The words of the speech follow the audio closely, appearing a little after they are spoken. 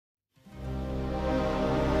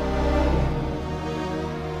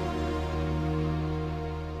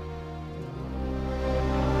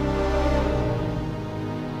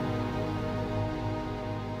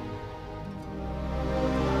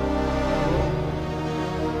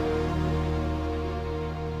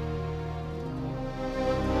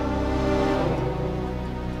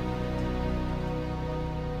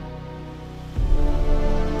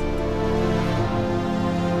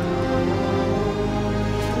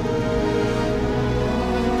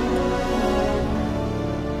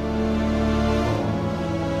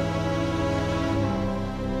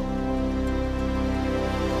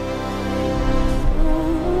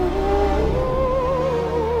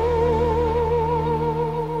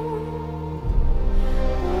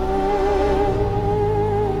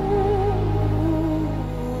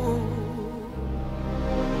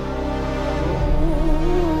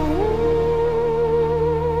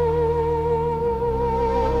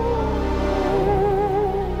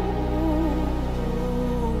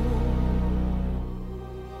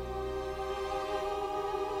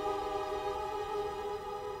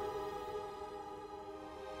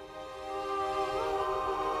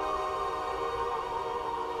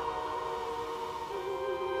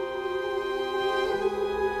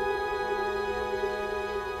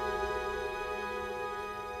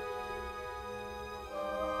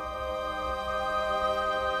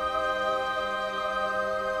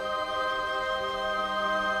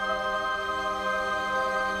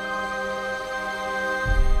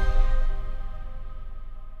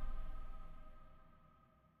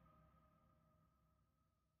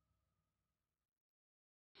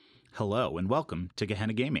Hello and welcome to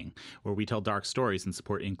Gehenna Gaming, where we tell dark stories and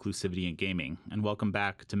support inclusivity in gaming. And welcome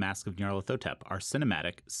back to Mask of Nyarlathotep, our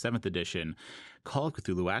cinematic 7th edition Call of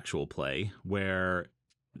Cthulhu actual play, where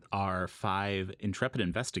our 5 intrepid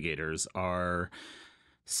investigators are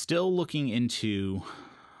still looking into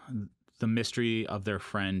the mystery of their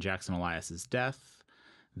friend Jackson Elias's death,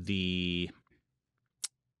 the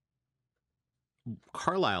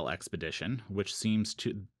Carlyle Expedition, which seems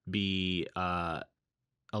to be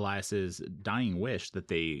Elias's dying wish that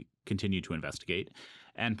they continue to investigate,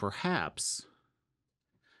 and perhaps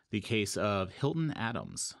the case of Hilton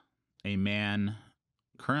Adams, a man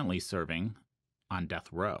currently serving on death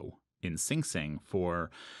row in Sing Sing for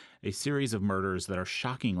a series of murders that are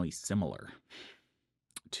shockingly similar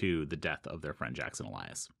to the death of their friend Jackson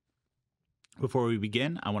Elias. Before we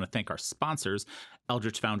begin, I want to thank our sponsors,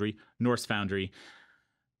 Eldritch Foundry, Norse Foundry,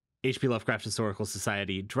 HP Lovecraft Historical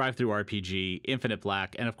Society, Drive-Thru RPG, Infinite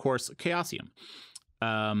Black, and of course, Chaosium.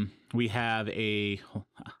 We have I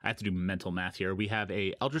have to do mental math here. We have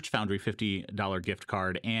a Eldritch Foundry $50 gift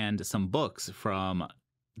card and some books from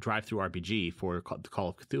Drive-Thru RPG for the Call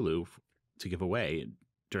of Cthulhu to give away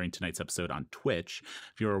during tonight's episode on Twitch.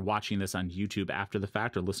 If you're watching this on YouTube after the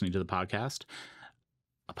fact or listening to the podcast,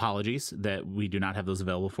 apologies that we do not have those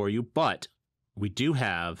available for you, but we do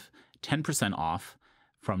have 10% off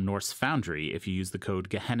from Norse Foundry if you use the code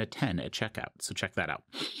Gehenna10 at checkout. So check that out.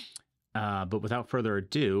 But without further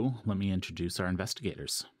ado, let me introduce our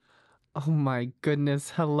investigators. Oh my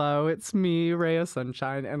goodness. Hello, it's me, Rhea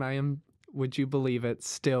Sunshine, and I am, would you believe it,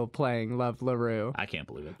 still playing Love LaRue. I can't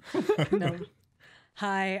believe it. No.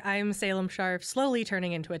 Hi, I'm Salem Sharp, slowly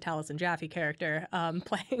turning into a Taliesin Jaffe character,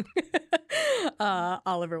 playing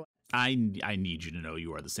Oliver. I need you to know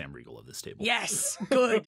you are the Sam Riegel of this table. Yes,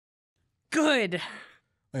 good, good.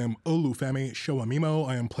 I am Olufemi Showamimo.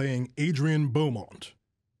 I am playing Adrian Beaumont.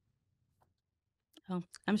 Oh,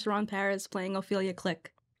 I'm Sharon Paris playing Ophelia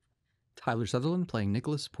Click. Tyler Sutherland playing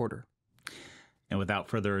Nicholas Porter. And without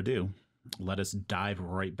further ado, let us dive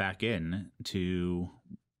right back in to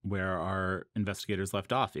where our investigators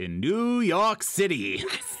left off in New York City.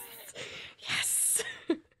 Yes.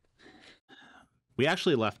 We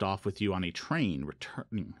actually left off with you on a train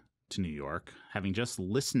returning to New York, having just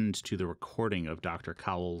listened to the recording of Dr.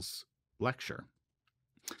 Cowell's lecture.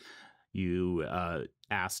 You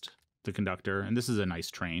asked the conductor, and this is a nice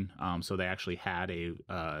train, so they actually had a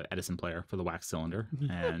Edison player for the wax cylinder,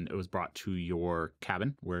 and it was brought to your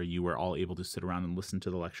cabin where you were all able to sit around and listen to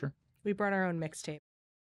the lecture. We brought our own mixtape.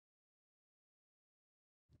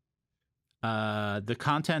 The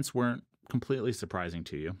contents weren't completely surprising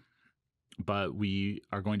to you, but we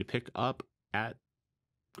are going to pick up at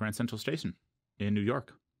Grand Central Station in New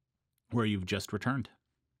York, where you've just returned,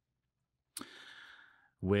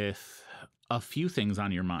 with a few things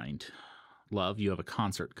on your mind. Love, you have a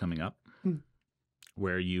concert coming up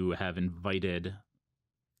where you have invited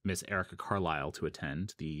Miss Erica Carlyle to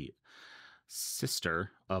attend, the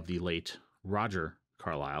sister of the late Roger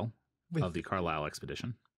Carlyle of the Carlyle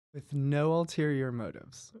Expedition. With no ulterior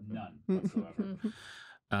motives. None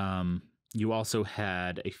whatsoever. You also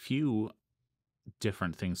had a few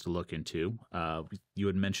different things to look into. You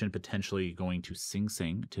had mentioned potentially going to Sing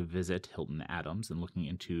Sing to visit Hilton Adams and looking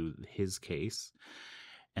into his case.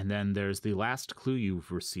 And then there's the last clue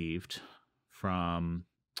you've received from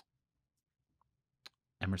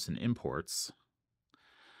Emerson Imports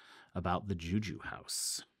about the Juju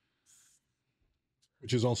House.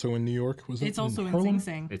 Which is also in New York, was it? It's also in Harlem?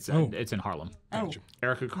 Sing Sing. It's in Harlem. Oh. Gotcha.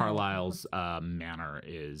 Erica Carlyle's manor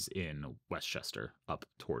is in Westchester, up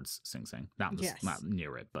towards Sing Sing. Not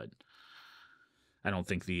near it, but I don't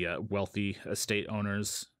think the wealthy estate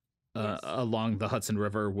owners along the Hudson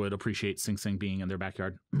River would appreciate Sing Sing being in their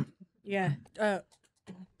backyard. Yeah.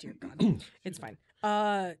 Dear God. It's fine.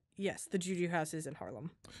 Yes, the Juju House is in Harlem.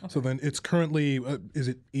 So then it's currently, is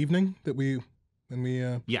it evening that we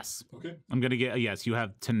Yes. Okay. I'm going to get, yes, you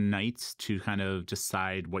have tonight to kind of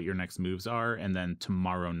decide what your next moves are. And then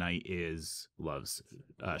tomorrow night is Love's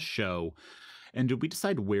show. And did we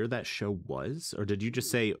decide where that show was? Or did you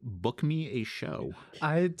just say, book me a show?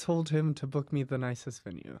 I told him to book me the nicest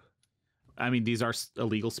venue. I mean, these are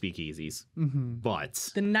illegal speakeasies, but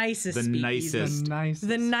The nicest the speakeasy. nicest,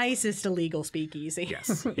 The nicest illegal speakeasy.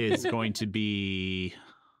 yes, is going to be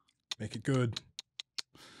make it good?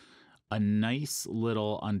 a nice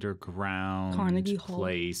little underground Carnegie Hall.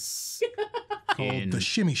 place called the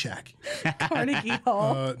Shimmy Shack. Carnegie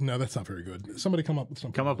Hall. No, that's not very good. Somebody come up with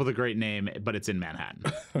something. Come up with a great name, but it's in Manhattan.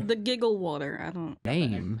 The Giggle Water. I don't.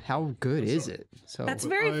 Name. How good is it? So That's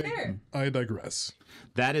very fair. I digress.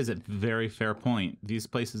 That is a very fair point. These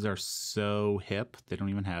places are so hip, they don't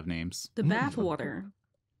even have names. The bath water.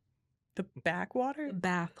 The backwater?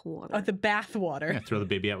 Bath water. Oh, the bath water. Yeah, throw the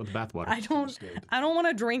baby out with the bathwater. I don't want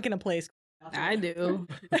to drink in a place. I do.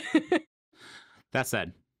 That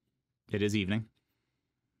said, it is evening.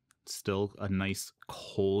 Still a nice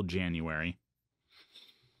cold January.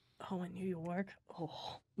 Oh, in New York.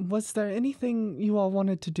 Oh. Was there anything you all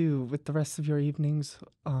wanted to do with the rest of your evenings?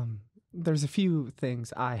 There's a few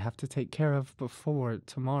things I have to take care of before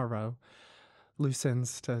tomorrow. Loose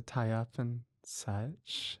ends to tie up and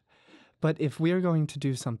such. But if we're going to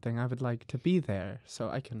do something, I would like to be there so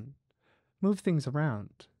I can move things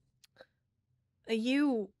around.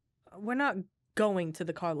 We're not going to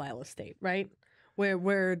the Carlyle estate, right?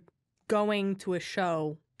 We're going to a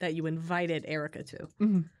show that you invited Erica to.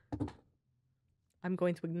 Mm-hmm. I'm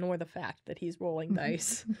going to ignore the fact that he's rolling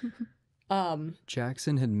dice.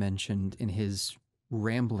 Jackson had mentioned in his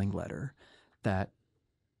rambling letter that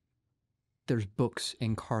there's books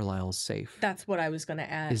in Carlyle's safe. That's what I was going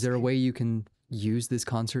to ask. Is there a way you can use this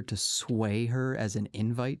concert to sway her as an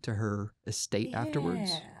invite to her estate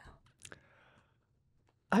afterwards?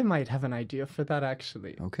 I might have an idea for that,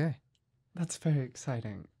 actually. Okay. That's very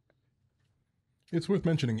exciting. It's worth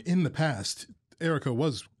mentioning, in the past, Erica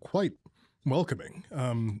was quite welcoming,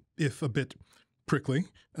 if a bit prickly.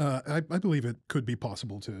 I believe it could be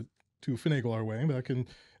possible to finagle our way back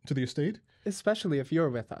into the estate. Especially if you're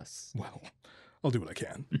with us. Well, I'll do what I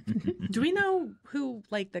can. Do we know who,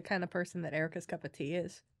 like, the kind of person that Erica's cup of tea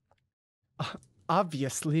is?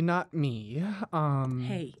 Obviously not me.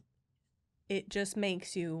 Hey, it just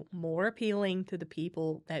makes you more appealing to the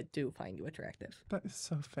people that do find you attractive. That is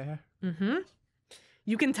so fair. Mm-hmm.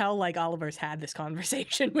 You can tell, like, Oliver's had this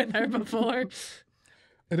conversation with her before.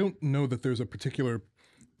 I don't know that there's a particular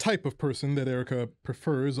type of person that Erica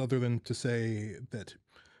prefers other than to say that,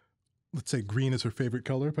 let's say, green is her favorite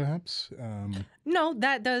color, perhaps. No,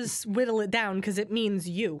 that does whittle it down because it means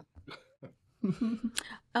you.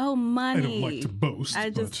 Oh, money. I don't like to boast. I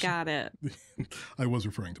just but got it. I was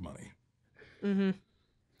referring to money. Mm-hmm.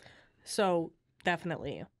 So,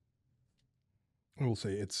 definitely you. I will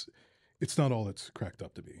say it's not all it's cracked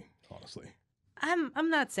up to be, honestly. I'm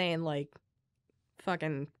not saying, like,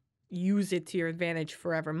 fucking use it to your advantage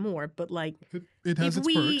forevermore, but, like, It has its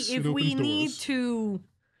perks. If it opens we need doors. to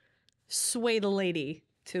sway the lady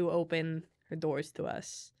to open her doors to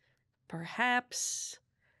us, perhaps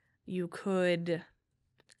you could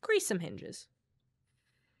grease some hinges.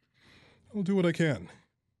 I'll do what I can.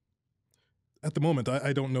 At the moment,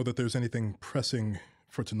 I don't know that there's anything pressing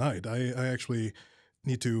for tonight. I actually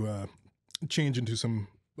need to change into some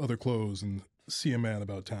other clothes and see a man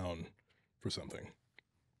about town for something.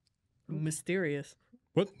 Mysterious.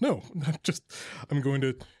 What? No, I'm going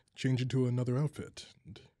to change into another outfit.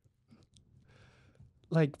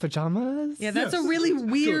 Like pajamas? Yeah, that's Yes. a really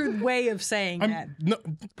weird way of saying that. No,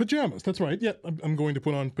 pajamas, that's right. Yeah, I'm going to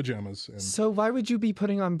put on pajamas. And So why would you be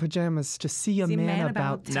putting on pajamas to see a man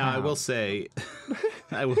about town? Now, I will say,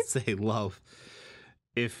 love,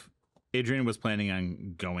 if Adrian was planning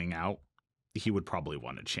on going out, he would probably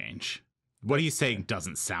want to change. What he's saying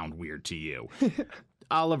doesn't sound weird to you.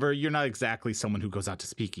 Oliver, you're not exactly someone who goes out to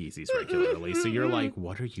speakeasies regularly, so you're like,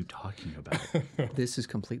 what are you talking about? This is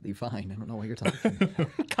completely fine. I don't know what you're talking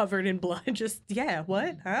about. Covered in blood. Just, yeah,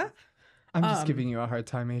 what? Huh? I'm just giving you a hard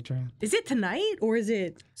time, Adrian. Is it tonight or is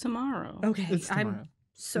it? Tomorrow. Okay, It's tomorrow. I'm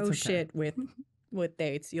so It's okay. shit with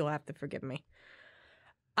dates. You'll have to forgive me.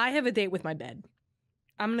 I have a date with my bed.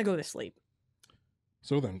 I'm going to go to sleep.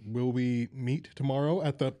 So then, will we meet tomorrow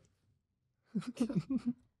at the...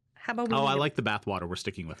 How about we Oh, I meet- like the bathwater. We're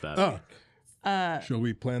sticking with that. Shall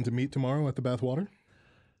we plan to meet tomorrow at the bathwater?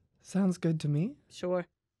 Sounds good to me. Sure.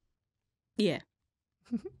 Yeah.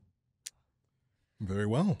 Very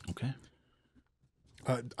well. Okay.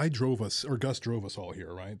 I drove us, or Gus drove us all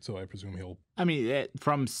here, right? So I presume he'll... I mean,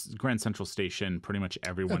 from Grand Central Station, pretty much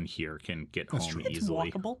everyone here can get That's home true. It's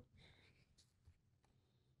easily. walkable.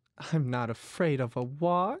 I'm not afraid of a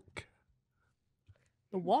walk.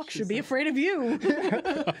 The walk should be afraid of you.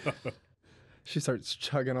 She starts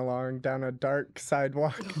chugging along down a dark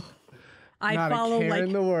sidewalk. I Not follow a care like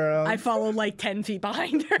in the world. I follow like 10 feet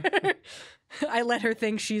behind her. I let her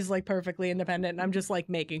think she's like perfectly independent, and I'm just like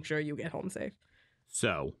making sure you get home safe.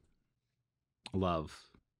 So, love,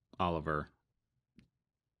 Oliver,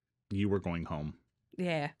 you were going home.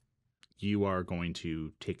 Yeah. You are going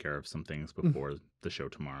to take care of some things before the show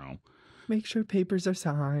tomorrow. make sure papers are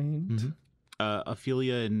signed. Mhm.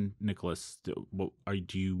 Ophelia and Nicholas, do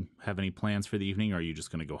you have any plans for the evening, or are you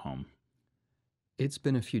just going to go home? It's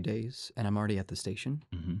been a few days, and I'm already at the station.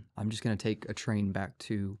 Mm-hmm. I'm just going to take a train back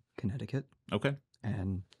to Connecticut Okay.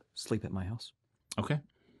 and sleep at my house. Okay.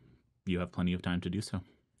 You have plenty of time to do so.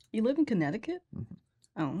 You live in Connecticut? Mhm.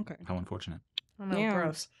 Oh, okay. How unfortunate. Oh, no, Yeah.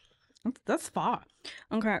 gross. That's far.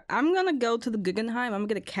 Okay, I'm gonna go to the Guggenheim. I'm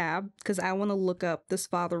gonna get a cab because I want to look up this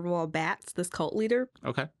father of all bats, this cult leader,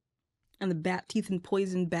 Okay. and the bat teeth and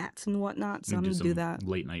poison bats and whatnot. So You I'm can gonna do some that.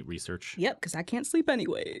 late night research. Yep, because I can't sleep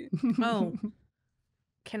anyway. Oh.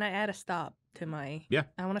 Can I add a stop to my... Yeah.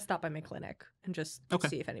 I want to stop by my clinic and just Okay.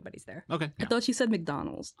 see if anybody's there. Okay. I Yeah. thought you said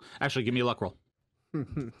McDonald's. Actually, give me a luck roll.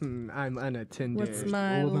 I'm unattended. What's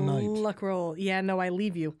my Roll the night. luck roll? Yeah, no, I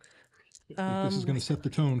leave you. This is going to set the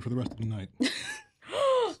tone for the rest of the night.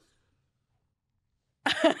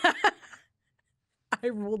 I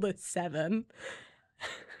rolled a 7.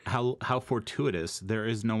 How fortuitous. There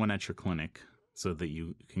is no one at your clinic so that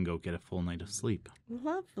you can go get a full night of sleep.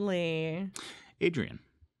 Lovely. Adrian,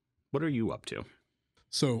 what are you up to?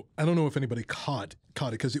 So I don't know if anybody caught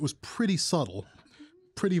it because it was pretty subtle,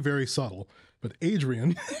 very subtle. But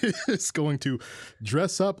Adrian is going to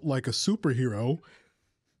dress up like a superhero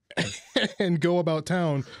and go about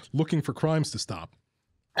town looking for crimes to stop.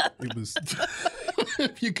 It was,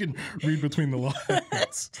 if you can read between the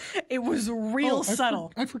lines. It was real Oh,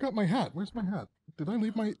 subtle. I forgot my hat. Where's my hat? Did I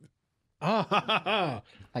leave my? Ah,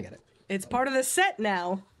 I got it. It's part of the set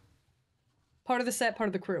now. Part of the set, part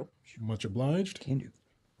of the crew. much obliged. Can do.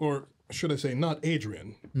 Or should I say, not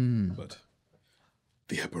Adrian, but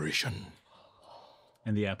the apparition.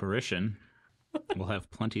 And the apparition will have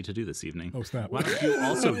plenty to do this evening. Oh, snap. Why don't you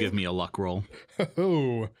also give me a luck roll?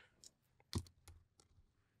 Oh.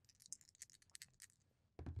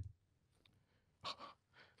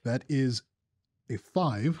 That is a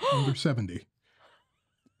 5 under 70.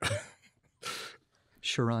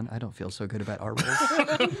 Sharon, I don't feel so good about our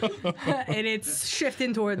rolls. And it's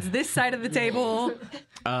shifting towards this side of the table.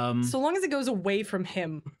 So long as it goes away from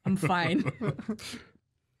him, I'm fine.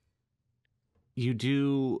 You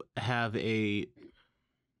do have a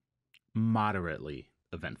moderately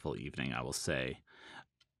eventful evening, I will say.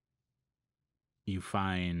 You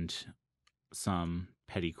find some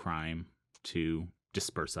petty crime to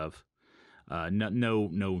disperse of.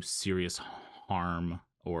 No serious harm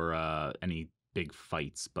or any big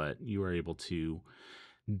fights, but you are able to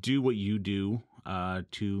do what you do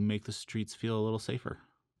to make the streets feel a little safer.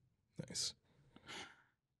 Nice.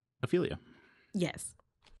 Ophelia, Yes.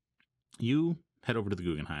 you head over to the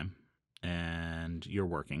Guggenheim and you're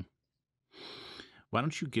working. Why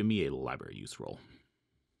don't you give me a library use roll?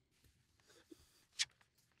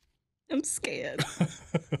 I'm scared.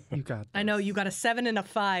 You got I know you got a 7 and a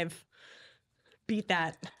 5. Beat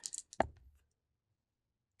that.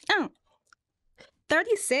 Oh.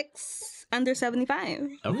 36 under 75.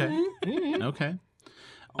 Okay. Okay.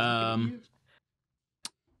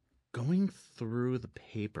 Going through the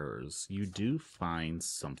papers, you do find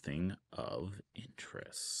something of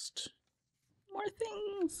interest. More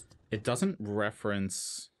things. It doesn't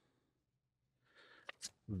reference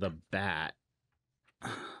the bat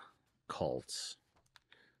cult.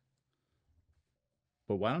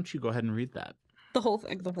 But why don't you go ahead and read that? The whole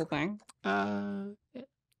thing. The whole thing. At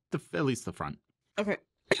least the front. Okay.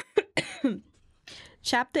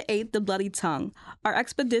 Chapter 8, The Bloody Tongue. Our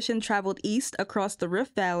expedition traveled east across the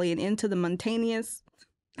Rift Valley and into the mountainous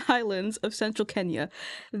highlands of central Kenya.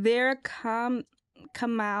 There,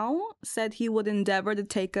 Kamau said he would endeavor to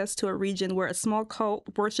take us to a region where a small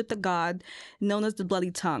cult worshipped a god known as the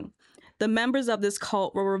Bloody Tongue. The members of this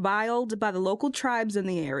cult were reviled by the local tribes in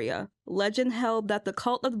the area. Legend held that the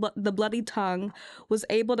cult of the Bloody Tongue was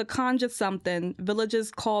able to conjure something villagers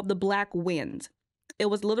called the Black Wind. It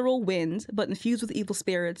was literal wind, but infused with evil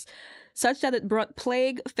spirits, such that it brought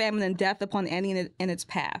plague, famine, and death upon any in its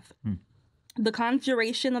path. The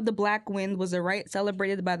conjuration of the Black Wind was a rite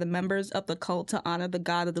celebrated by the members of the cult to honor the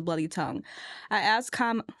god of the Bloody Tongue. I asked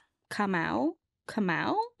Kamau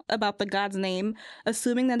about the god's name,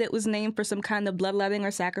 assuming that it was named for some kind of bloodletting or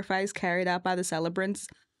sacrifice carried out by the celebrants,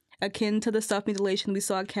 akin to the self-mutilation we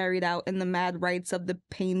saw carried out in the mad rites of the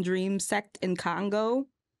Pain Dream sect in Congo.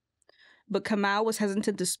 But Kamau was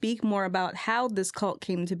hesitant to speak more about how this cult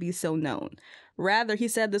came to be so known. Rather, he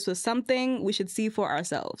said this was something we should see for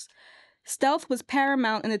ourselves. Stealth was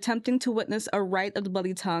paramount in attempting to witness a rite of the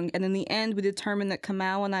Bloody Tongue, and in the end, we determined that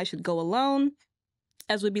Kamau and I should go alone,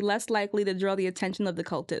 as would be less likely to draw the attention of the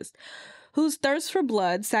cultist, whose thirst for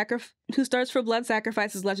blood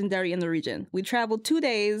sacrifice is legendary in the region. We traveled 2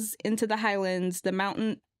 days into the highlands, the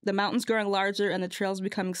the mountains growing larger and the trails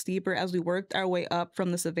becoming steeper as we worked our way up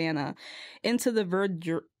from the savannah into the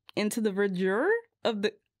verdure of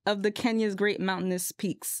the Kenya's great mountainous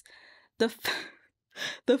peaks.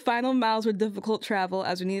 The final miles were difficult travel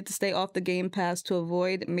as we needed to stay off the game paths to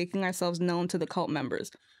avoid making ourselves known to the cult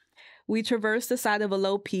members. We traversed the side of a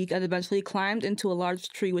low peak and eventually climbed into a large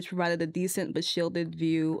tree which provided a decent but shielded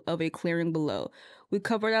view of a clearing below. We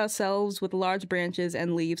covered ourselves with large branches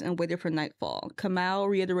and leaves and waited for nightfall. Kamau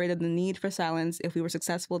reiterated the need for silence if we were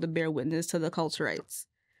successful to bear witness to the cult's rites.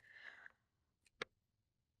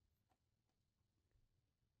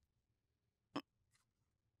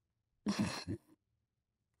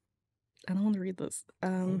 I don't want to read this.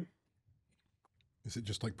 Is it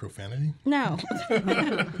just like profanity? No. You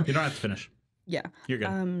don't have to finish. Yeah. You're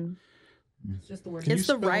good. It's just the word. It's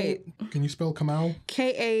the right. Can you spell Kamau?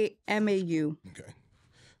 Kamau. Okay.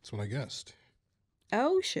 That's what I guessed.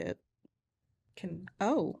 Oh, shit.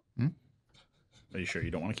 Oh. Are you sure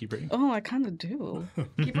you don't want to keep reading? Oh, I kind of do.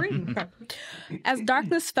 Keep reading. As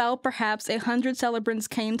darkness fell, perhaps 100 celebrants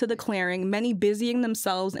came to the clearing, many busying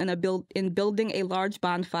themselves in building a large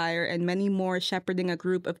bonfire, and many more shepherding a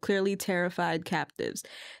group of clearly terrified captives.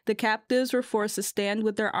 The captives were forced to stand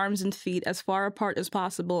with their arms and feet as far apart as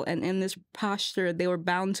possible, and in this posture they were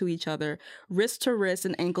bound to each other, wrist to wrist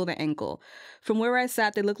and ankle to ankle. From where I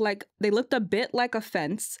sat, they looked a bit like a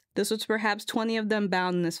fence. This was perhaps 20 of them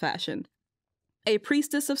bound in this fashion. A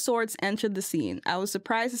priestess of sorts entered the scene. I was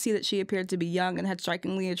surprised to see that she appeared to be young and had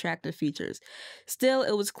strikingly attractive features. Still,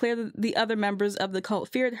 it was clear that the other members of the cult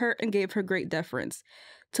feared her and gave her great deference.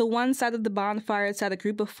 To one side of the bonfire sat a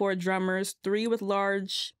group of 4 drummers, 3 with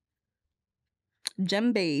large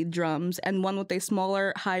djembe drums and 1 with a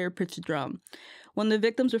smaller, higher-pitched drum. When the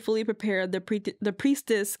victims were fully prepared, the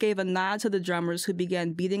priestess gave a nod to the drummers, who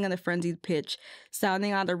began beating in a frenzied pitch,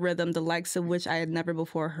 sounding out a rhythm the likes of which I had never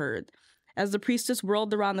before heard. As the priestess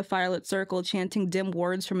whirled around the firelit circle, chanting dim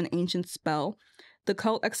words from an ancient spell, the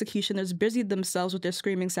cult executioners busied themselves with their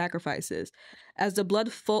screaming sacrifices. As the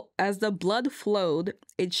blood flowed,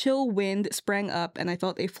 a chill wind sprang up, and I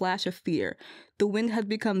felt a flash of fear. The wind had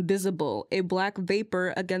become visible, a black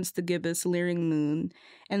vapor against the gibbous, leering moon,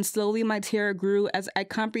 and slowly my terror grew as I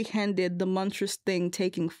comprehended the monstrous thing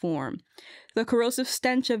taking form. The corrosive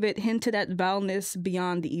stench of it hinted at foulness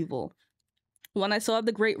beyond the evil. When I saw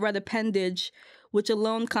the great red appendage, which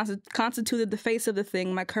alone constituted the face of the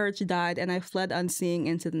thing, my courage died, and I fled unseeing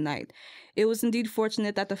into the night. It was indeed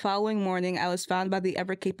fortunate that the following morning I was found by the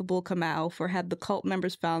ever-capable Kamau, for had the cult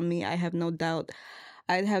members found me, I have no doubt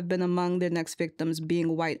I'd have been among their next victims,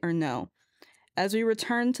 being white or no. As we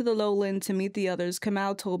returned to the lowland to meet the others,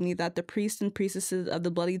 Kamau told me that the priests and priestesses of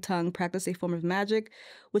the Bloody Tongue practice a form of magic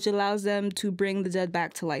which allows them to bring the dead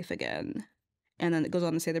back to life again. And then it goes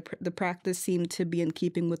on to say the practice seemed to be in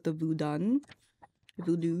keeping with the voodoo.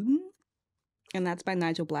 And that's by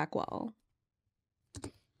Nigel Blackwell.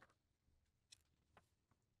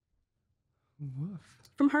 Woof.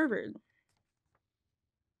 From Harvard.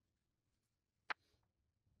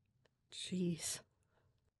 Jeez.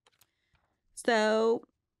 So,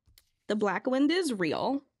 the Black Wind is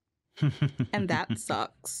real. And that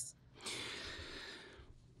sucks.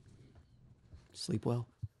 Sleep well.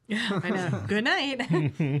 Yeah, I know. Good night.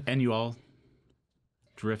 And you all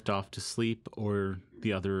drift off to sleep, or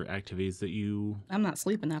the other activities that you I'm not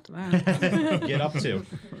sleeping after that. get up to.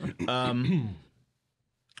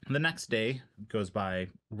 The next day goes by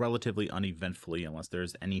relatively uneventfully, unless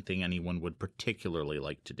there's anything anyone would particularly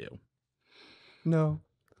like to do. No,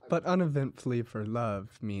 but uneventfully for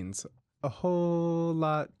love means a whole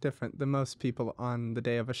lot different than most people on the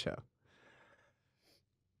day of a show.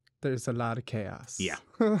 There's a lot of chaos. Yeah.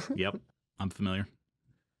 Yep. I'm familiar.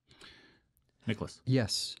 Nicholas.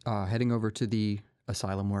 Yes, heading over to the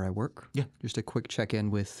asylum where I work. Yeah. Just a quick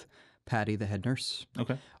check-in with Patty, the head nurse.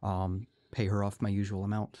 Okay. Pay her off my usual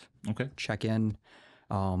amount. Okay. Check in,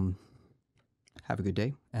 have a good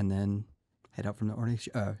day, and then head out from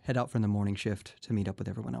the morning shift to meet up with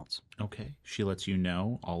everyone else. Okay. She lets you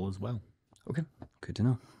know all is well. Okay, good to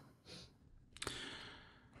know.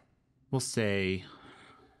 We'll say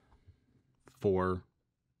 4,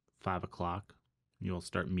 5 o'clock. You'll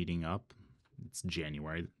start meeting up. It's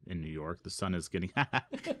January in New York. The sun is getting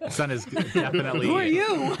definitely Who are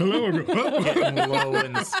you? Hello, everyone. getting low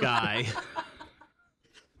in the sky.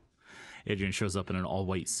 Adrian shows up in an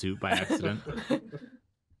all-white suit by accident.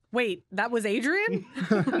 Wait, that was Adrian?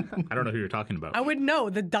 I don't know who you're talking about. I would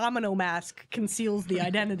know. The domino mask conceals the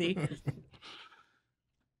identity.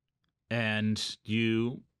 And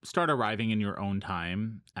you start arriving in your own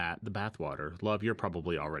time at the bathwater. Love, you're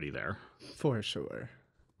probably already there. For sure.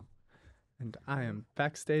 And I am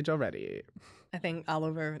backstage already. I think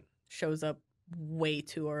Oliver shows up way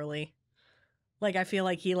too early. Like, I feel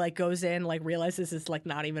like he like goes in, like realizes it's like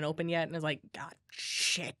not even open yet, and is like, God,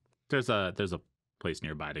 shit. There's a place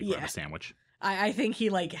nearby to grab a sandwich. I think he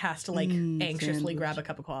like has to like anxiously Sandwich. grab a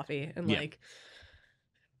cup of coffee and Yeah. like,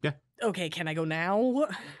 Yeah. Okay, can I go now?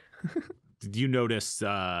 Did you notice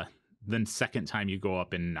the second time you go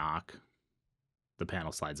up and knock, the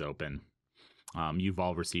panel slides open? You've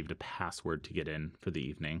all received a password to get in for the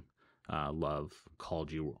evening. Love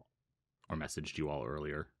called you or messaged you all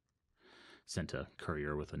earlier. Sent a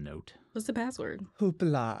courier with a note. What's the password?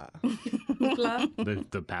 Hoopla.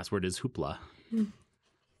 Hoopla. The password is hoopla.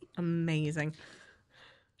 Amazing.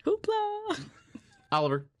 Hoopla!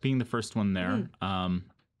 Oliver, being the first one there,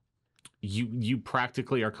 you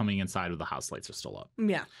practically are coming inside of the house. Lights are still up.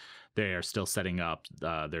 Yeah. They are still setting up.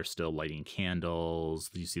 They're still lighting candles.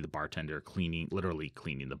 You see the bartender literally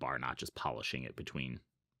cleaning the bar, not just polishing it between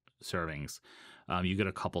servings. You get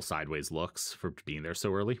a couple sideways looks for being there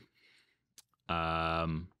so early.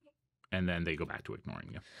 And then they go back to ignoring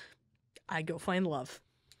you. I go find Love.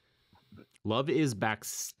 Love is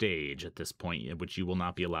backstage at this point, which you will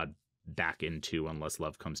not be allowed back into unless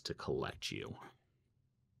Love comes to collect you.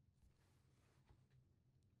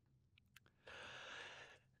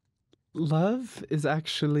 Love is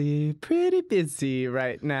actually pretty busy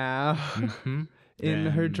right now Mm-hmm. in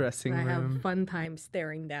her Then- dressing I room. have fun time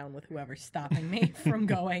staring down with whoever's stopping me from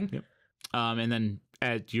going. Yep. And then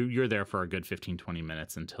you're there for a good 15, 20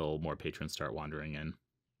 minutes until more patrons start wandering in.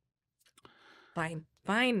 Fine.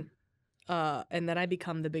 And then I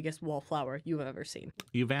become the biggest wallflower you've ever seen.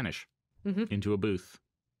 You vanish Mhm. into a booth.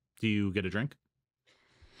 Do you get a drink?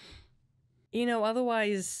 You know,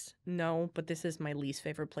 otherwise, no, but this is my least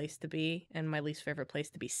favorite place to be and my least favorite place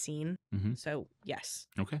to be seen. Mhm. So, yes,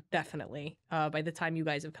 Okay. definitely. By the time you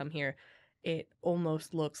guys have come here, it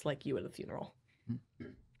almost looks like you at a funeral.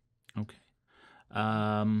 Okay.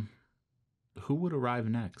 Who would arrive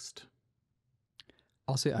next?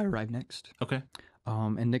 I'll say I arrive next. Okay.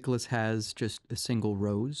 And Nicholas has just a single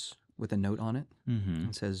rose with a note on it. Mm-hmm.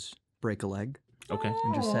 It says, break a leg. Okay.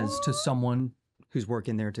 And just says to someone who's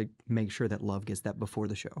working there to make sure that Love gets that before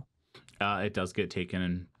the show. It does get taken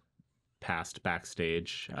and passed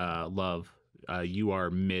backstage. Love, you are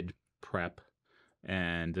mid prep,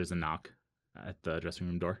 and there's a knock at the dressing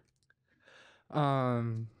room door.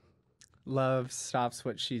 Love stops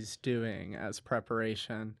what she's doing as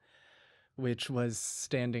preparation, which was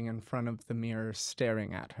standing in front of the mirror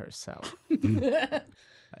staring at herself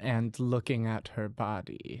and looking at her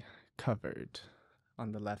body covered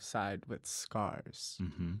on the left side with scars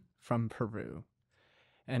Mm-hmm. from Peru.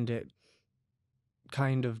 And it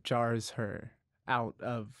kind of jars her out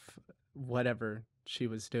of whatever she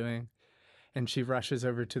was doing. And she rushes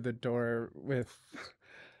over to the door with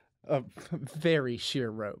a very sheer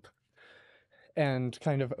rope and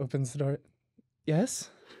kind of opens the door. Yes?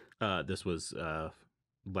 This was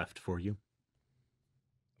left for you.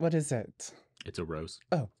 What is it? It's a rose.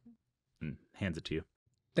 Oh. And hands it to you.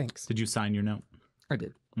 Thanks. Did you sign your note? I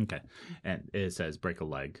did. Okay. And it says break a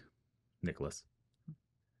leg, Nicholas.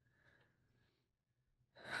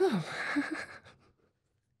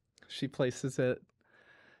 She places it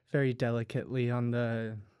very delicately on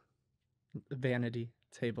the vanity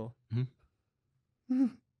table.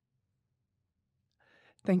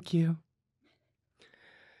 Thank you.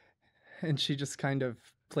 And she just kind of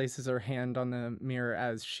places her hand on the mirror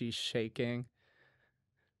as she's shaking.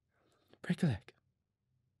 Break a leg.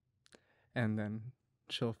 And then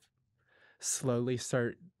she'll slowly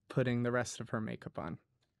start putting the rest of her makeup on.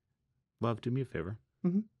 Love, do me a favor.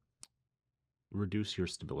 Mhm. Reduce your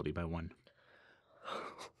stability by 1.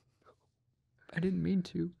 I didn't mean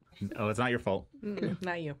to. Oh, it's not your fault.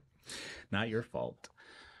 Not you. Not your fault.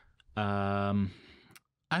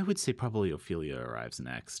 I would say probably Ophelia arrives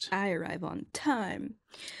next. I arrive on time.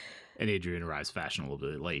 And Adrian arrives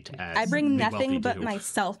fashionably late. As I bring the wealthy nothing but do.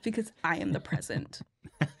 myself because I am the present.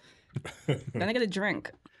 Then I get a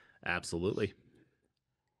drink. Absolutely.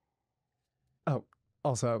 Oh,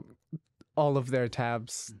 also, all of their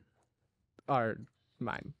tabs are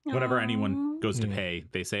mine. Whenever anyone goes to Yeah. pay,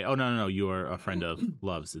 they say, oh, no, you are a friend of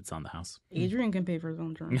Love's. It's on the house. Adrian can pay for his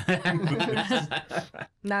own drink.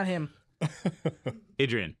 Not him.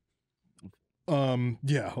 Adrian.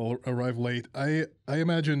 Yeah, I'll arrive late. I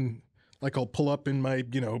imagine like I'll pull up in my,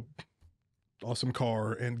 awesome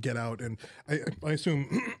car and get out, and I assume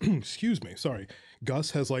excuse me, sorry.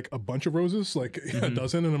 Gus has like a bunch of roses, like a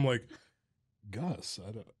dozen, and I'm like, Gus,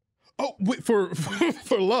 I don't Oh, wait, for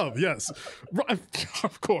love, yes. Right,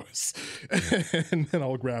 of course. And then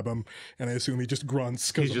I'll grab him, and I assume he just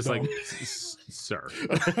grunts. He's just dumb. like, sir.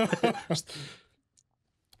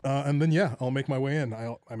 And then, yeah, I'll make my way in.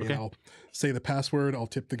 I'll Okay. I'll say the password. I'll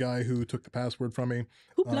tip the guy who took the password from me.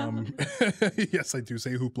 Yes, I do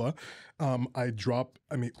say hoopla. I'm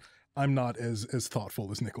not as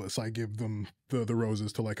thoughtful as Nicholas. I give them the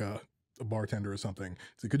roses to like a bartender or something.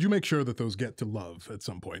 So could you make sure that those get to Love at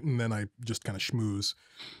some point? And then I just kind of schmooze.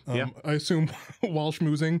 Yeah. I assume while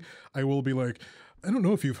schmoozing, I will be like, I don't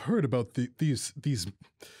know if you've heard about these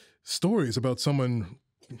stories about someone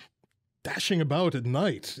dashing about at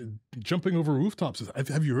night, jumping over rooftops.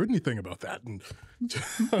 Have you heard anything about that? And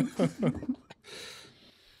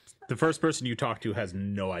The first person you talk to has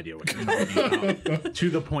no idea what you're talking about, to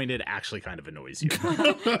the point it actually kind of annoys you.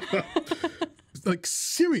 like,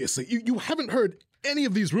 seriously, you haven't heard any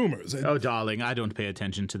of these rumors? Oh, darling, I don't pay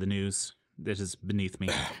attention to the news. That is beneath me.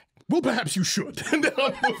 Well, perhaps you should. And then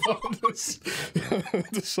I'll move on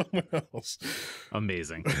to someone else.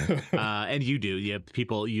 Amazing. And you do. Yeah,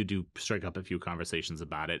 you do strike up a few conversations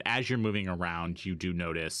about it. As you're moving around, you do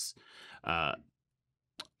notice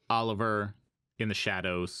Oliver in the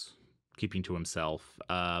shadows, keeping to himself.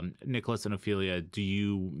 Nicholas and Ophelia, do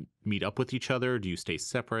you meet up with each other? Do you stay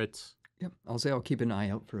separate? Yep. I'll say I'll keep an eye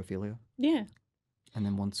out for Ophelia. Yeah. And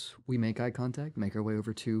then once we make eye contact, make our way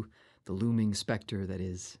over to the looming specter that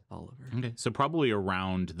is Oliver. Okay, so probably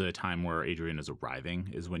around the time where Adrian is arriving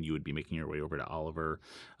is when you would be making your way over to Oliver,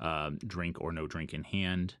 drink or no drink in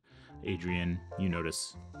hand. Adrian, you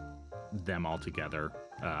notice them all together.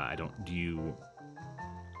 Do you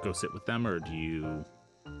go sit with them, or do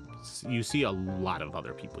you see a lot of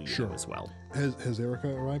other people you know as well? Has Erica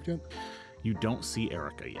arrived yet? You don't see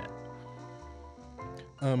Erica yet.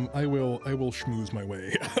 I will schmooze my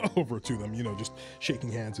way over to them, just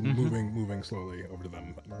shaking hands and moving slowly over to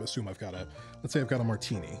them. I assume let's say I've got a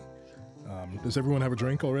martini. Does everyone have a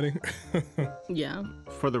drink already? Yeah.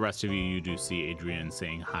 For the rest of you, you do see Adrian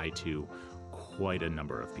saying hi to quite a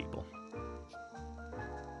number of people.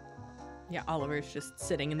 Yeah, Oliver's just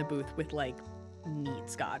sitting in the booth with like neat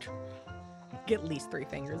scotch. Get at least 3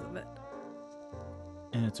 fingers of it.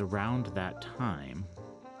 And it's around that time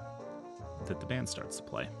that the band starts to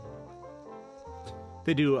play.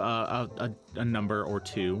 They do a number or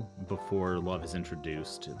two before Love is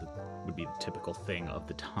introduced. That would be the typical thing of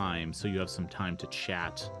the time, so you have some time to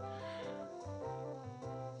chat.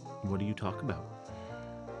 What do you talk about?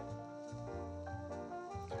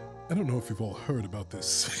 I don't know if you've all heard about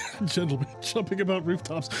this gentleman jumping about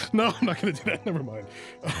rooftops. No, I'm not going to do that. Never mind.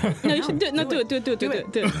 No, you should do it. No, do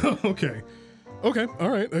it. Okay, all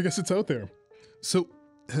right. I guess it's out there. So,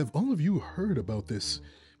 have all of you heard about this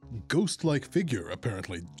ghost-like figure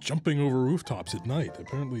apparently jumping over rooftops at night?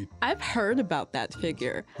 Apparently, I've heard about that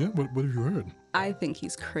figure. yeah. What have you heard? I think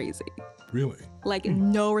he's crazy. Really Like,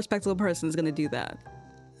 no respectable person is going to do that.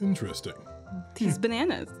 interesting. He's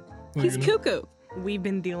bananas. Well, He's cuckoo. We've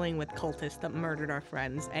been dealing with cultists that murdered our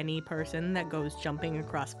friends. Any person that goes jumping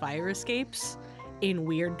across fire escapes in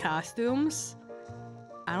weird costumes,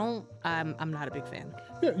 I'm not a big fan.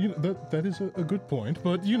 Yeah, that is a good point.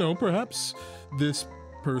 But perhaps this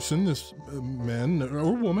person, this man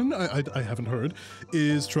or woman, I haven't heard,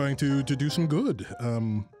 is trying to do some good.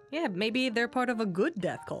 Yeah, maybe they're part of a good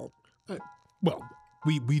death cult. Well,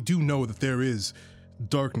 we do know that there is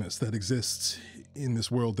darkness that exists in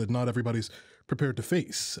this world that not everybody's prepared to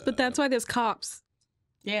face. But that's why there's cops.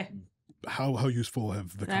 Yeah, How useful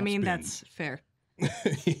have the cops been? that's fair.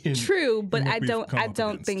 True, but what I we've don't come up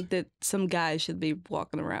don't against. think that some guy should be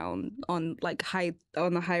walking around on like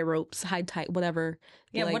on the high ropes, high tight, whatever.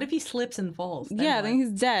 Yeah, Like, what if he slips and falls? yeah, then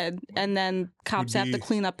he's dead, and then cops have to be-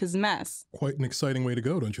 clean up his mess. Quite an exciting way to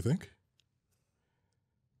go, don't you think?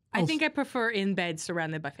 I think I prefer in bed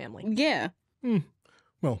surrounded by family. Yeah.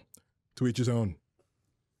 Well, to each his own.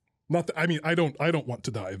 Not that, I don't want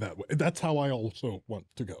to die that way. That's how I also want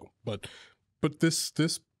to go. But this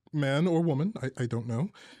man or woman, I don't know,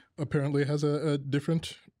 apparently has a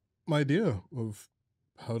different idea of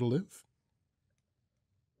how to live.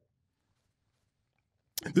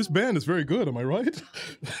 This band is very good, am I right?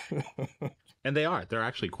 And they are. They're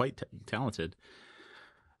actually quite talented.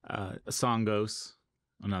 A song goes.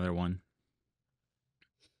 Another one.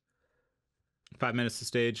 5 minutes to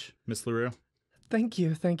stage, Miss LaRue. Thank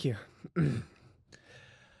you. And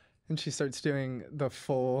she starts doing the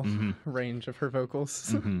full range of her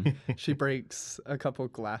vocals. She breaks a couple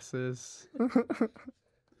glasses. Why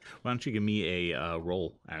don't you give me a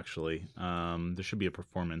roll, actually? There should be a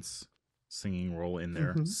performance singing roll in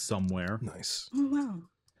there somewhere Nice. Oh wow.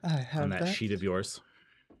 I have on that sheet of yours.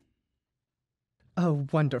 Oh,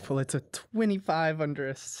 wonderful. It's a 25 under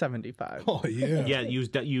a 75. Oh, yeah. Yeah,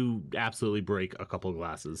 you absolutely break a couple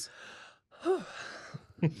glasses.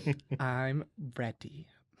 I'm ready.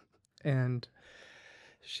 And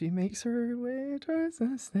she makes her way towards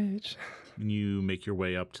the stage. And you make your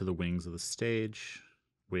way up to the wings of the stage,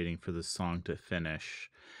 waiting for the song to finish.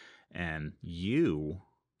 And you,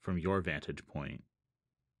 from your vantage point,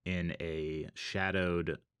 in a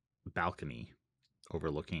shadowed balcony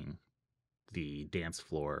overlooking the dance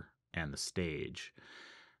floor and the stage,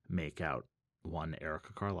 make out one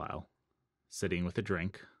Erica Carlyle sitting with a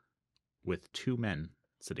drink with two men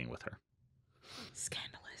sitting with her.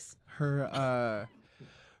 Scandalous. Her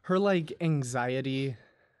like anxiety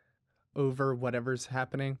over whatever's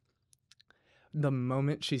happening, the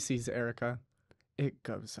moment she sees Erica, it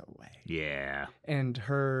goes away. Yeah. And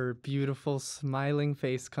her beautiful smiling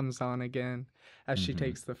face comes on again as she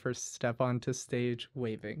takes the first step onto stage,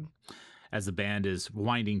 waving. As the band is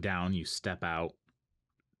winding down, you step out.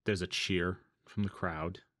 There's a cheer from the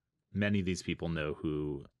crowd. Many of these people know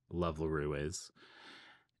who Love LaRue is.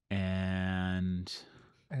 And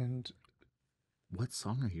what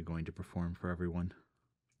song are you going to perform for everyone?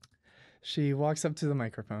 she walks up to the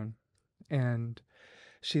microphone and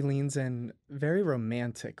she leans in very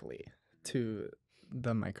romantically to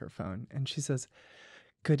the microphone and she says,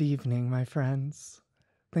 "Good evening, my friends.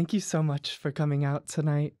 Thank you so much for coming out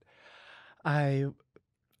tonight. I've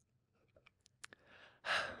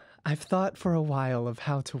thought for a while of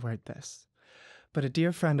how to word this, but a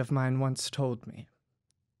dear friend of mine once told me,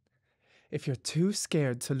 if you're too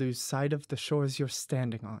scared to lose sight of the shores you're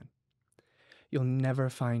standing on, you'll never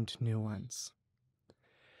find new ones.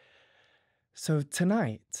 So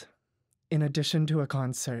tonight, in addition to a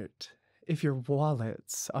concert, if your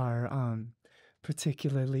wallets are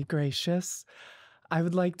particularly gracious, I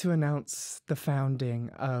would like to announce the founding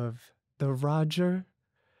of the Roger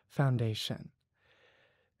Foundation,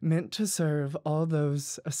 meant to serve all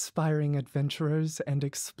those aspiring adventurers and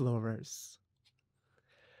explorers.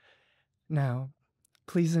 Now,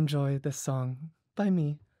 please enjoy this song by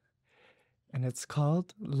me, and it's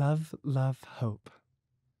called Love, Love, Hope."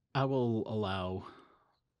 I will allow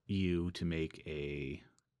you to make a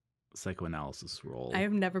psychoanalysis roll. I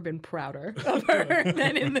have never been prouder of her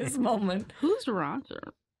than in this moment. Who's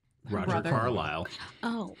Roger? Roger brother. Carlyle.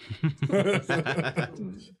 Oh. I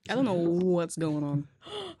don't know what's going on.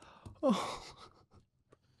 Oh,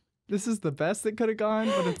 this is the best it could have gone,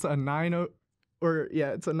 but it's a 9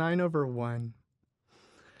 it's a 9 over 1.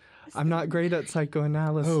 I'm not great at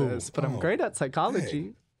psychoanalysis, but I'm great at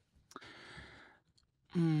psychology.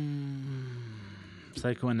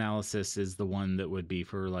 Psychoanalysis is the one that would be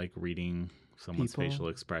for like reading someone's People. facial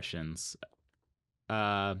expressions.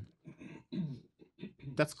 That's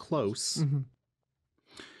close. Mhm.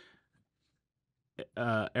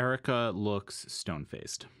 Erica looks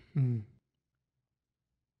stone-faced. Mm,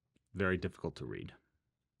 Very difficult to read.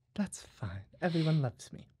 that's fine. Everyone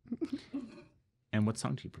loves me. And what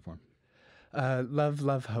song do you perform? Love,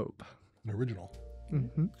 Love, Hope. An original.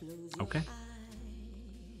 Hmm. Okay.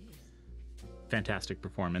 Fantastic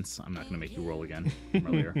performance. I'm not going to make you roll again from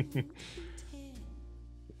earlier.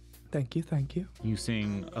 Thank you, thank you. You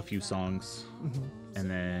sing a few songs, and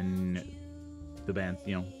then the band,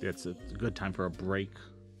 it's a good time for a break.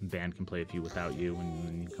 The band can play a few without you, and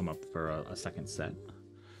then you come up for a second set.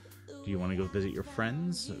 Do you want to go visit your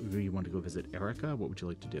friends? Do you want to go visit Erica? What would you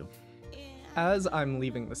like to do? As I'm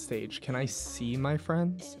leaving the stage, can I see my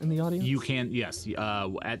friends in the audience? You can, yes.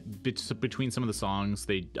 Between some of the songs,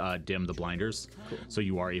 they dim the blinders, so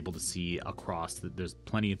you are able to see across. There's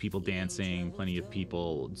plenty of people dancing, plenty of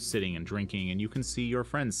people sitting and drinking, and you can see your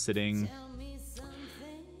friends sitting,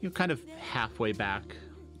 kind of halfway back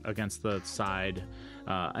against the side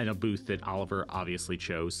in a booth that Oliver obviously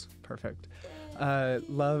chose. Perfect.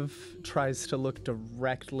 Love tries to look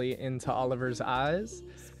directly into Oliver's eyes,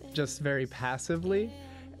 just very passively,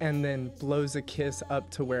 and then blows a kiss up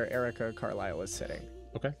to where Erica Carlyle is sitting.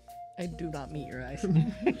 Okay. I do not meet your eyes.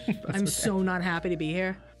 I'm so not happy to be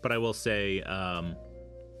here. But I will say,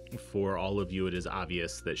 for all of you, it is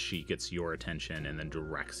obvious that she gets your attention and then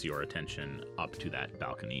directs your attention up to that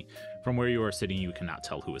balcony. From where you are sitting, you cannot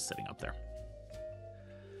tell who is sitting up there.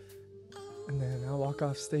 And then I'll walk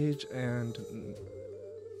off stage and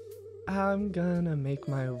I'm gonna make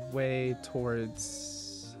my way towards...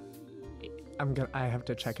 I have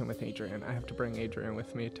to check in with Adrian. I have to bring Adrian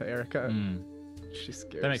with me to Erica. She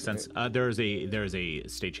scares That makes me. sense. There is a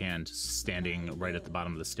stagehand standing right at the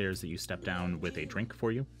bottom of the stairs that you step down with a drink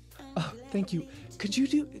for you. Oh, thank you. Could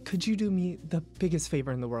you do me the biggest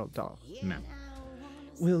favor in the world, doll? Ma'am.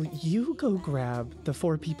 will you go grab the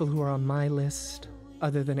 4 people who are on my list,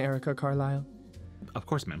 other than Erica Carlyle? Of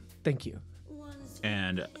course, ma'am. Thank you.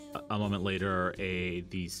 And a moment later,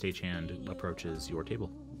 the stagehand approaches your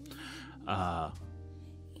table.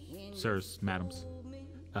 Sirs, madams,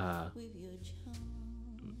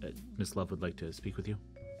 Miss Love would like to speak with you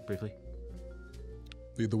briefly.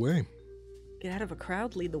 Lead the way. Get out of a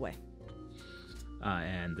crowd, lead the way.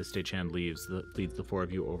 And the stagehand leads the 4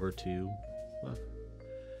 of you over to Love.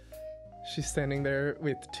 She's standing there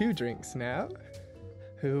with 2 drinks now.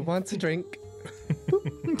 Who wants a drink?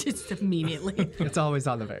 Just immediately. It's always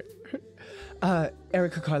Oliver.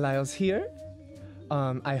 Erica Carlyle's here.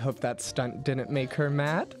 I hope that stunt didn't make her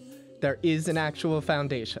mad. There is an actual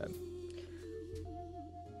foundation.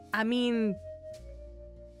 I mean,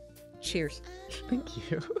 cheers.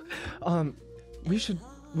 Thank you.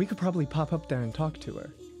 We could probably pop up there and talk to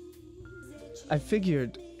her. I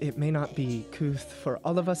figured it may not be couth for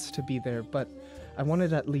all of us to be there, but I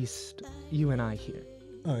wanted at least you and I here.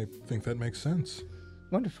 I think that makes sense.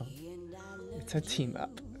 Wonderful. It's a team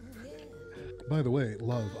up. By the way,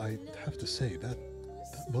 Love, I have to say, that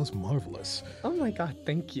was marvelous. Oh my god,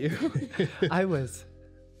 thank you.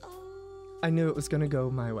 I knew it was gonna go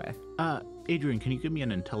my way. Adrian, can you give me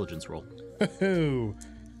an intelligence roll? Oh,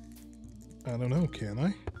 I don't know, can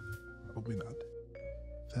I? Probably not.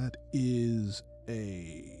 That is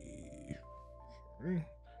a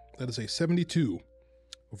 72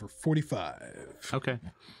 over 45. Okay.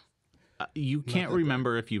 You can't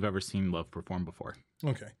remember if you've ever seen Love perform before.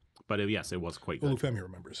 Okay. But yes, it was quite Well, good. Femi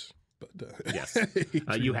remembers. But Yes.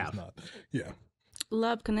 You have. Not. Yeah.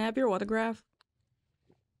 Love, can I have your autograph?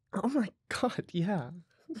 Oh my god, yeah.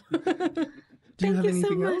 Do you Thank have you so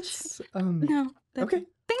anything much. else? No. Okay.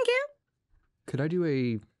 Thank you. Could I do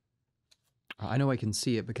a... I know I can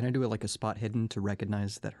see it, but can I do it like a spot hidden to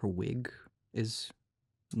recognize that her wig is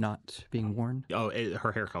not being worn? Oh,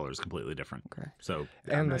 her hair color is completely different. Okay. So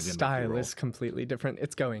And the style is completely different.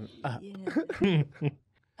 It's going up. Yeah.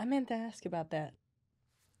 I meant to ask about that.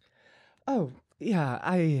 Oh,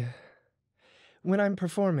 yeah, when I'm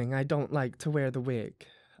performing, I don't like to wear the wig.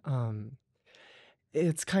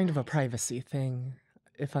 It's kind of a privacy thing,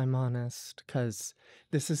 if I'm honest, because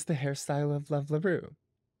this is the hairstyle of Love LaRue.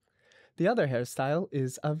 The other hairstyle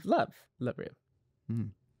is of Love LaRue.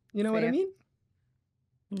 Mm. You know what I Fair. mean?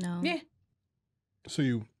 No. Yeah. So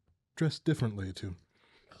you dress differently to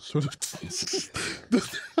sort of...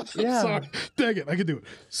 Yeah. Sorry. Dang it, I can do it.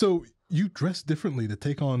 So you dress differently to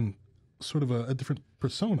take on sort of a different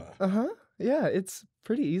persona. Uh-huh. Yeah, it's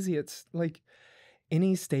pretty easy. It's like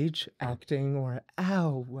any stage acting or,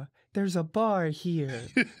 ow, there's a bar here.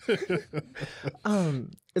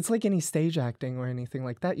 It's like any stage acting or anything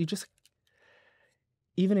like that. You just,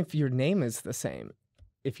 even if your name is the same,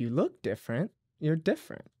 if you look different, you're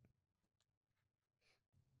different.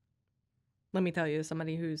 Let me tell you, as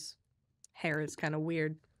somebody whose hair is kind of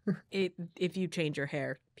weird, if you change your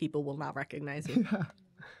hair, people will not recognize you. Yeah.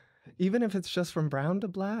 Even if it's just from brown to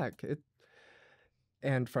black,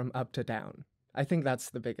 and from up to down. I think that's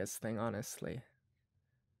the biggest thing, honestly.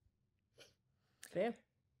 Fair.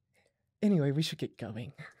 Anyway, we should get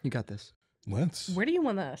going. You got this. Let's. Where do you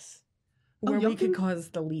want us? Oh, Where y'all we could can- cause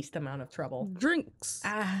the least amount of trouble. Drinks.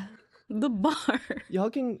 Ah, The bar. Y'all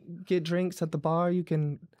can get drinks at the bar.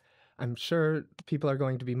 I'm sure people are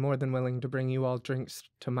going to be more than willing to bring you all drinks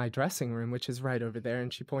to my dressing room, which is right over there.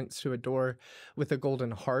 And she points to a door with a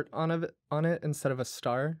golden heart on it instead of a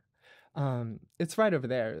star. It's right over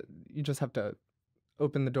there. You just have to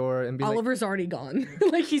open the door and be Oliver's already gone.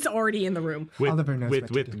 Like he's already in the room. Oliver knows what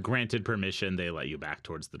to do. With granted permission, they let you back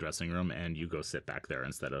towards the dressing room, and you go sit back there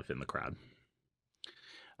instead of in the crowd.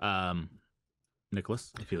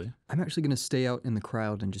 Nicholas, I feel you. I'm actually going to stay out in the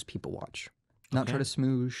crowd and just people watch. Not try Okay. to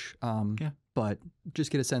smoosh, but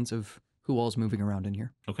just get a sense of who all's moving around in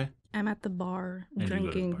here. Okay. I'm at the bar And you go to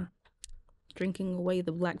the drinking, bar. drinking away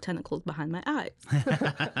the black tentacles behind my eyes.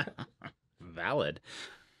 Valid.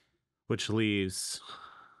 Which leaves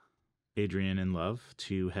Adrian and Love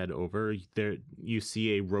to head over. There, you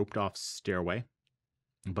see a roped off stairway,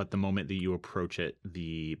 but the moment that you approach it,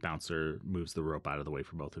 the bouncer moves the rope out of the way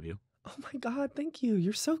for both of you. Oh my God, thank you.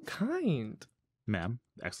 You're so kind. Ma'am,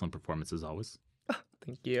 excellent performance as always.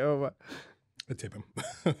 Thank you. I tip him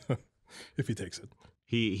if he takes it.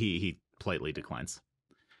 He politely declines.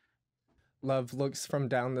 Love looks from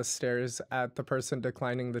down the stairs at the person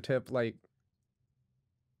declining the tip like,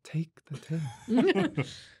 take the tip.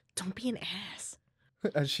 Don't be an ass.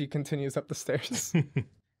 As she continues up the stairs.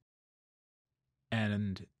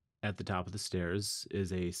 And at the top of the stairs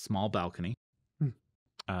is a small balcony.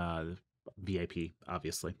 VIP,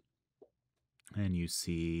 obviously. And you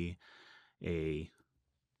see I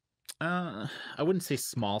wouldn't say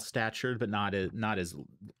small statured, but not as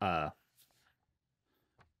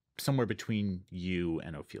somewhere between you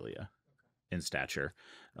and Ophelia in stature.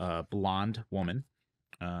 Blonde woman.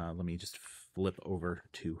 Let me just flip over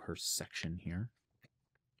to her section here.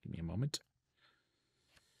 Give me a moment.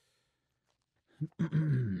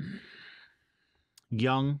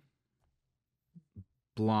 Young,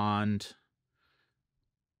 blonde,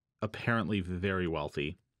 apparently very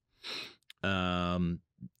wealthy. Much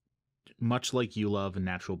like you love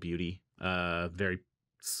natural beauty. Very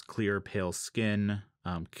clear, pale skin,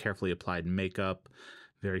 carefully applied makeup,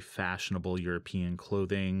 very fashionable European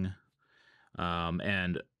clothing,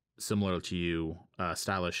 and similar to you,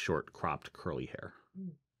 stylish, short, cropped, curly hair.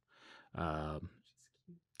 And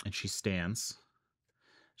she stands.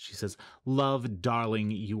 She says, "Love, darling,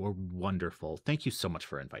 you are wonderful. Thank you so much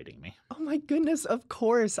for inviting me." Oh my goodness, of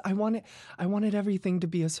course. I wanted everything to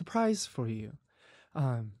be a surprise for you.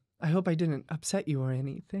 I hope I didn't upset you or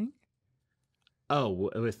anything. Oh,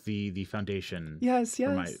 with the foundation Yes, for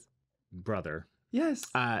my yes. brother. Yes.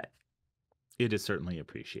 It is certainly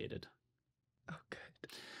appreciated. Oh, good.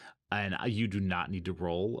 And you do not need to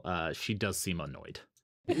roll. She does seem annoyed.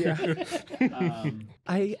 Yeah.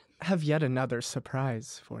 I have yet another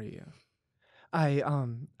surprise for you.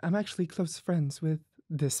 I'm actually close friends with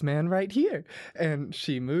this man right here. And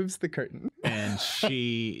she moves the curtain. And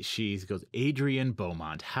she goes, "Adrian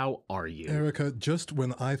Beaumont, how are you?" Erica, just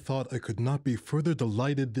when I thought I could not be further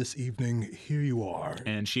delighted this evening, here you are.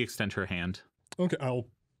 And she extends her hand. Okay, I'll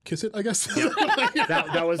kiss it, I guess.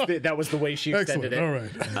 That was the way she extended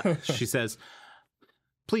Excellent. it. All right. She says,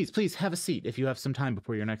 Please have a seat if you have some time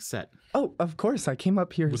before your next set." Oh, of course. I came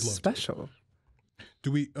up here Would love to. special.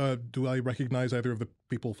 Do I recognize either of the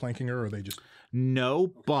people flanking her, or are they just... No,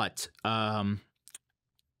 but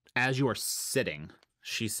as you are sitting,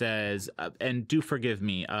 she says, and do forgive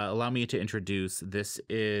me, allow me to introduce, this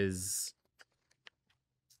is...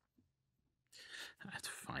 I have to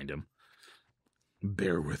find him.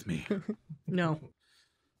 Bear with me. No.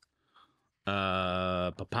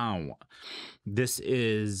 Papow. This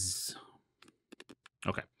is...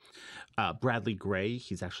 Okay. Bradley Gray.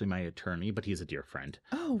 He's actually my attorney, but he's a dear friend.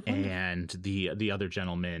 Oh, wonderful. And the other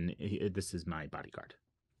gentleman, this is my bodyguard.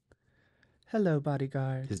 Hello,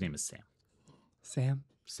 bodyguard. His name is Sam. Sam.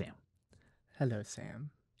 Sam. Hello,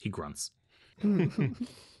 Sam. He grunts. Well,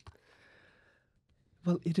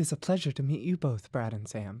 it is a pleasure to meet you both, Brad and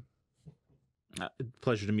Sam.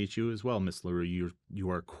 Pleasure to meet you as well, Miss LaRue. You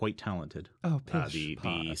are quite talented. Oh, pish, The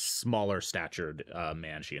posh. smaller statured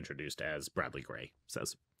man she introduced as Bradley Gray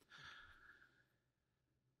says.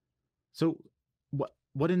 So, what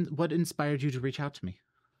inspired you to reach out to me?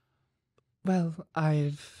 Well,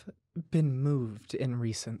 I've been moved in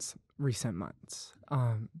recent months.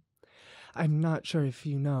 I'm not sure if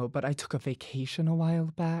you know, but I took a vacation a while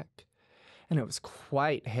back, and it was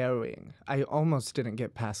quite harrowing. I almost didn't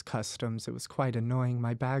get past customs. It was quite annoying.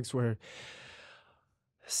 My bags were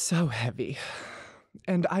so heavy,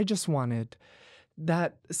 and I just wanted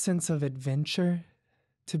that sense of adventure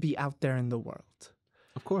to be out there in the world.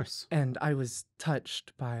 Of course. And I was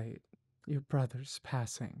touched by your brother's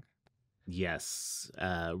passing. Yes.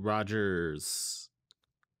 Roger's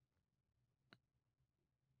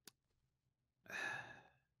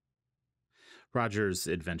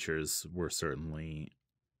adventures were certainly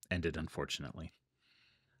ended, unfortunately.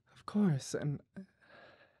 Of course, and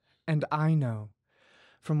I know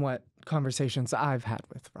from what conversations I've had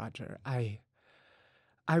with Roger, I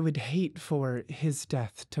would hate for his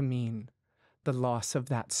death to mean the loss of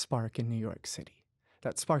that spark in New York City,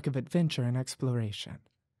 that spark of adventure and exploration.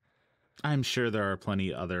 I'm sure there are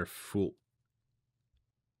plenty other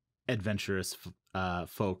adventurous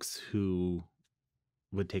folks who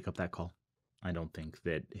would take up that call. I don't think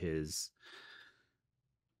that his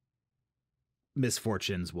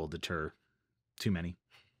misfortunes will deter too many.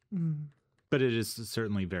 But it is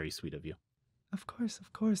certainly very sweet of you. Of course.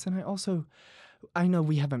 And I know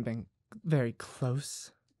we haven't been very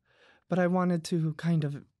close, but I wanted to kind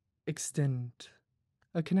of extend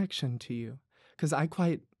a connection to you. Because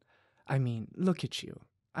look at you.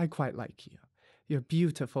 I quite like you. You're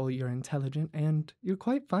beautiful, you're intelligent, and you're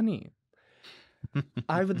quite funny.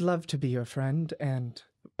 I would love to be your friend, and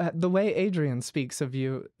the way Adrian speaks of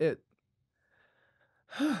you,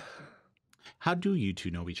 How do you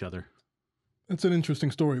two know each other? That's an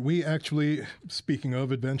interesting story. We actually, speaking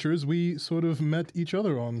of adventures, we sort of met each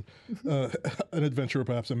other on an adventure, or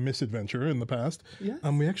perhaps a misadventure in the past. Yes.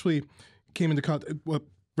 We actually came into contact,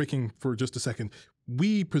 breaking for just a second,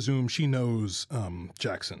 we presume she knows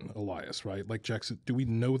Jackson Elias, right? Like Jackson, do we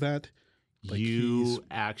know that? Like you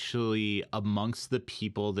actually, amongst the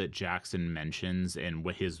people that Jackson mentions and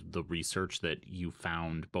the research that you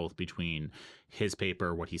found both between his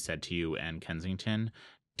paper, what he said to you, and Kensington,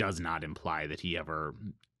 does not imply that he ever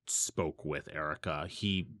spoke with Erica.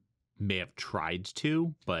 He may have tried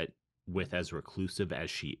to, but with as reclusive as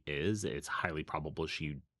she is, it's highly probable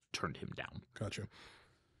she turned him down. Gotcha.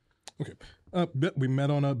 Okay. We met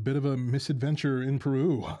on a bit of a misadventure in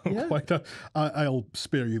Peru. Yeah. I'll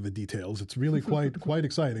spare you the details. It's really quite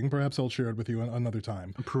exciting. Perhaps I'll share it with you another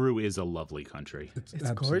time. Peru is a lovely country. It's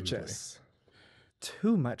absolutely gorgeous.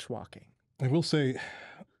 Too much walking. I will say,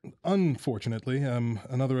 unfortunately,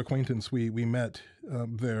 another acquaintance we met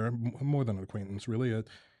there, more than an acquaintance, really,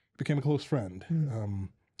 became a close friend.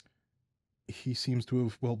 He seems to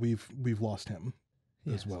have, well, we've lost him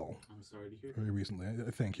as well. I'm sorry to hear. Very recently.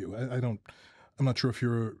 Thank you. I'm not sure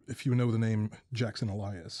if you know the name Jackson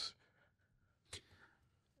Elias.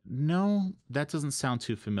 No, that doesn't sound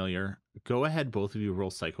too familiar. Go ahead, both of you roll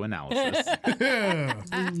psychoanalysis.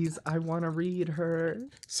 Please, I want to read her.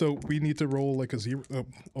 So we need to roll like a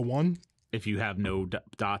 1? If you have no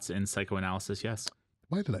dots in psychoanalysis, yes.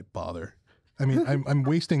 Why did I bother? I mean, I'm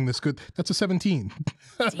wasting this good. That's a 17.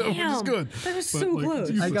 Which is good. That was But, so like,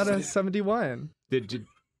 close. I got a 71. Did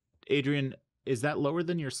Adrian, is that lower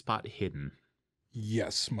than your spot hidden?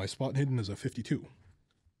 Yes, my spot hidden is a 52.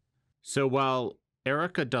 So while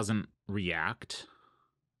Erica doesn't react,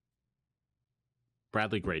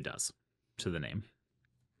 Bradley Gray does to the name.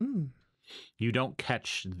 You don't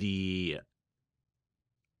catch the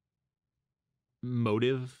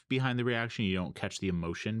motive behind the reaction. You don't catch the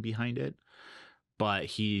emotion behind it. But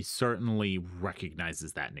he certainly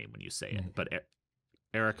recognizes that name when you say it. But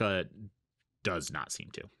Erica does not seem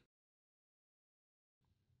to.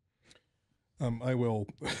 I will.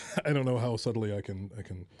 I don't know how subtly I can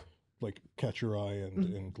like catch your eye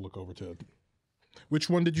and look over to. Which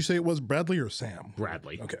one did you say it was, Bradley or Sam?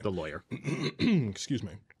 Bradley, Okay. the lawyer. Excuse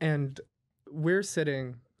me. And we're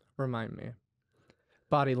sitting, remind me,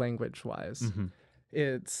 body language wise.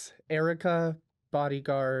 It's Erica,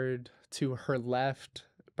 bodyguard to her left,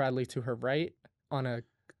 Bradley to her right on a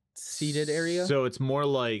seated area. So it's more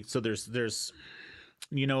like, so there's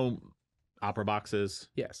opera boxes.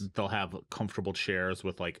 Yes. They'll have comfortable chairs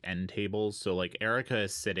with like end tables. So like Erica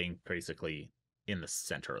is sitting basically in the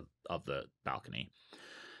center of the balcony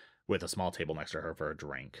with a small table next to her for a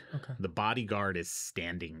drink. Okay. The bodyguard is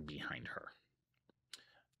standing behind her.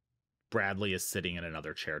 Bradley is sitting in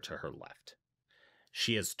another chair to her left.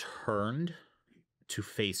 She has turned to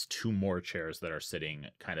face two more chairs that are sitting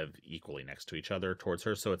kind of equally next to each other towards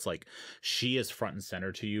her. So it's like she is front and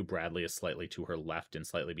center to you. Bradley is slightly to her left and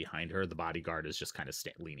slightly behind her. The bodyguard is just kind of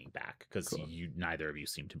leaning back because Cool. neither of you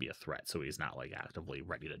seem to be a threat. So he's not like actively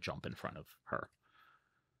ready to jump in front of her.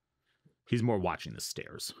 He's more watching the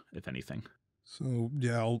stairs, if anything. So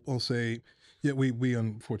yeah, I'll say, yeah, we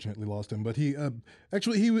unfortunately lost him, but he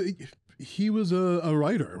actually he was a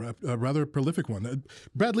writer, a rather prolific one.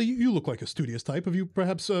 Bradley, you look like a studious type. Have you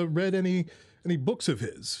perhaps read any books of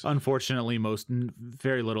his? Unfortunately,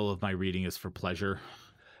 very little of my reading is for pleasure.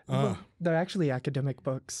 Well, they're actually academic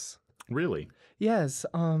books. Really? Yes.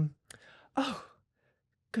 Oh,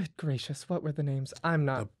 good gracious. What were the names? I'm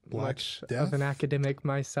not The Black much Death? of an academic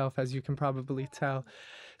myself, as you can probably tell.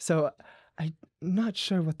 So I'm not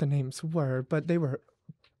sure what the names were, but they were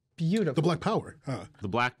beautiful. The Black Power. The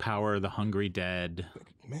Black Power, The Hungry Dead.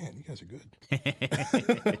 Man, you guys are good.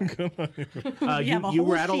 Come on. You have a You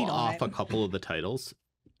whole rattle sheet on off it. a couple of the titles,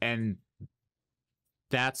 and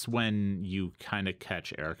that's when you kind of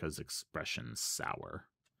catch Erica's expression sour.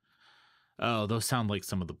 Oh, those sound like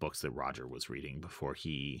some of the books that Roger was reading before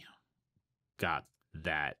he got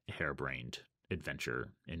that harebrained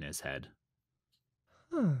adventure in his head.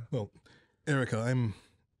 Huh. Well, Erica, I'm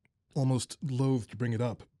almost loath to bring it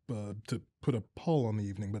up, to put a pall on the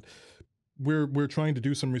evening, but we're trying to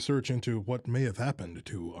do some research into what may have happened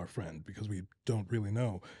to our friend because we don't really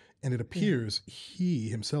know. And it appears he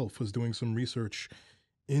himself was doing some research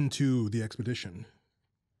into the expedition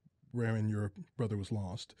wherein your brother was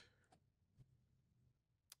lost.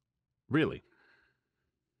 Really?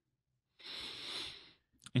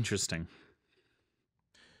 Interesting.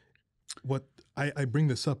 What I bring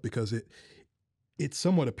this up because it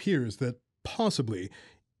somewhat appears that possibly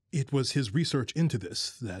it was his research into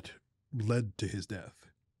this that led to his death.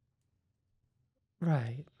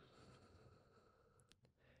 Right.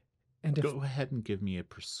 And if, Go ahead and give me a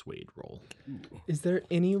persuade roll. is there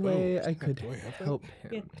any way I snap, could do I have that? help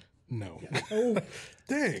him? No. Oh,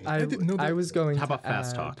 dang. I didn't know that. I was going How to about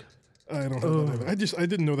fast add- talk? I don't have that either. I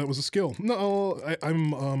didn't know that was a skill. No,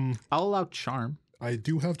 I'm I'll allow charm. I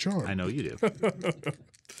do have charm. I know you do.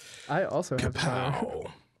 I also have charm.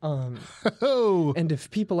 Kapow. Oh, And if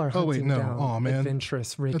people are hunting down Aw, man.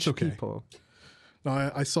 adventurous rich That's okay. people,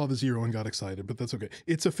 no, I saw the 0 and got excited, but that's okay.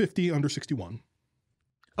 It's a 50 under 61.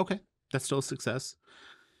 Okay, that's still a success.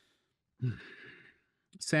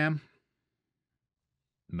 Sam,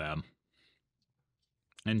 ma'am.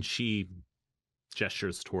 And she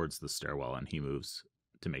gestures towards the stairwell and he moves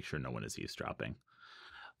to make sure no one is eavesdropping.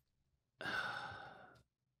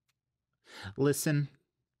 Listen.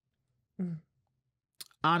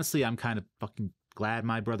 Honestly, I'm kind of fucking glad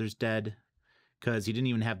my brother's dead because he didn't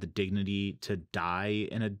even have the dignity to die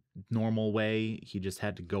in a normal way. He just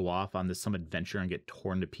had to go off on some adventure and get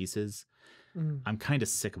torn to pieces. I'm kind of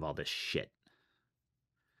sick of all this shit.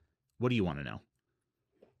 What do you want to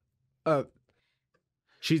know?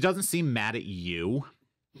 She doesn't seem mad at you,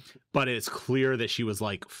 but it's clear that she was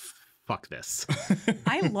like, fuck this.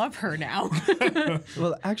 I love her now.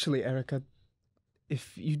 well, actually, Erica,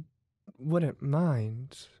 if you wouldn't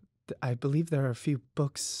mind, I believe there are a few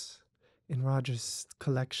books in Roger's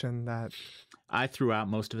collection that... I threw out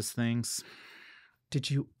most of his things. Did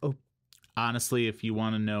you... Honestly, if you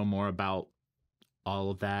want to know more about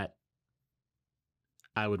all of that,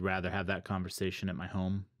 I would rather have that conversation at my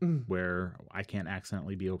home where I can't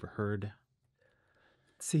accidentally be overheard.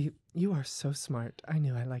 See, you are so smart. I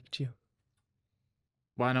knew I liked you.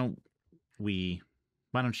 Why don't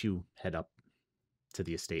you head up to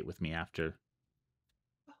the estate with me after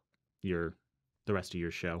the rest of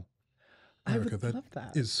your show? I Erica, would love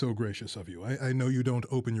that. Is so gracious of you. I know you don't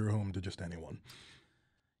open your home to just anyone.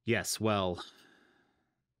 Yes, well,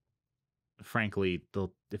 frankly,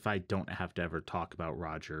 if I don't have to ever talk about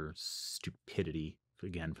Roger's stupidity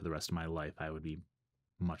again for the rest of my life, I would be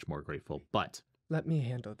much more grateful. But let me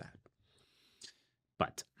handle that.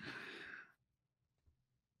 But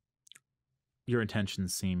your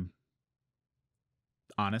intentions seem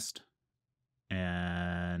honest,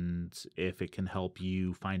 and if it can help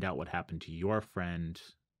you find out what happened to your friend,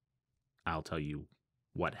 I'll tell you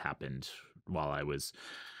what happened while I was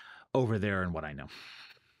over there and what I know.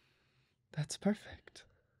 That's perfect.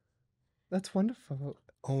 That's wonderful.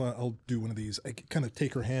 I'll do one of these. I kind of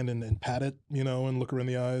take her hand and pat it, and look her in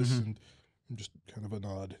the eyes and just kind of a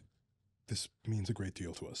nod. This means a great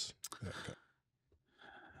deal to us. Yeah, okay.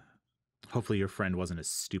 Hopefully your friend wasn't as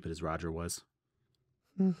stupid as Roger was.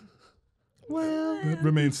 Well, That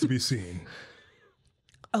remains to be seen.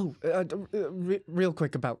 Oh, real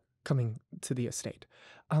quick about coming to the estate.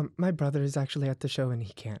 My brother is actually at the show and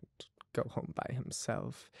he can't go home by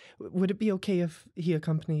himself. Would it be okay if he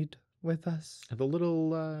accompanied with us? The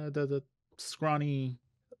little, the scrawny,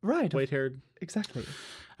 right, white-haired. Exactly.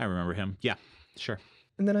 I remember him. Yeah, sure.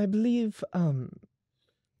 And then I believe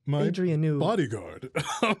My Adrian knew bodyguard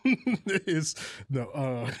is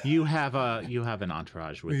no. You have an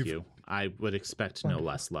entourage with you. I would expect no Wonderful.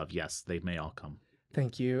 less love. Yes, they may all come.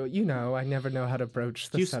 Thank you. I never know how to broach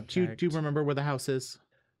the subject. Do you remember where the house is?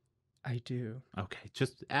 I do. Okay,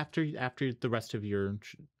 just after the rest of your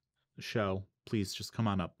show, please just come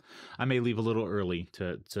on up. I may leave a little early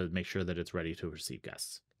to make sure that it's ready to receive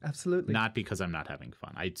guests. Absolutely. Not because I'm not having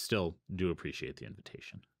fun. I still do appreciate the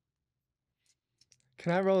invitation.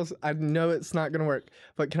 Can I roll? I know it's not going to work,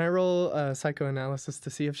 but can I roll psychoanalysis to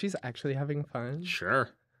see if she's actually having fun? Sure.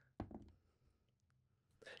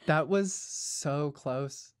 That was so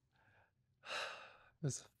close. It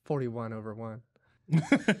was 41 over 1.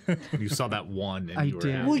 You saw that one and I you were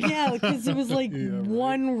did. happy. Well, yeah, because it was like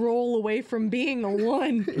one roll away from being a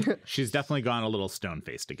 1. She's definitely gone a little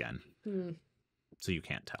stone-faced again. So you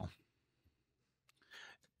can't tell.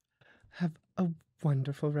 Have a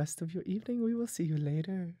wonderful rest of your evening. We will see you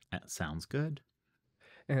later. That sounds good.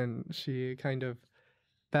 And she kind of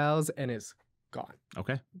bows and is gone.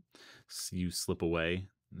 Okay. So you slip away.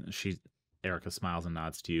 Erica smiles and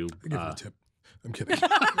nods to you. Give her a tip. I'm kidding.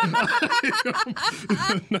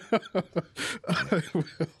 I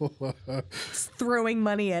will. Throwing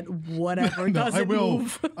money at whatever No, doesn't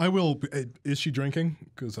move. I will. Is she drinking?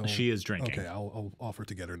 She is drinking. Okay, I'll offer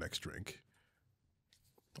to get her next drink.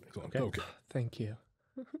 Okay. Okay. Thank you.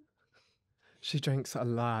 She drinks a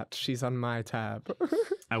lot. She's on my tab.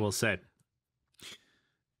 I will say,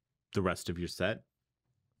 the rest of your set,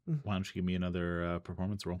 why don't you give me another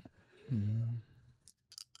performance roll?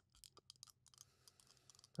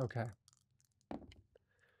 Okay.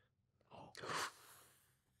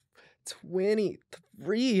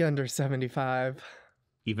 23 under 75.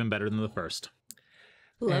 Even better than the first.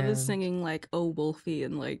 Love is And- singing like "Oh Wolfie"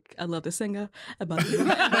 and like "I love the singer." About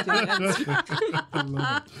I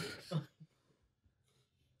love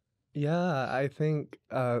it. Yeah, I think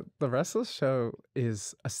the rest of the show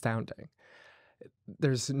is astounding.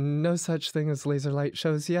 There's no such thing as laser light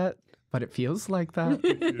shows yet, but it feels like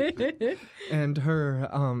that. And her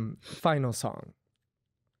final song.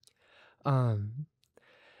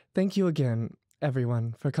 Thank you again,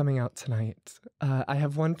 everyone, for coming out tonight. I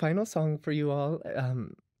have one final song for you all,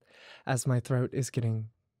 as my throat is getting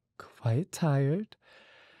quite tired.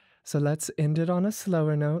 So let's end it on a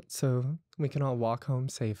slower note so we can all walk home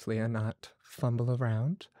safely and not fumble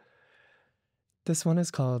around. This one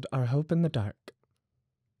is called Our Hope in the Dark.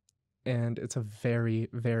 And it's a very,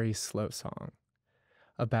 very slow song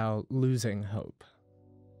about losing hope,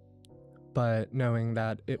 but knowing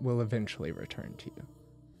that it will eventually return to you.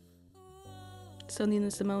 So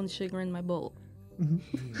Nina Simone, Sugar in My Bowl.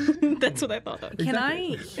 Mhm. That's what I thought of. Can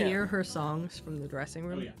I hear her songs from the dressing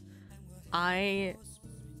room? Oh, yeah.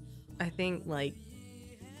 I think, like,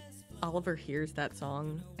 Oliver hears that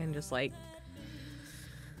song and just, like,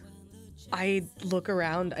 I look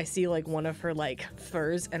around, I see, like, one of her, like,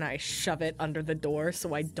 furs, and I shove it under the door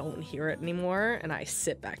so I don't hear it anymore, and I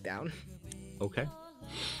sit back down. Okay.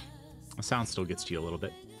 The sound still gets to you a little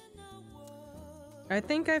bit. I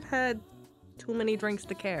think I've had too many drinks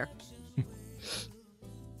to care.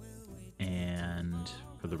 And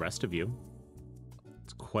for the rest of you,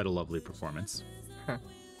 it's quite a lovely performance. Huh.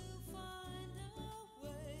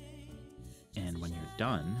 And when you're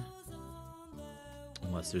done,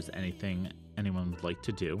 unless there's anything anyone would like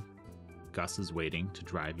to do, Gus is waiting to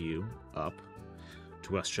drive you up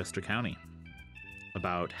to Westchester County,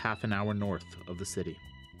 about half an hour north of the city.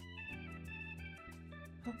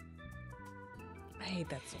 I hate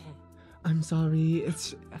that song. I'm sorry,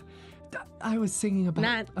 it's... I was singing about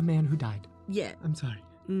Not- a man who died. Yeah, I'm sorry.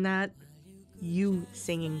 not you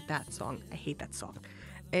singing that song. I hate that song.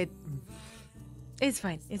 It's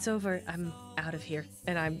fine. It's over. I'm out of here.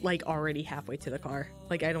 And I'm, like, already halfway to the car.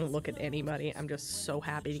 Like, I don't look at anybody. I'm just so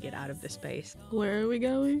happy to get out of this space. Where are we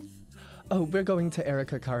going? Oh, we're going to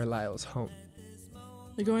Erica Carlyle's home.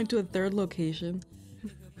 We're going to a third location.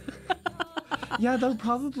 Yeah, there'll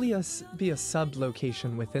probably be a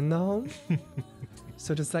sub-location within the home.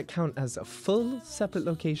 So does that count as a full separate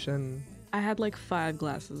location? I had like 5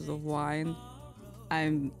 glasses of wine.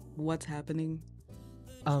 What's happening?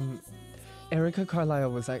 Erica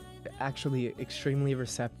Carlyle was actually extremely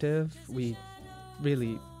receptive. We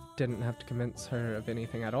really didn't have to convince her of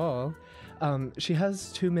anything at all. She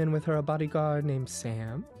has 2 men with her, a bodyguard named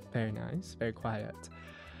Sam, very nice, very quiet,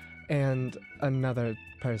 and another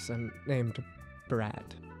person named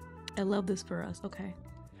Brad. I love this for us. Okay.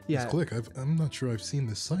 Yeah, It's Click. I'm not sure I've seen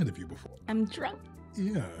this side of you before. I'm drunk.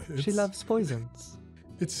 Yeah, she loves poisons.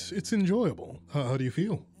 It's enjoyable. How do you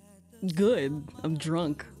feel? Good. I'm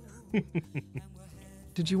drunk.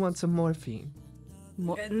 Did you want some morphine?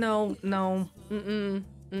 No. Mm-mm.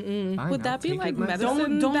 Fine, Would I'll that be take like it myself.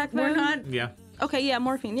 medicine Don't, back we're then? not. Yeah. Okay, yeah,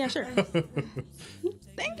 morphine. Yeah, sure.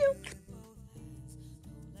 Thank you.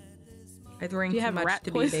 I drink Do you too have much rat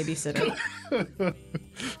to poison? be babysitter.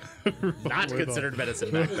 Not considered medicine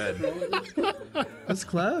back then. That's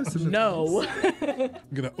close. No. I'm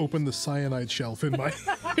gonna open the cyanide shelf in my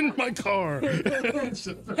car.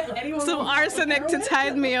 Some arsenic to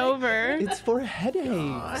tide me over. It's for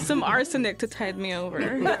headaches. Some arsenic to tide me over.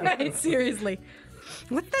 Seriously.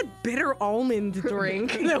 What's that bitter almond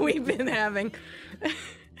drink that we've been having?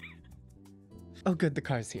 Oh, good, the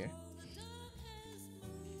car's here.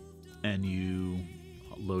 And you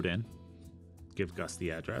load in, give Gus the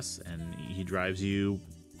address, and he drives you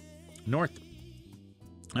north.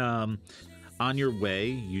 On your way,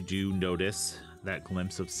 you do notice that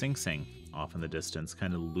glimpse of Sing Sing off in the distance,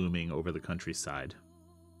 kind of looming over the countryside.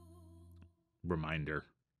 Reminder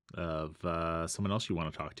of someone else you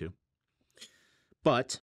want to talk to.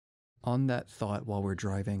 But On that thought, while we're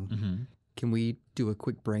driving, can we do a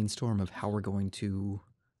quick brainstorm of how we're going to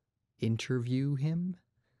interview him?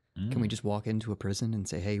 Can we just walk into a prison and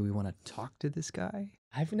say, hey, we want to talk to this guy?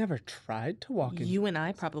 I've never tried to walk in. You and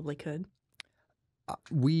I probably could.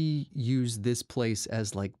 We use this place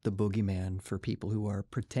as like the boogeyman for people who are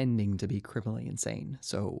pretending to be criminally insane.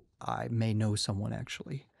 So I may know someone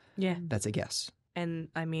actually. Yeah. That's a guess. And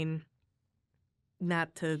I mean,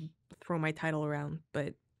 not to throw my title around,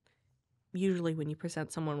 but usually when you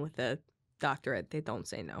present someone with a doctorate, they don't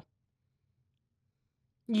say no.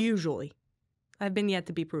 Usually. I've been yet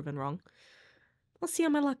to be proven wrong. We'll see how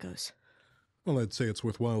my luck goes. Well, I'd say it's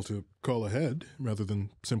worthwhile to call ahead rather than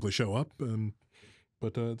simply show up.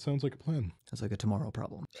 But it sounds like a plan. That's like a tomorrow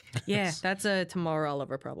problem. Yeah, that's a tomorrow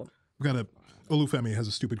Oliver problem. We've got Olufemi has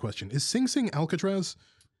a stupid question. Is Sing Sing Alcatraz?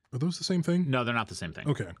 Are those the same thing? No, they're not the same thing.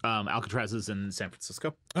 Okay. Alcatraz is in San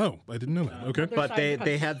Francisco, Oh, I didn't know that. Okay. but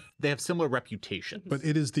they have similar reputations. But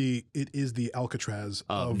it is the Alcatraz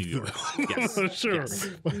Of New York. Yes. Sure. Yes.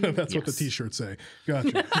 That's what the Yes. T-shirts say.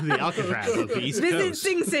 Gotcha. The Alcatraz of the East Visit Coast.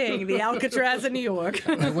 Sing Sing, the Alcatraz of New York.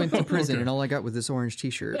 I went to prison and all I got was this orange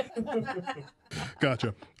T-shirt.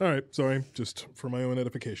 Gotcha. All right. Sorry. Just for my own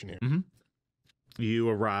edification here. You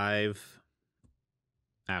arrive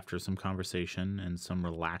after some conversation and some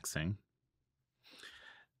relaxing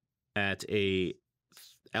at a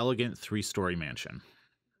elegant 3-story mansion.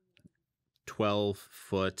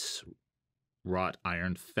 12-foot wrought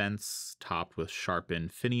iron fence topped with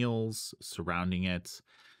sharpened finials surrounding it,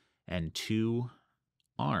 and 2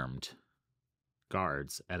 armed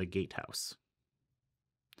guards at a gatehouse.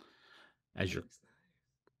 As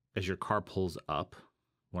your car pulls up,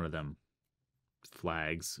 one of them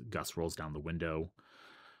flags. Gus rolls down the window,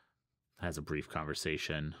 has a brief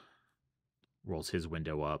conversation, rolls his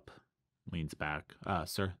window up, leans back.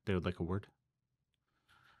 Sir, they would like a word.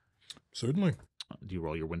 Certainly. Do you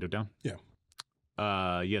roll your window down?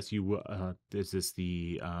 Yeah. Yes, you. Is this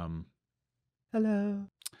the Hello.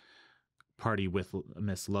 party with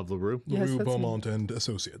Miss Love LaRue? Yes, LaRue, that's me. Beaumont, and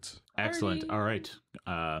Associates. Excellent. All right.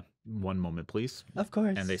 One moment, please. Of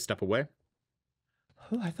course. And they step away.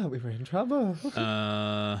 Oh, I thought we were in trouble.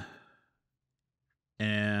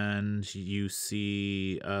 And you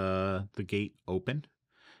see the gate open,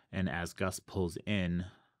 and as Gus pulls in,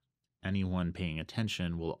 anyone paying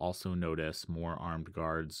attention will also notice more armed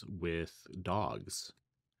guards with dogs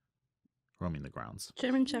roaming the grounds.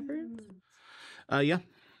 German Shepherds? Yeah,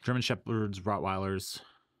 German Shepherds, Rottweilers.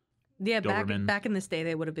 Yeah, Doberman. back in this day,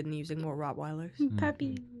 they would have been using more Rottweilers.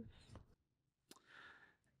 Puppy.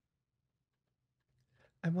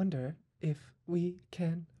 I wonder if we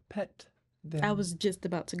can pet them. I was just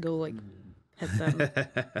about to go, like, pet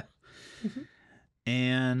them.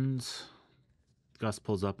 And Gus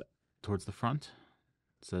pulls up towards the front,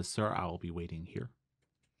 says, "Sir, I'll be waiting here."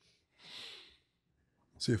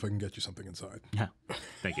 See if I can get you something inside. Yeah,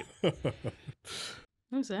 thank you.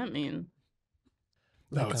 What does that mean?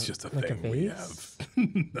 No, Like it's a- just a like a thing we vase? have.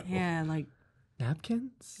 No. Yeah, like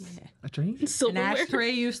Napkins? Yeah. A drink? an Silverware?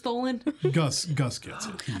 ashtray you've stolen. Gus gets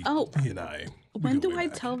it. He and I. we When go do way I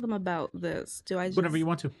back. tell them about this? Do I just... Whenever you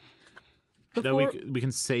want to. That Before... we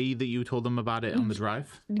can say that you told them about it on the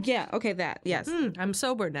drive. Yeah, okay, that, yes. I'm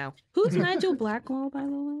sober now. Who's Nigel Blackwell, by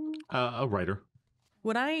the way? A writer.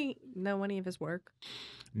 Would I know any of his work?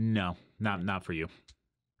 No, not for you.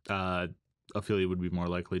 Ophelia would be more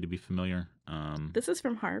likely to be familiar. This is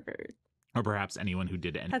from Harvard. Or perhaps anyone who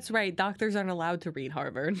did any That's right. Doctors aren't allowed to read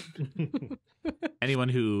Harvard. anyone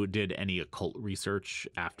who did any occult research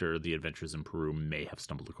after the adventures in Peru may have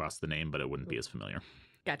stumbled across the name, but it wouldn't be as familiar.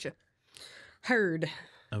 Gotcha. Heard.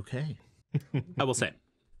 Okay. I will say,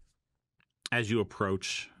 as you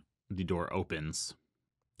approach, the door opens,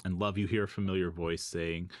 and Love, you hear a familiar voice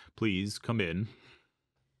saying, "Please come in."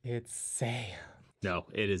 It's Sam. No,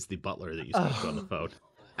 it is the butler that you spoke to on the phone.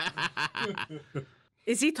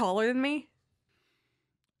 Is he taller than me?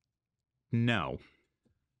 No.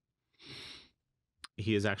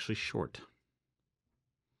 He is actually short.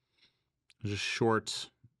 He's a short,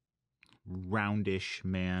 roundish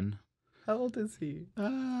man. How old is he?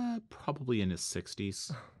 Probably in his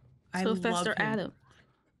 60s. I So love Fester him. Adam.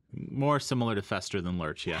 More similar to Fester than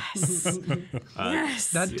Lurch, yeah.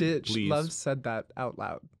 Yes. That ditch. please. Love said that out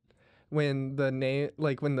loud. When the name,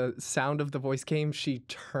 like when the sound of the voice came, she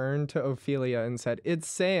turned to Ophelia and said, "It's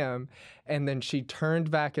Sam." And then she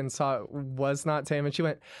turned back and saw it was not Sam, and she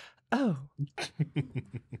went, "Oh,"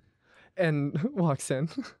 and walks in.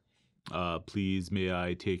 Please, may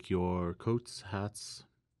I take your coats, hats?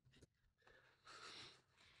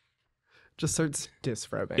 Just starts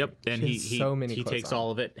disrobing. Yep, and She he has so many he clothes takes on.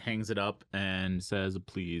 all of it, hangs it up, and says,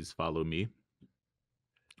 "Please follow me,"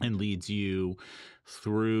 and leads you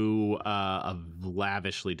through a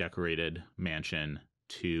lavishly decorated mansion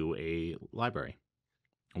to a library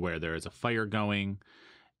where there is a fire going,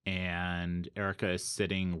 and Erica is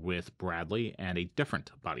sitting with Bradley and a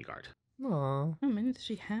different bodyguard. Aw. How many does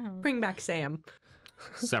she have? Bring back Sam.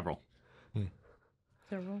 Several.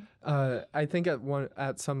 Several. I think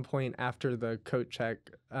at some point after the coat check,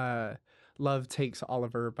 Love takes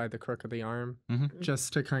Oliver by the crook of the arm Mhm.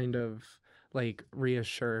 just to kind of like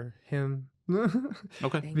reassure him.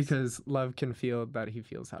 Okay. Thanks. Because Love can feel that he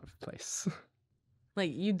feels out of place.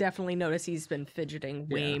 Like, you definitely notice he's been fidgeting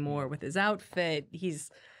way Yeah. more with his outfit.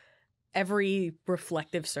 He's every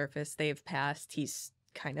reflective surface they've passed, he's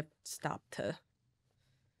kind of stopped to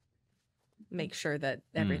make sure that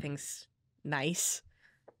everything's nice.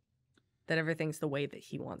 that everything's the way that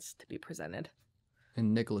he wants to be presented.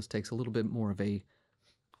 And Nicholas takes a little bit more of a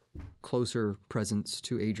closer presence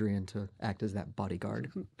to Adrian to act as that bodyguard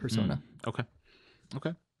persona. Okay.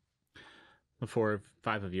 Before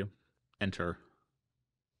 5 of you enter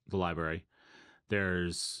the library,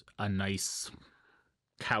 there's a nice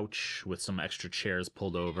couch with some extra chairs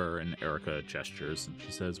pulled over, and Erica gestures and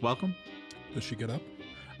she says, "Welcome." Does she get up?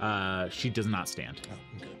 She does not stand. Oh,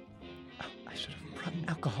 okay. I should have brought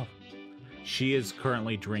alcohol. She is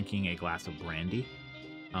currently drinking a glass of brandy,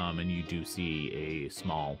 and you do see a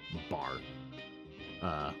small bar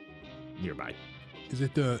nearby. Is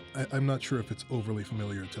it? I'm not sure if it's overly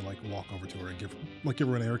familiar to like walk over to her and give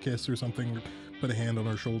her an air kiss or something, put a hand on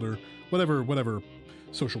her shoulder, whatever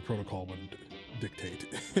social protocol would dictate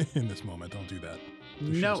in this moment. I'll do that.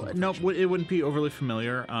 No, it wouldn't be overly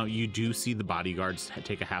familiar. You do see the bodyguards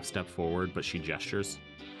take a half step forward, but she gestures.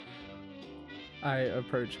 I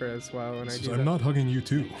approach her as well, and I'm not hugging you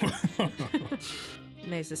too.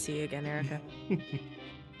 Nice to see you again, Erica.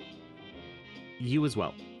 You as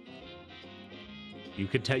well. You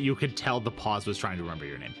could tell the pause was trying to remember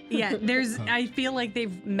your name. Yeah, I feel like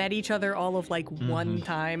they've met each other all of like one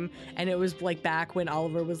time, and it was like back when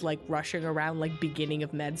Oliver was like rushing around like beginning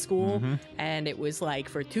of med school, and it was like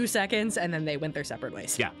for 2 seconds, and then they went their separate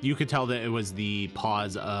ways. Yeah, you could tell that it was the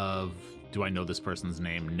pause of, do I know this person's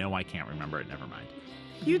name? No, I can't remember it. Never mind.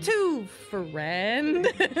 You too, friend.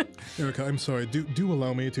 Erica, I'm sorry. Do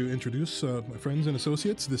allow me to introduce my friends and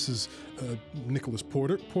associates. This is Nicholas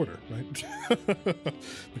Porter, right?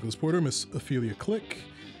 Nicholas Porter, Miss Ophelia Click,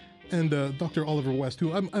 and Dr. Oliver West,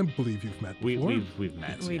 who I believe you've met before. We've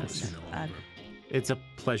met. Yes. You know Oliver. It's a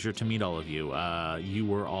pleasure to meet all of you. You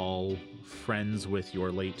were all friends with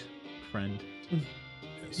your late friend.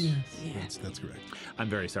 Yes. That's correct.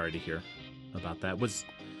 I'm very sorry to hear about that.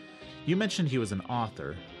 You mentioned he was an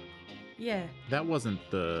author. Yeah. That wasn't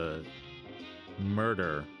the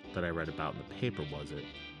murder that I read about in the paper, was it?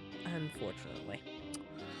 Unfortunately.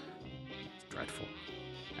 Dreadful.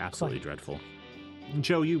 Absolutely dreadful.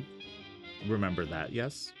 Joe, you remember that,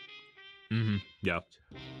 yes? Mm-hmm. Yeah.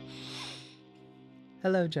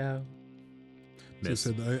 Hello, Joe. As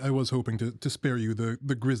I said, I was hoping to spare you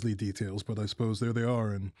the grisly details, but I suppose there they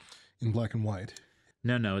are in black and white.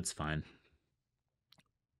 No, it's fine.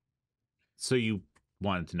 So you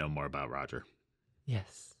wanted to know more about Roger?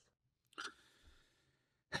 Yes.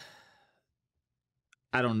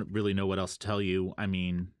 I don't really know what else to tell you. I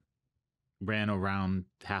mean, ran around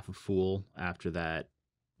half a fool after that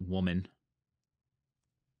woman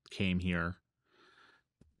came here.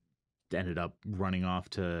 Ended up running off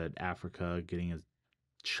to Africa, getting his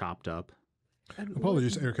chopped up.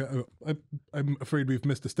 Apologies, Erica. I'm afraid we've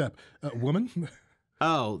missed a step. Woman?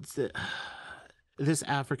 Oh, this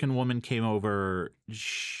African woman came over,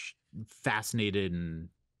 fascinated and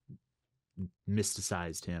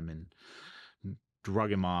mysticized him and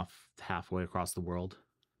drug him off halfway across the world.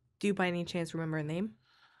 Do you by any chance remember a name?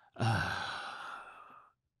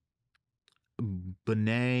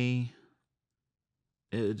 Benet.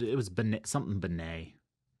 It was Benet, something Benet.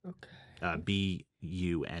 Okay. Bunay.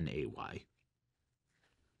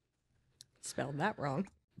 Spelled that wrong.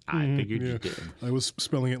 I figured you did. I was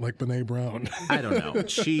spelling it like Benet Brown. I don't know.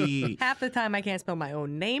 Half the time I can't spell my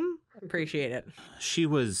own name. Appreciate it. She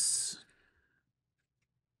was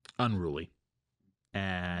unruly.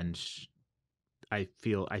 And I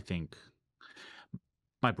think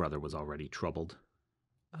my brother was already troubled.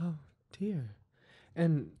 Oh, dear.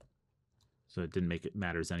 And so it didn't make it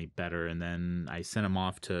matters any better. And then I sent him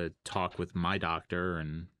off to talk with my doctor,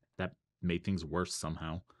 and that made things worse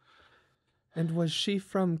somehow. And was she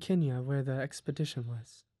from Kenya, where the expedition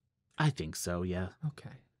was? I think so, yeah. Okay.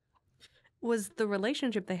 Was the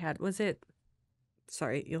relationship they had, was it...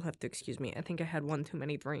 Sorry, you'll have to excuse me. I think I had one too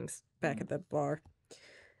many drinks back at the bar.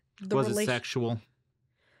 Was it sexual?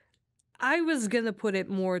 I was going to put it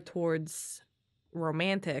more towards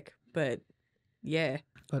romantic, but yeah.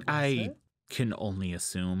 But I can only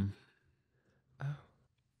assume. Oh.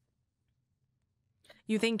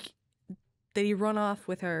 You think, did he run off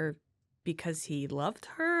with her because he loved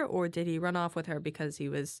her, or did he run off with her because he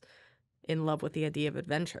was in love with the idea of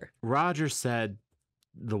adventure? Roger said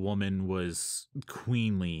the woman was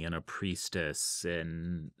queenly and a priestess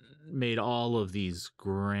and made all of these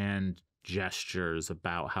grand gestures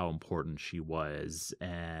about how important she was,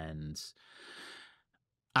 and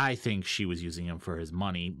I think she was using him for his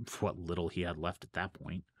money, for what little he had left at that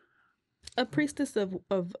point. A priestess of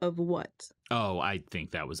what? Oh, I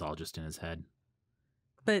think that was all just in his head.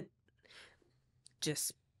 But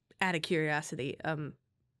just out of curiosity,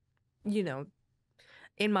 you know,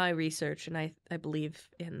 in my research, and I believe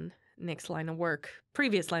in Nick's line of work,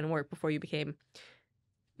 previous line of work before you became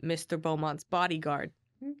Mr. Beaumont's bodyguard.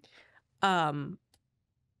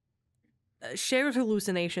 Shared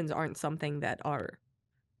hallucinations aren't something that are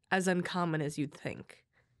as uncommon as you'd think.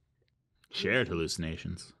 Shared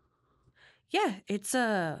hallucinations. Yeah, it's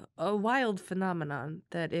a wild phenomenon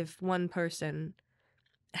that if one person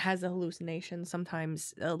has a hallucination,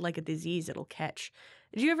 sometimes like a disease, it'll catch.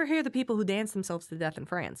 Did you ever hear the people who dance themselves to death in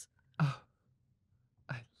France? Oh,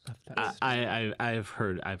 I love that. I've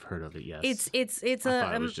heard of it. Yes, It's I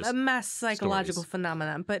thought it was a just mass psychological stories.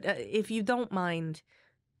 phenomenon. But if you don't mind,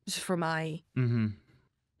 just for my Mm-hmm.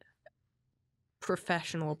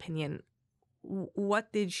 professional opinion,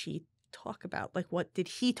 what did she talk about? Like, what did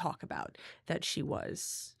he talk about that she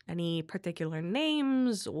was? Any particular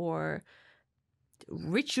names or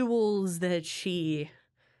rituals that she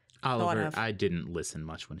thought Oliver, of? I didn't listen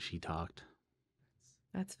much when she talked.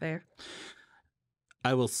 That's fair.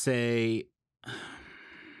 I will say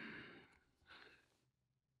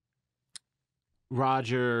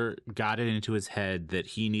Roger got it into his head that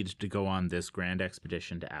he needed to go on this grand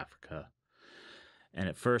expedition to Africa. And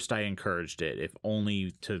at first I encouraged it, if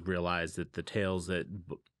only to realize that the tales that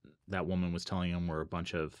that woman was telling him were a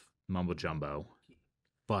bunch of mumbo jumbo.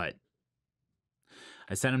 But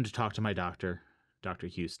I sent him to talk to my doctor, Dr.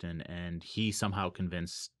 Houston, and he somehow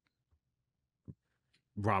convinced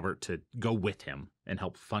Robert to go with him and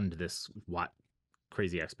help fund this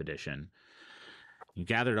crazy expedition. He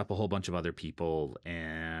gathered up a whole bunch of other people,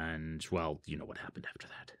 and, well, you know what happened after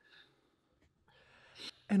that.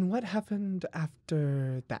 And what happened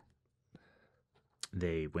after that?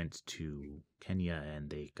 They went to Kenya and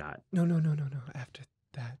they got... No. After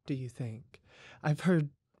that, do you think? I've heard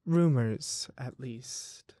rumors, at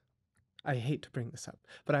least. I hate to bring this up,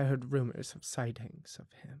 but I heard rumors of sightings of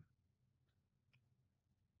him.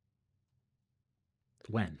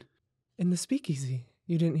 When? In the speakeasy.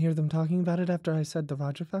 You didn't hear them talking about it after I said the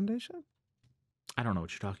Roger Foundation? I don't know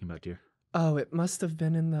what you're talking about, dear. Oh, it must have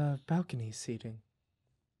been in the balcony seating.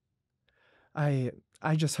 I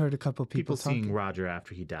just heard a couple people talking. seeing Roger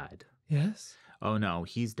after he died. Yes? Oh no,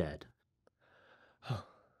 he's dead. Oh,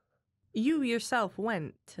 You yourself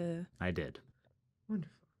went to... I did.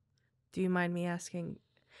 wonderful. Do you mind me asking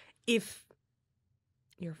if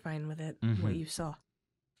you're fine with it, what you saw?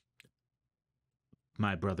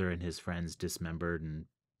 My brother and his friends dismembered and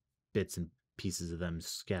bits and pieces of them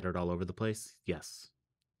scattered all over the place. Yes.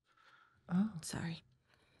 Oh. Sorry.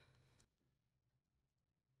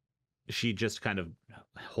 She just kind of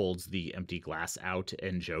holds the empty glass out,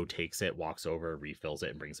 and Joe takes it, walks over, refills it,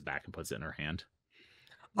 and brings it back and puts it in her hand.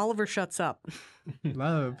 Oliver shuts up.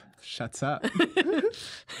 Love shuts up.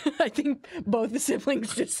 I think both the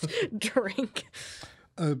siblings just drink.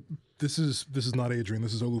 This is not Adrian.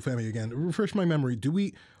 This is Olufemi again. Refresh my memory.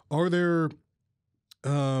 Is there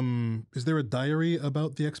a diary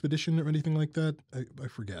about the expedition or anything like that? I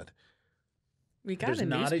forget. We got There's a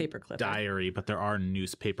not newspaper a clipping. diary, but there are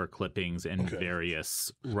newspaper clippings and Okay.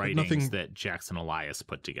 various writings nothing- that Jackson Elias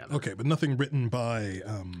put together. Okay, but nothing written by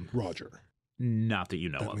Roger. Not that you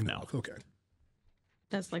know that of, we know no. of. Okay.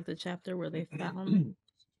 That's like the chapter where they found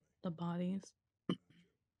the bodies. It's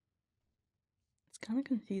kind of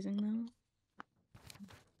confusing though.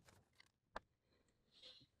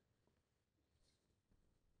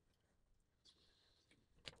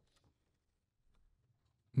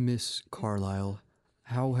 Miss Carlyle,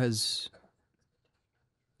 how has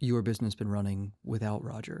your business been running without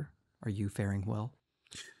Roger? Are you faring well?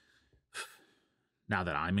 Now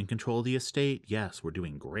that I'm in control of the estate, yes, we're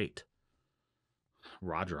doing great.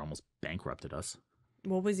 Roger almost bankrupted us.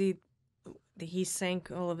 What was he... Did he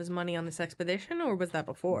sink all of his money on this expedition, or was that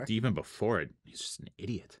before? Even before it, he's just an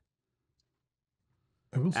idiot.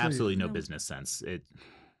 I will say, Absolutely no No. business sense.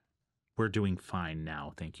 We're doing fine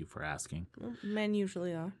now, thank you for asking. Well, men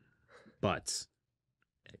usually are. But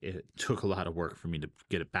it took a lot of work for me to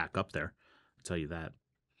get it back up there. I'll tell you that.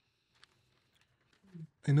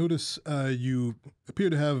 I notice you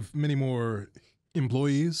appear to have many more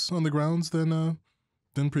employees on the grounds than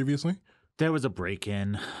previously. There was a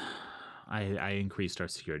break-in. I increased our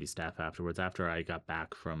security staff afterwards, after I got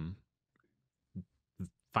back from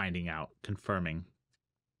finding out, confirming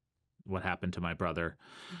what happened to my brother.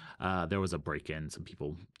 There was a break-in. Some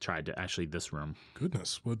people tried to... Actually, this room.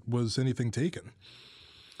 Goodness, what was anything taken?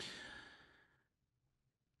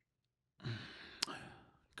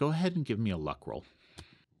 Go ahead and give me a luck roll.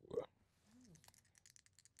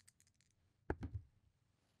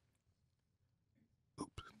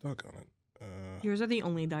 Oops, doggone it. Yours are the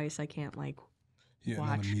only dice I can't, Yeah, watch.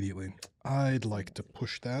 not immediately. I'd like to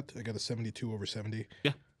push that. I got a 72 over 70.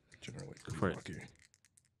 Yeah. Generally Go pretty for it. lucky.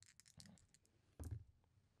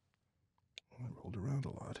 rolled around a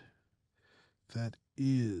lot. That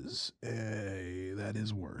is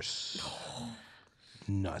worse.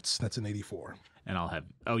 Nuts. That's an 84. And I'll have.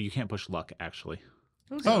 Oh, you can't push luck actually.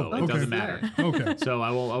 Oh, It okay. doesn't matter. Okay. So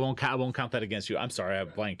I won't count that against you. I'm sorry, I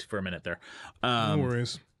blanked for a minute there. No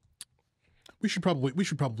worries. We should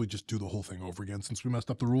probably just do the whole thing over again since we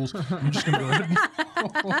messed up the rules. I'm just gonna go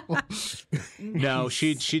ahead. No,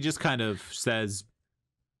 she just kind of says,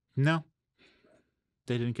 no,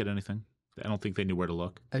 they didn't get anything. I don't think they knew where to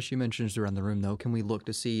look. As she mentions around the room, though, can we look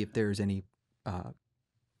to see if there's any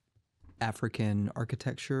African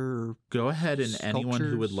architecture? Go ahead, and anyone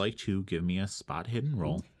who would Sculptures? like to give me a spot hidden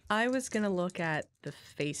roll. I was gonna look at the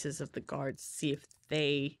faces of the guards, see if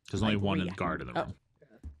they. There's only like, one react. guard in the room,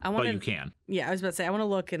 I want but you can Yeah, I was about to say I want to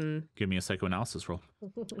look and. give me a psychoanalysis roll.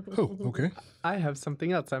 Oh, okay. I have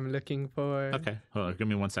something else I'm looking for. Okay, hold on, give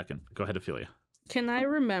me 1 second. Go ahead, Ophelia. Can I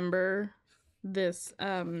remember this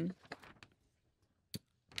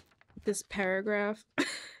this paragraph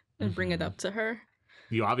and bring it up to her?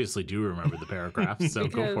 You obviously do remember the paragraph, so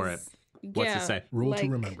go for it. What's it say? Roll to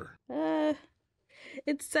remember.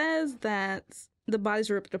 It says that the bodies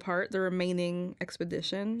were ripped apart, the remaining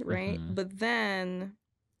expedition, right? Mhm. But then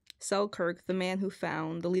Selkirk, the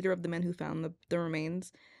leader of the men who found the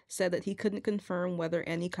remains, said that he couldn't confirm whether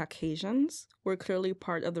any Caucasians were clearly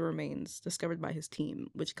part of the remains discovered by his team,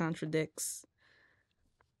 which contradicts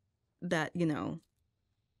that,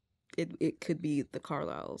 it could be the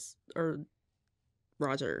Carlyles or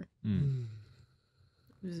Roger. Mm.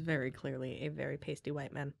 It was very clearly a very pasty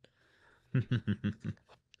white man.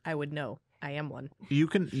 I would know. I am one.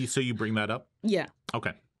 So you bring that up? Yeah.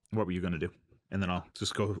 Okay. What were you going to do? And then I'll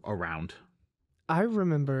just go around. I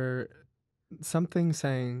remember something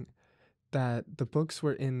saying that the books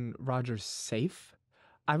were in Roger's safe.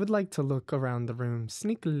 I would like to look around the room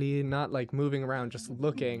sneakily, not like moving around, just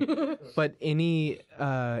looking, but any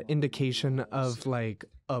indication of like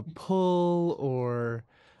a pull or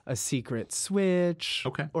a secret switch.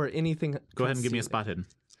 Okay. Or anything. Go ahead and give me a concealing. spot hidden.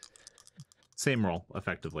 Same roll,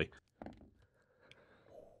 effectively.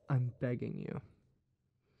 I'm begging you.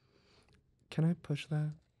 Can I push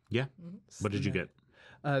that? Yeah. What did you get?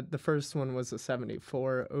 The first one was a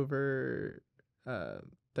 74 over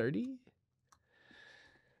 30.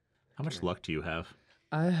 How much luck do you have?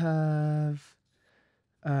 I have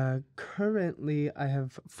currently I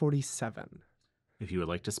have 47. If you would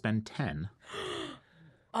like to spend 10,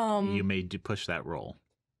 Um, you may push that roll.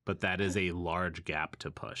 But that is a large gap to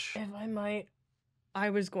push. if I might, I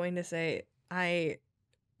was going to say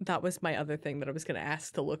that was my other thing that I was going to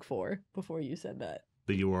ask to look for before you said that.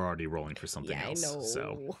 But you were already rolling for something Yeah, else. I know.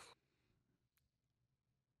 So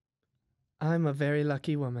I'm a very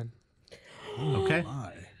lucky woman. okay.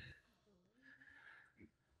 My.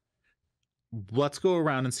 Let's go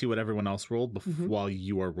around and see what everyone else rolled Mhm. while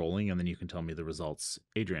you are rolling, and then you can tell me the results.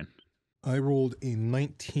 Adrian. I rolled a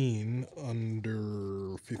 19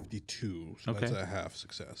 under 52, so that's Okay. a half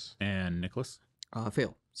success. And Nicholas.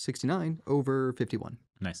 Fail. 69 over 51.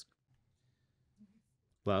 Nice.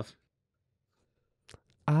 Love.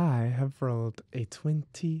 I have rolled a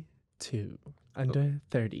 22 under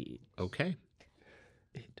 30. Okay.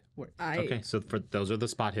 It worked. Okay. So those are the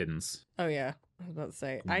spot hiddens. Oh yeah, I was about to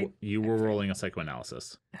say. You were rolling a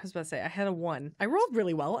psychoanalysis, I was about to say I had a 1. I rolled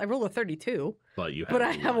really well. I rolled a 32, but you have. but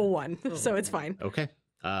I have a 1, so it's fine. Okay.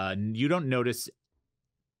 You don't notice.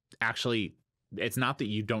 Actually, it's not that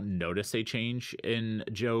you don't notice a change in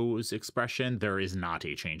Joe's expression. There is not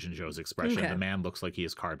a change in Joe's expression. Okay. The man looks like he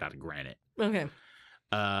is carved out of granite. Okay.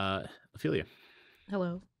 Ophelia.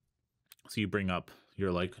 Hello. So you bring up.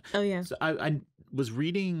 You're like. Oh, yeah. So I was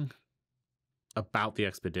reading about the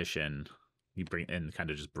expedition. You bring and kind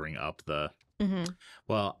of just bring up the. Mm-hmm.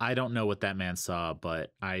 Well, I don't know what that man saw,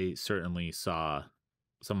 but I certainly saw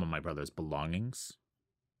some of my brother's belongings.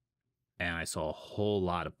 And I saw a whole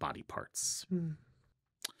lot of body parts.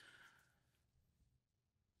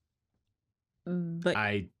 But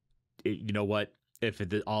You know what? If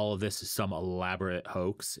all of this is some elaborate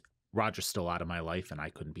hoax, Roger's still out of my life, and I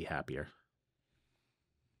couldn't be happier.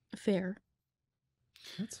 fair.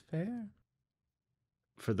 That's fair.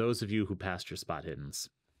 For those of you who passed your spot hiddens,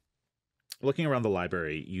 looking around the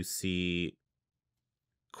library, you see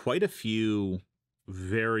quite a few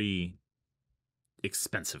very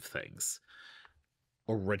expensive things.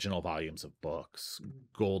 Original volumes of books,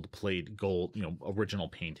 original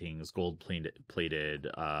paintings, gold-plated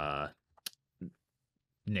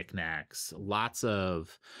knickknacks, lots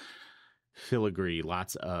of filigree,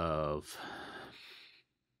 lots of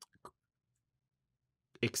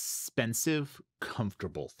expensive,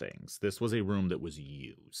 comfortable things. This was a room that was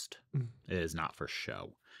used. It is not for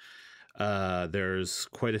show. There's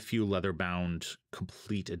quite a few leather-bound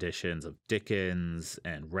complete editions of Dickens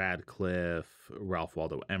and Radcliffe, Ralph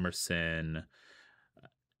Waldo Emerson,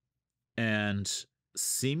 and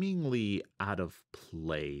seemingly out of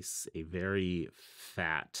place, a very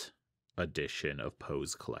fat edition of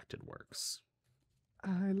Poe's collected works.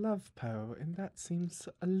 I love Poe, and that seems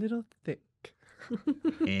a little thick.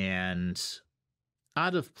 And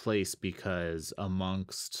out of place because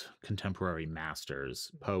amongst contemporary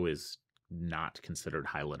masters, Poe is not considered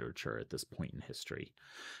high literature at this point in history.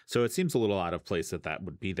 So it seems a little out of place that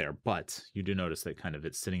would be there, but you do notice that kind of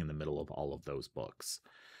it's sitting in the middle of all of those books.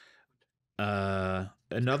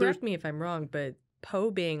 Correct me if I'm wrong, but Poe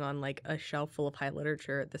being on like a shelf full of high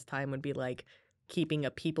literature at this time would be like keeping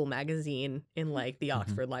a People magazine in like the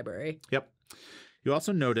Oxford Library. Yep. You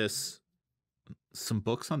also notice some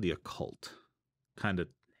books on the occult kind of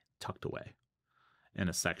tucked away in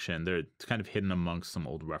a section. They're kind of hidden amongst some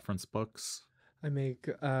old reference books. I make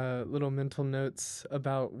little mental notes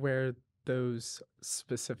about where those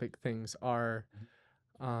specific things are,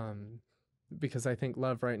 because I think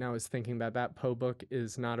Love right now is thinking that Poe book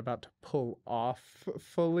is not about to pull off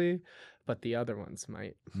fully, but the other ones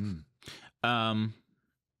might.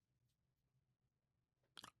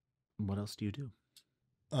 What else do you do?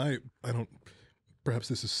 I don't. Perhaps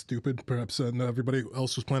this is stupid. Perhaps not everybody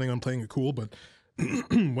else was planning on playing it cool. But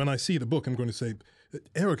when I see the book, I'm going to say,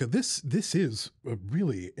 Erica, this is a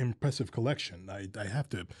really impressive collection. I have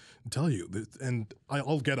to tell you. And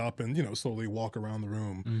I'll get up and slowly walk around the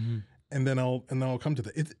room, and then I'll come to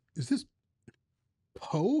the. Is this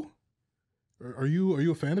Poe? Are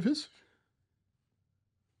you a fan of his?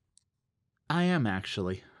 I am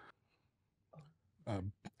actually.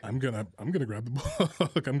 I'm gonna grab the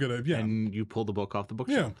book. And you pull the book off the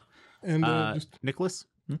bookshelf. Yeah. And Nicholas,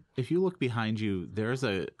 if you look behind you, there's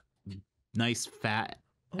a nice fat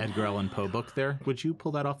Edgar Allan Poe book there. Would you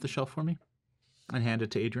pull that off the shelf for me and hand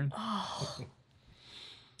it to Adrian? Oh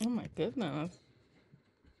my goodness.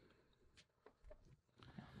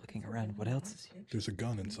 Looking around, what else is here? There's a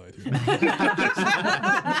gun inside here.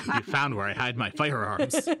 You found where I hide my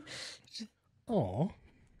firearms. Oh,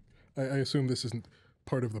 I assume this isn't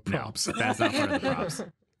part of the props. No, that's not part of the props.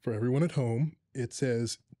 For everyone at home, it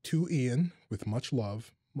says, "To Ian, with much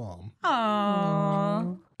love, Mom."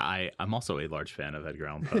 Aww. I'm also a large fan of Edgar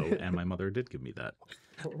Allan Poe, and my mother did give me that.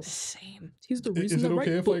 Same. He's the reason. Is it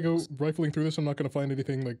okay if I go rifling through this? I'm not going to find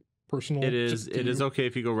anything like personal. It is. It is okay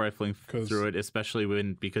if you go rifling through it, especially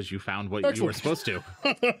because you found what you were supposed to.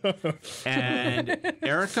 And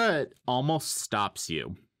Erica almost stops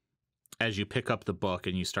you as you pick up the book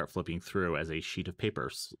and you start flipping through as a sheet of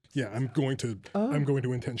papers. Yeah, I'm going to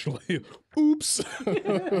intentionally. Oops.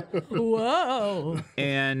 Whoa.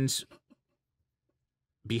 And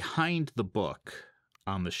behind the book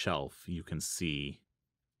on the shelf, you can see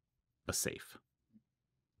a safe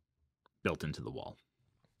built into the wall.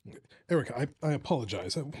 Erica, I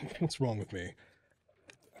apologize. What's wrong with me?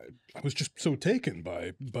 I was just so taken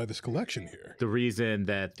by this collection here. The reason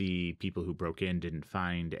that the people who broke in didn't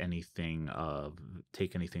find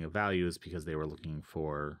take anything of value is because they were looking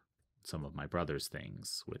for some of my brother's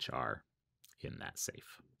things, which are in that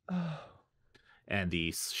safe. Oh. And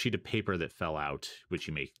the sheet of paper that fell out, which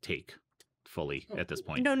you may take fully at this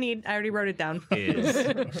point. No need. I already wrote it down.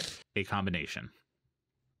 Is a combination.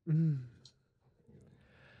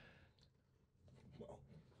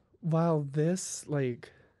 While this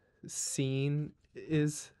scene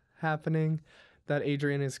is happening that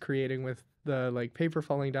Adrian is creating with the paper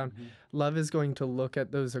falling down, Love is going to look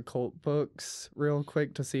at those occult books real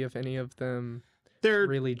quick to see if any of them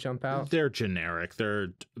really jump out. They're generic. They're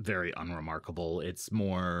very unremarkable. It's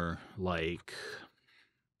more like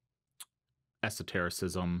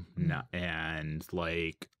esotericism and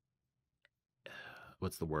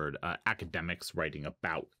what's the word? Academics writing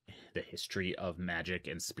about the history of magic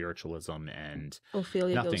and spiritualism and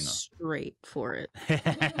Ophelia nothing goes straight for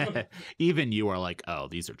it. Even you are like, oh,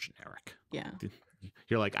 these are generic. Yeah.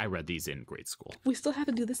 You're like, I read these in grade school. We still have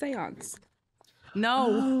to do the seance. No.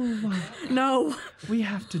 Oh, No. we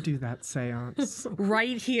have to do that seance.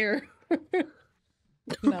 Right here.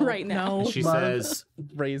 No, right now. She Love says,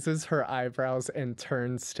 raises her eyebrows and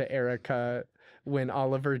turns to Erica when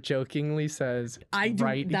Oliver jokingly says,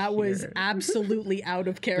 That was absolutely out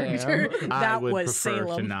of character. Damn. I That would was prefer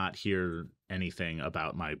Salem. to not hear anything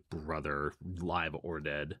about my brother, live or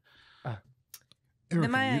dead.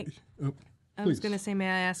 Erica, I was please. going to say, may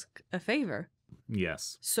I ask a favor?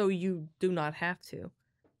 Yes. So you do not have to.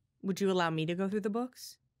 Would you allow me to go through the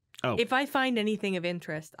books? Oh, If I find anything of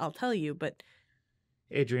interest, I'll tell you, but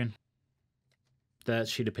Adrian, That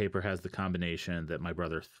sheet of paper has the combination that my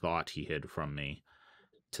brother thought he hid from me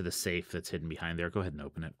to the safe that's hidden behind there. Go ahead and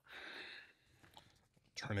open it.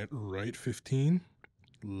 Turn it right 15,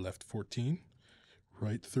 left 14,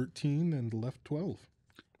 right 13, and left 12.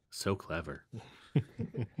 So clever.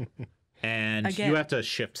 And Again. you have to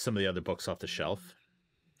shift some of the other books off the shelf,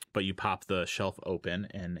 but you pop the shelf open,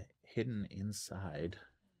 and hidden inside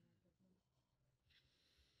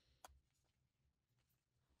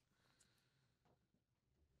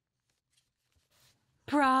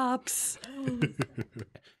Props.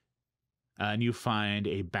 and you find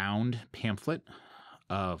a bound pamphlet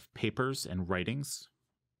of papers and writings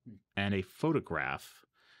and a photograph,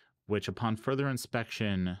 which upon further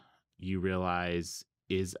inspection, you realize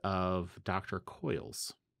is of Dr.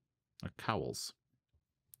 Cowles,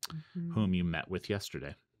 whom you met with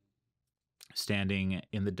yesterday, standing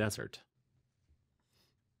in the desert.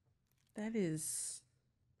 That is...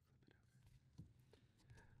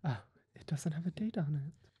 Oh, it doesn't have a date on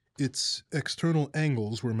it. Its external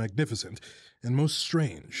angles were magnificent and most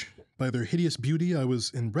strange. By their hideous beauty I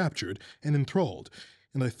was enraptured and enthralled,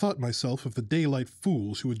 and I thought myself of the daylight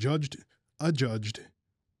fools who adjudged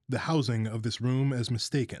the housing of this room as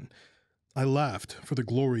mistaken. I laughed for the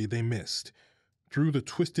glory they missed. Through the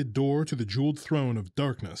twisted door to the jeweled throne of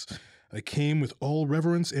darkness, I came with all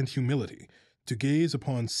reverence and humility to gaze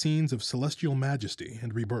upon scenes of celestial majesty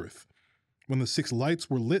and rebirth. When the 6 lights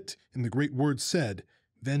were lit and the great word said,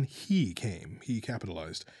 then he came, he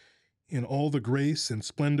capitalized, in all the grace and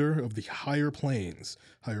splendor of the higher planes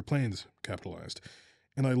capitalized,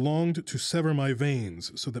 and I longed to sever my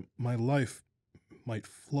veins so that my life might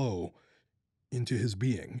flow into his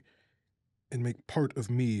being and make part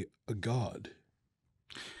of me a god.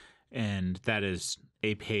 And that is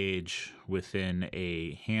a page within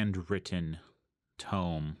a handwritten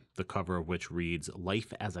tome, the cover of which reads,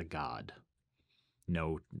 Life as a God.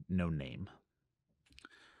 No name.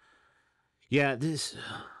 Yeah,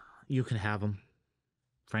 you can have them.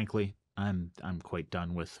 Frankly, I'm quite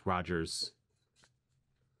done with Roger's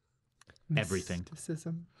everything.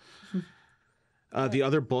 Mysticism. The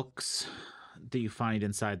other books that you find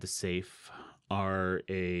inside the safe are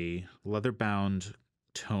a leather-bound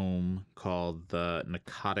tome called the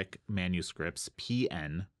Narcotic Manuscripts,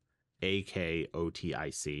 PNAKOTIC.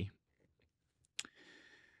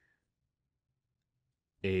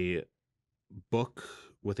 A book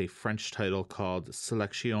with a French title called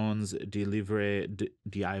Sélections de livres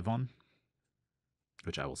d'Yvon,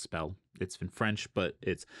 which I will spell. It's in French, but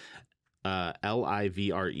it's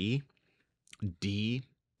LIVRE D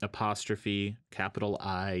apostrophe capital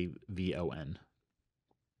IVON.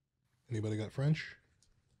 Anybody got French?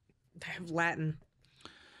 I have Latin.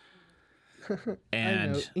 And I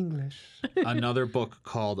know English. another book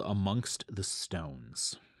called Amongst the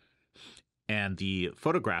Stones. And the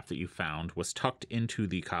photograph that you found was tucked into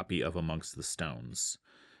the copy of Amongst the Stones.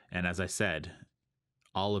 And as I said,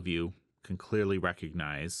 all of you can clearly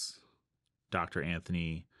recognize Dr.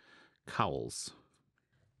 Anthony Cowles.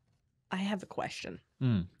 I have a question.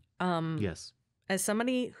 Yes. As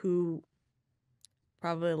somebody who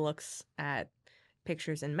probably looks at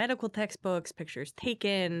pictures in medical textbooks, pictures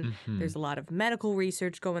taken, there's a lot of medical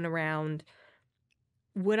research going around.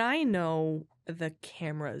 Would I know the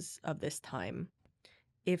cameras of this time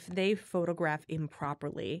if they photograph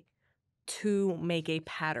improperly to make a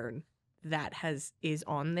pattern that is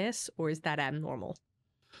on this, or is that abnormal?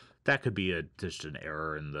 That could be just an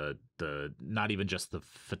error in the not even just the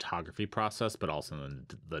photography process, but also in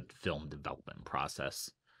the film development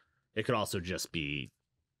process. It could also just be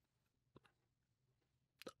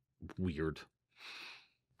weird.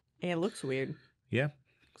 Yeah, it looks weird. Yeah.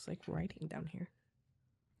 Looks like writing down here.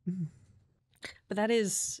 But that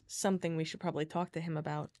is something we should probably talk to him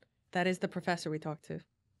about. That is the professor we talked to.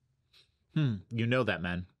 You know that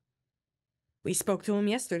man. We spoke to him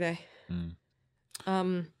yesterday.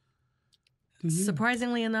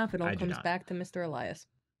 Surprisingly enough, it all comes back to Mr. Elias.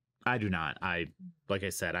 I do not. Like I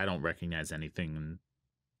said, I don't recognize anything in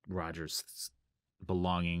Roger's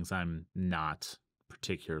belongings. I'm not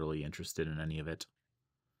particularly interested in any of it.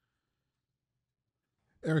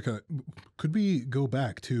 Erica, could we go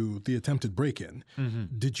back to the attempted break-in?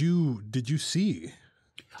 Did you see?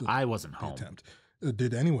 I wasn't home. Attempt?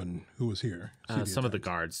 Did anyone who was here? See Some of the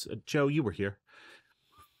guards. Joe, you were here.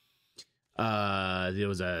 There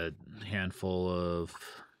was a handful of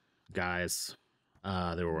guys.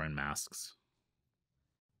 They were wearing masks.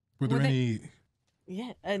 Were there any?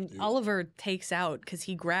 Yeah, and Oliver takes out, because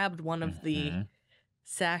he grabbed one of the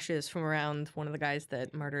sashes from around one of the guys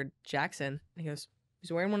that murdered Jackson. He goes,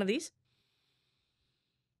 "He's wearing one of these?"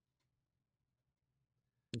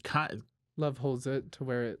 Love holds it to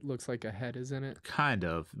where it looks like a head is in it. Kind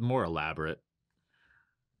of more elaborate.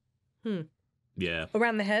 Yeah.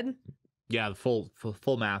 Around the head? Yeah, the full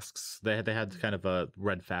masks. They had kind of a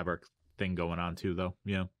red fabric thing going on too, though.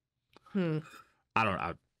 Yeah. I don't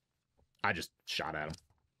know. I just shot at him.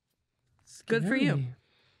 Good for you. Scary.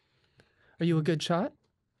 Are you a good shot?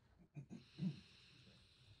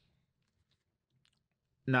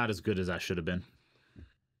 Not as good as I should have been.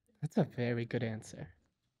 That's a very good answer.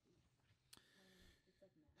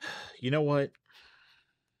 You know what?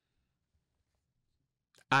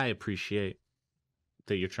 I appreciate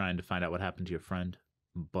that you're trying to find out what happened to your friend,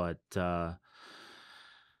 but I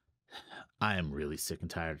am really sick and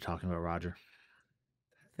tired of talking about Roger.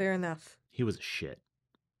 Fair enough. He was a shit.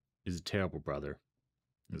 He was a terrible brother.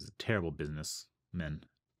 He was a terrible businessman.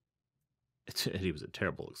 He was a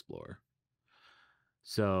terrible explorer.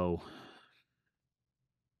 So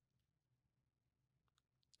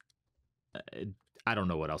I don't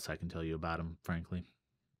know what else I can tell you about him, frankly.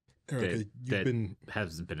 Erica,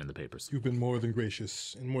 Hasn't been in the papers. You've been more than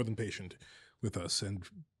gracious and more than patient with us, and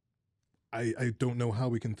I don't know how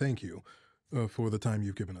we can thank you for the time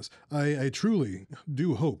you've given us. I truly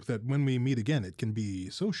do hope that when we meet again, it can be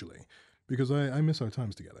socially, because I miss our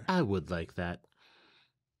times together. I would like that.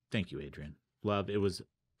 Thank you, Adrian. Love, it was,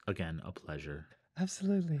 again, a pleasure.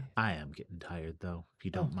 Absolutely. I am getting tired, though, if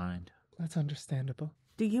you don't mind. That's understandable.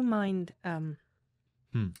 Do you mind?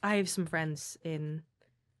 I have some friends in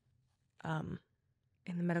the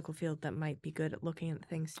medical field that might be good at looking at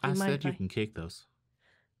things. Do you I mind said you can cake those.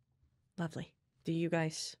 Lovely. Do you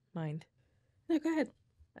guys mind? No, go ahead.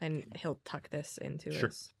 And he'll tuck this into Sure.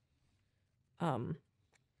 his. And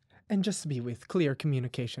just to be with clear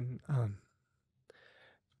communication,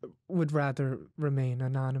 would rather remain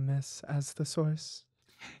anonymous as the source.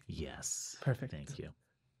 Yes. Perfect. Thank you.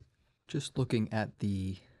 Just looking at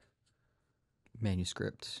the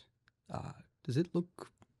manuscript, does it look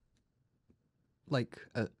like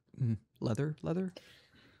leather?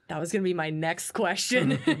 That was gonna be my next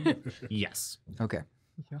question. Yes. Okay.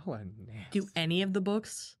 Y'all are nasty. Do any of the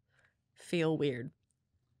books feel weird?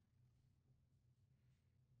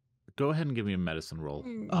 Go ahead and give me a medicine roll,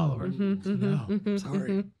 Oh, Oliver. no.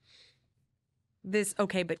 Sorry. This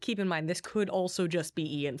okay, but keep in mind this could also just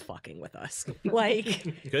be Ian fucking with us. Like,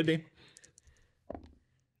 Could be.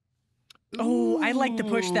 oh, I'd like to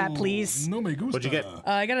push that, please. No me gusta. What'd you get?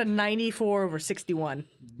 I got a 94 over 61.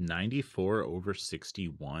 94 over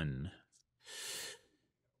 61.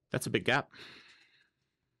 That's a big gap.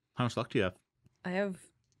 How much luck do you have? I have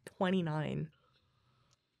 29.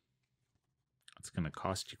 It's going to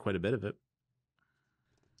cost you quite a bit of it.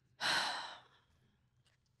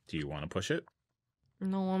 Do you want to push it?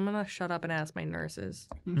 No, I'm gonna shut up and ask my nurses.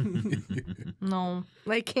 No,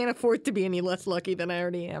 I can't afford to be any less lucky than I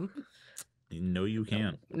already am. No, you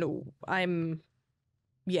can't. No, I'm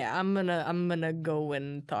gonna go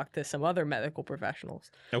and talk to some other medical professionals.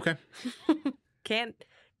 Okay. Can't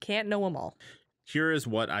know them all. Here is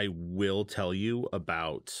what I will tell you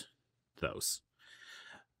about those.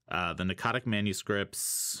 The Narcotic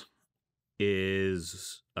Manuscripts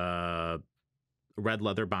is red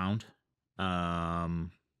leather bound.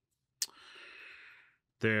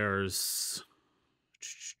 There's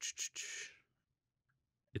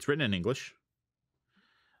it's written in English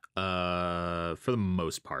for the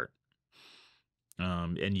most part.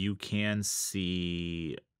 And you can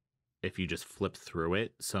see, if you just flip through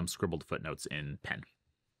it, some scribbled footnotes in pen.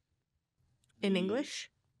 In English?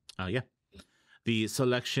 Yeah. The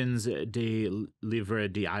Selections de Livre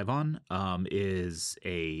d'Ivan is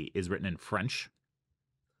written in French.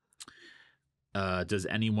 Does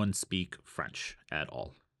anyone speak French at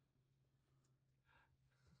all?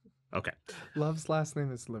 Okay. Love's last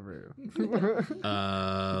name is LaRue.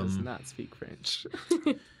 Does not speak French.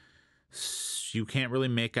 You can't really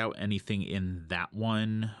make out anything in that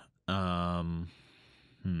one.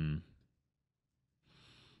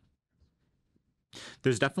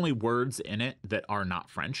 There's definitely words in it that are not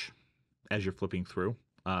French as you're flipping through.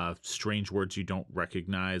 Strange words you don't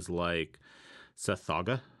recognize, like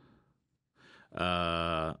Sathaga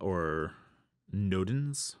or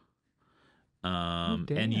Nodens.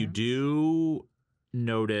 And you do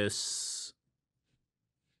notice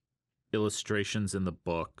illustrations in the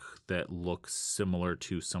book that look similar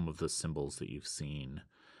to some of the symbols that you've seen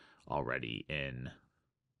already in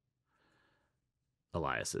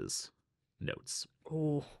Elias's notes.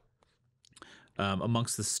 Oh.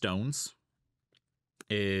 Amongst the stones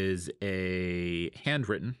is a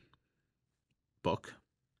handwritten book,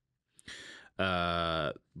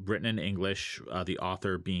 written in English, the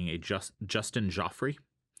author being a Justin Joffrey.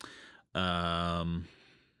 And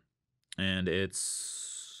And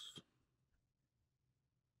it's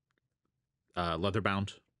a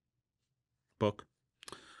leather-bound book.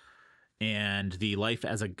 And The Life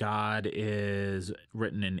as a God is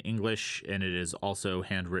written in English, and it is also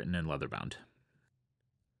handwritten in leather-bound.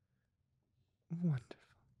 Wonderful.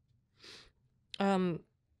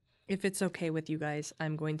 If it's okay with you guys,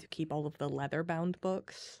 I'm going to keep all of the leather-bound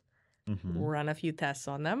books, run a few tests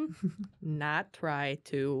on them, not try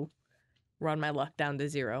to run my luck down to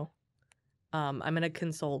 0. I'm going to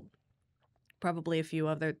consult probably a few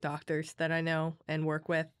other doctors that I know and work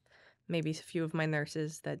with, maybe a few of my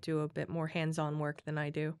nurses that do a bit more hands-on work than I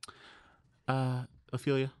do.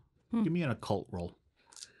 Ophelia, give me an occult roll.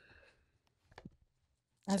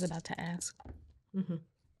 I was about to ask. Mm-hmm.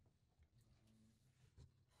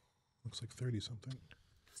 Looks like 30-something.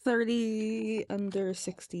 30 under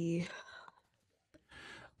 60.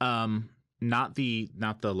 Not the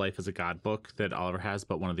Life as a God book that Oliver has,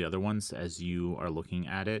 but one of the other ones. As you are looking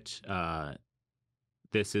at it,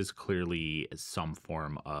 this is clearly some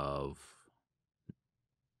form of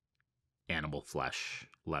animal flesh,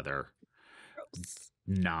 leather,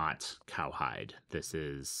 not cowhide. This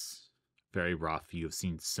is very rough. You have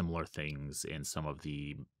seen similar things in some of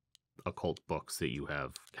the occult books that you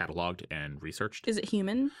have cataloged and researched. Is it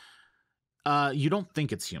human? You don't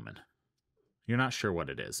think it's human. You're not sure what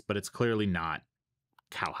it is, but it's clearly not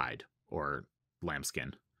cowhide or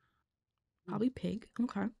lambskin. Probably pig.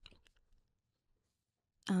 Okay.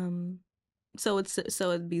 So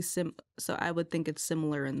it'd be so I would think it's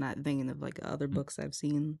similar in that vein of like other books I've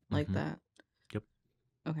seen like that. Yep.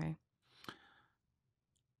 Okay.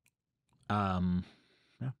 Yeah.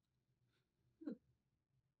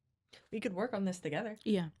 We could work on this together.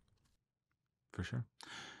 Yeah. For sure.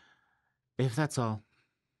 If that's all,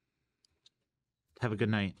 have a good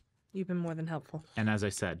night. You've been more than helpful. And as I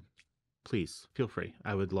said, please feel free.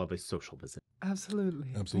 I would love a social visit.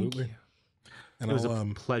 Absolutely. Absolutely. Thank you. And It was a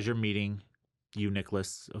pleasure meeting you,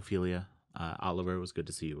 Nicholas, Ophelia. Oliver, it was good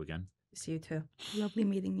to see you again. See you too. Lovely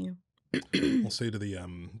meeting you. I'll say to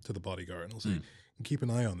the bodyguard, I'll say, keep an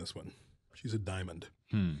eye on this one. She's a diamond.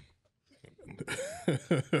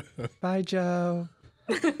 Bye, Joe.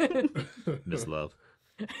 Miss Love.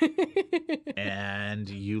 And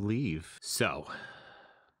you leave. So,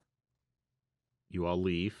 you all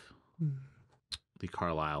leave the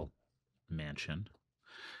Carlyle mansion,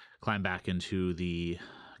 climb back into the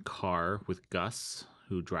car with Gus,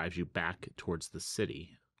 who drives you back towards the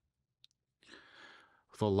city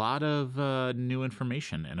with a lot of new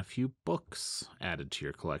information and a few books added to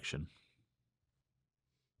your collection.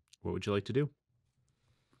 What would you like to do?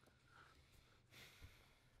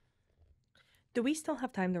 Do we still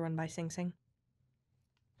have time to run by Sing Sing?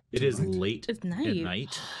 It is late It's night. at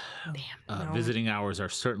night. Damn. No. Visiting hours are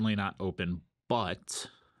certainly not open, but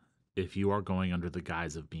if you are going under the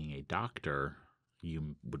guise of being a doctor,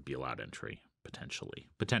 you would be allowed entry, potentially.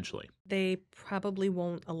 They probably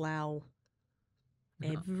won't allow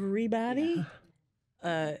everybody.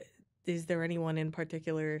 Is there anyone in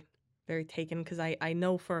particular very taken? Because I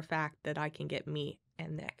know for a fact that I can get me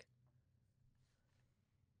and Nick.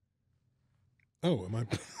 Oh, am I?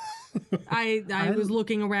 I was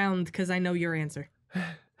looking around because I know your answer.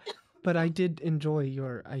 But I did enjoy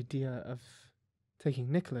your idea of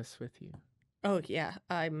taking Nicholas with you. Oh yeah,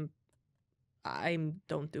 I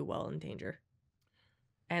don't do well in danger.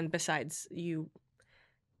 And besides,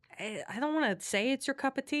 I don't want to say it's your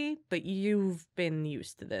cup of tea, but you've been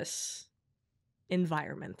used to this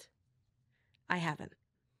environment. I haven't.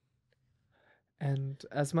 And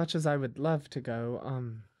as much as I would love to go,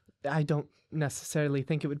 I don't necessarily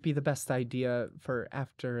think it would be the best idea for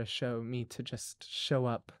after a show me to just show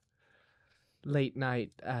up late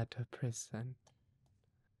night at a prison.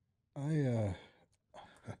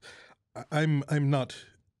 I'm not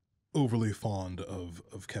overly fond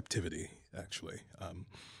of captivity, actually.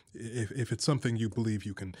 If it's something you believe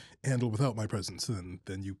you can handle without my presence,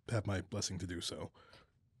 then you have my blessing to do so.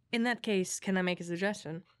 In that case, can I make a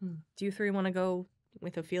suggestion? Do you three want to go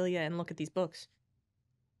with Ophelia and look at these books?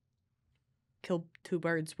 Kill 2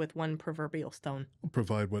 birds with 1 proverbial stone. I'll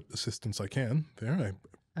provide what assistance I can there. I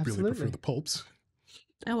Absolutely. really prefer the pulps.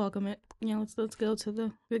 I welcome it. Yeah, let's go to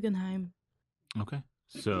the Guggenheim. Okay.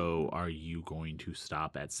 So are you going to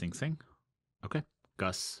stop at Sing Sing? Okay.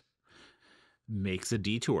 Gus makes a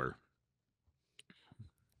detour.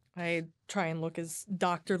 I try and look as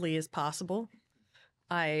doctorly as possible.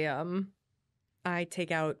 I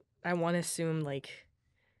take out, I want to assume like,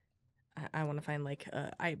 I want to find like,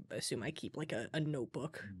 I assume I keep like a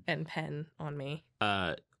notebook and pen on me.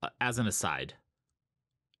 As an aside,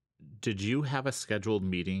 did you have a scheduled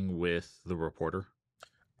meeting with the reporter?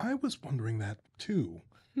 I was wondering that too.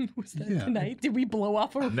 Was that tonight? Did we blow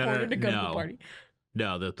off a reporter to go to the party?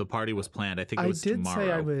 No, the party was planned. I think it was tomorrow.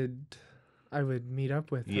 I did say I would meet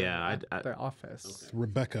up with her at the office. Okay.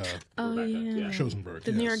 Rebecca. Oh, yeah. Schosenberg.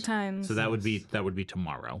 The New York Times. So that would be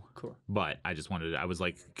tomorrow. Cool. But I just wanted. I was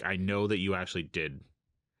like, I know that you actually did.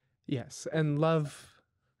 Yes, and Love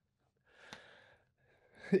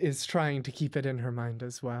is trying to keep it in her mind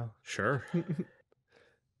as well. Sure.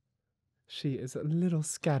 She is a little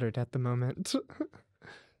scattered at the moment.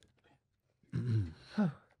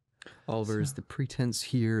 Oliver, is the pretense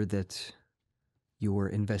here that you're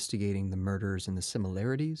investigating the murders and the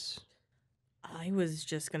similarities? I was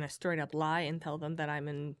just gonna straight up lie and tell them that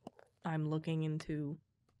I'm looking into,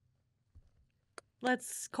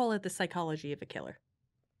 let's call it the psychology of a killer.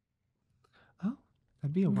 Oh,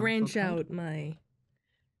 that'd be a wonderful Branch title. out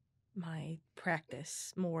my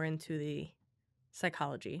practice more into the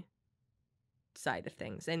psychology side of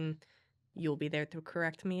things, and you'll be there to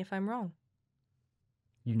correct me if I'm wrong.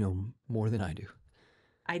 You know more than I do.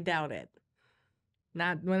 I doubt it.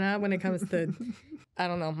 Not when it comes to, I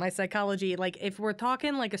don't know, my psychology. Like, if we're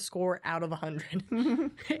talking like a score out of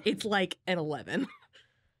 100, it's like an 11.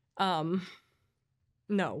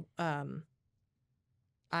 No.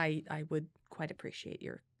 I would quite appreciate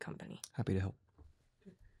your company. Happy to help.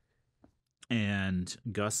 And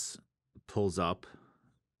Gus pulls up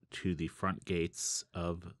to the front gates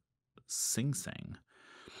of Sing Sing,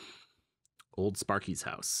 Old Sparky's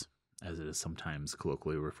house, as it is sometimes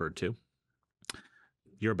colloquially referred to.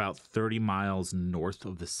 You're about 30 miles north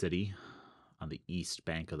of the city on the east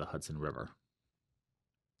bank of the Hudson River.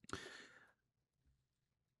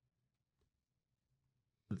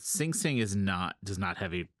 Sing Sing does not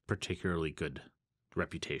have a particularly good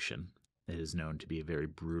reputation. It is known to be a very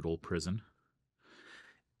brutal prison.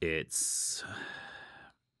 It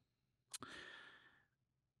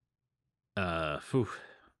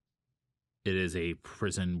is a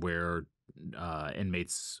prison where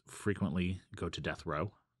inmates frequently go to death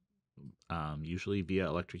row, usually via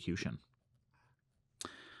electrocution.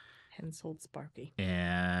 Hence Old Sparky.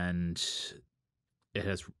 And it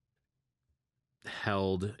has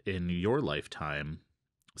held in your lifetime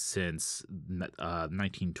since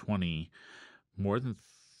 1920 more than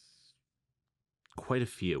quite a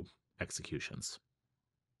few executions.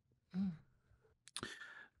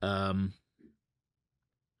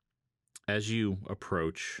 As you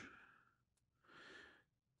approach,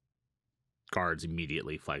 guards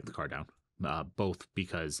immediately flag the car down, both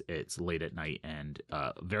because it's late at night and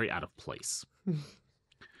very out of place.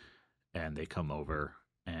 And they come over,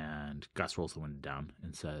 and Gus rolls the window down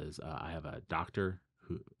and says, I have a doctor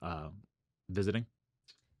who visiting.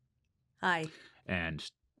 Hi. And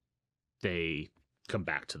they come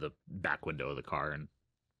back to the back window of the car and...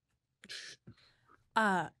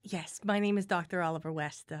 Yes, my name is Dr. Oliver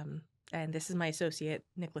West, and this is my associate,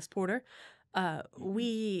 Nicholas Porter.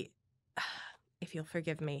 We, if you'll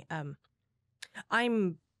forgive me,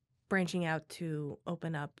 I'm branching out to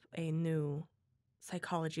open up a new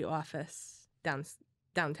psychology office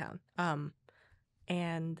downtown.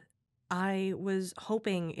 And I was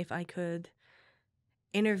hoping if I could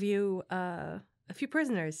interview a few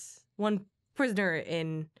prisoners, one prisoner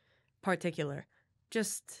in particular,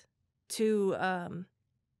 just to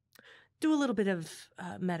do a little bit of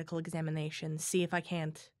medical examination, see if I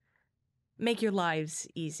can't make your lives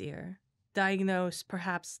easier, diagnose,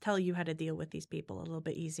 perhaps tell you how to deal with these people a little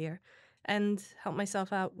bit easier, and help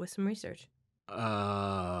myself out with some research.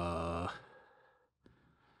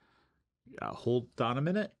 Hold on a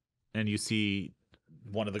minute, and you see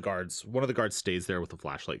one of the guards stays there with a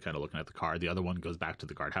flashlight kind of looking at the car. The other one goes back to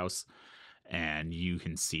the guardhouse, and you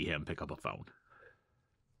can see him pick up a phone.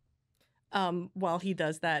 While he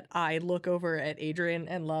does that, I look over at Adrian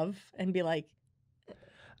and Love and be like,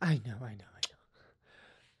 I know.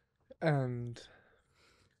 And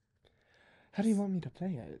how do you want me to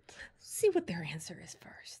play it? see what their answer is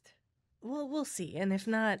first. Well, we'll see. And if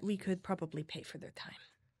not, we could probably pay for their time.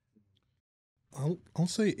 I'll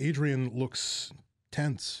say Adrian looks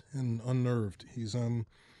tense and unnerved. I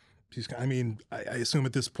assume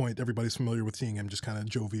at this point everybody's familiar with seeing him just kind of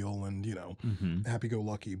jovial and,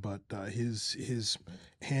 happy-go-lucky, but his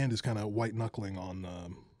hand is kind of white-knuckling on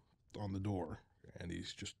the door, and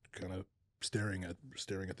he's just kind of staring at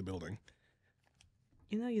the building.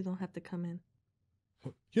 You know you don't have to come in.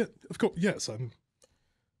 Yeah, of course. Yes, I'm...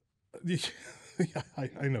 Yeah,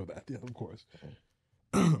 I know that. Yeah, of course.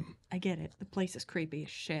 I get it. The place is creepy as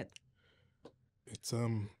shit. It's,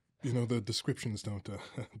 the descriptions don't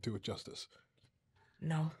do it justice.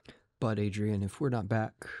 No. But, Adrian, if we're not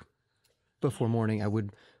back before morning, I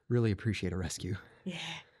would really appreciate a rescue. Yeah.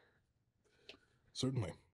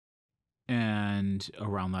 Certainly. And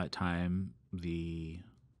around that time, the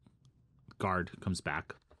guard comes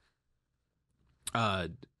back.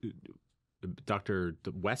 Dr.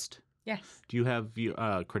 West, Yes, do you have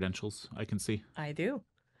credentials I can see? I do.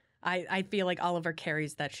 I feel like Oliver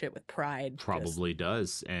carries that shit with pride. Probably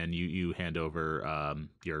does. And you hand over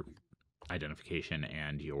your identification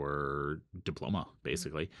and your diploma,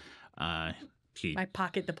 basically. My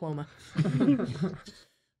pocket diploma.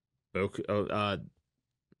 Okay.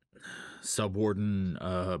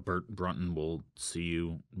 Subwarden Bert Brunton will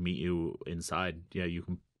meet you inside. Yeah, you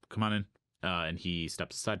can come on in. And he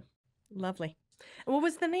steps aside. Lovely. What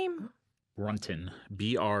was the name? Brunton.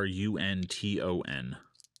 Brunton.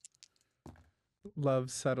 Love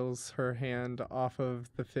settles her hand off of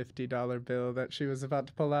the $50 bill that she was about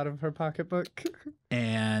to pull out of her pocketbook.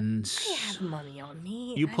 And I have money on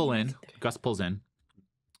me. you pull in. Gus pulls in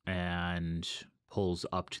and pulls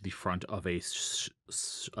up to the front of a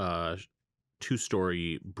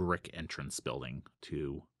two-story brick entrance building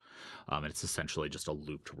to and it's essentially just a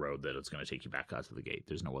looped road that is going to take you back out to the gate.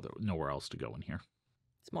 There's nowhere else to go in here.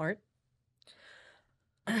 Smart.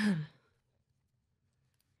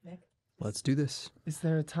 Let's do this. Is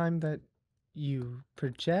there a time that you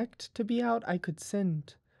project to be out? I could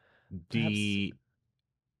send. I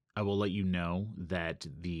will let you know that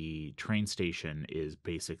the train station is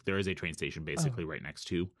there is a train station basically right next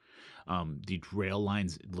to. The rail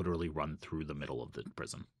lines literally run through the middle of the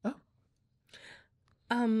prison. Oh.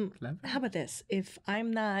 How about this? If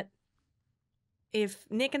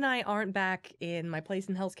Nick and I aren't back in my place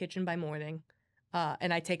in Hell's Kitchen by morning,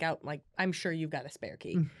 and I take out, I'm sure you've got a spare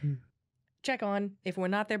key. Mm-hmm. Check on. If we're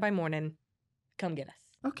not there by morning, come get us.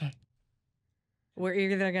 Okay. We're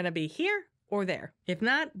either going to be here or there. If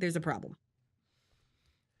not, there's a problem.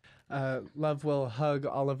 Love will hug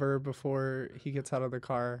Oliver before he gets out of the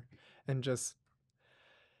car and just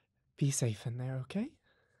be safe in there, okay?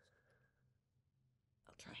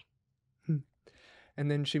 I'll try. And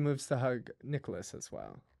then she moves to hug Nicholas as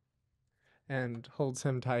well and holds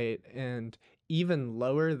him tight, and even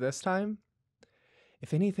lower this time.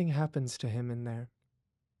 If anything happens to him in there,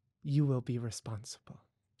 you will be responsible.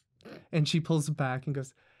 And she pulls back and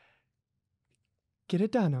goes, get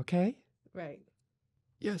it done, okay? Right.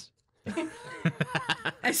 Yes.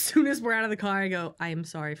 As soon as we're out of the car, I go, I am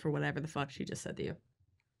sorry for whatever the fuck she just said to you.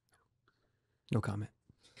 No comment.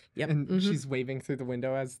 Yep. And she's waving through the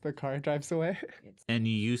window as the car drives away. And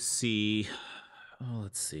you see,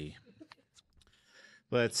 let's see.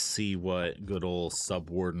 Let's see what good old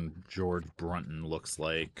Subwarden George Brunton looks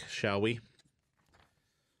like, shall we?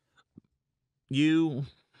 You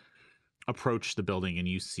approach the building and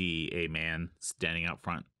you see a man standing out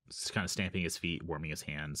front, kind of stamping his feet, warming his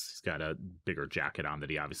hands. He's got a bigger jacket on that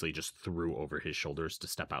he obviously just threw over his shoulders to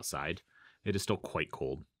step outside. It is still quite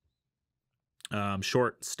cold.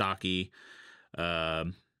 Short, stocky.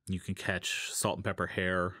 You can catch salt and pepper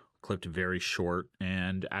hair, clipped very short,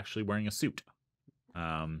 and actually wearing a suit.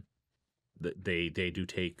 They do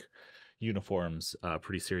take uniforms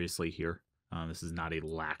pretty seriously here. This is not a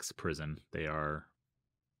lax prison. They are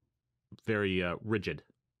very rigid.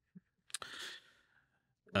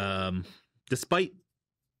 Despite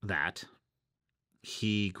that,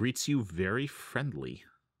 he greets you very friendly.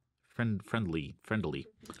 Friendly.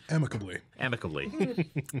 Amicably.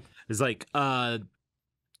 It's like,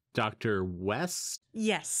 Dr. West?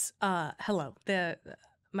 Yes. Hello.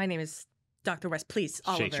 My name is Dr. West. Please,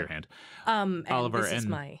 Oliver. Shakes your hand. And Oliver this is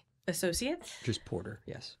and- my associate. Just Porter,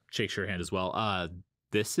 yes. Shakes your hand as well.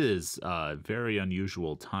 This is a very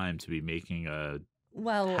unusual time to be making a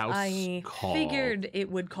Well, house I call. figured it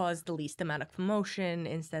would cause the least amount of commotion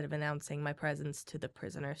instead of announcing my presence to the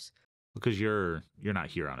prisoners. Because you're not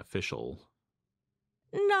here on official.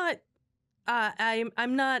 Not,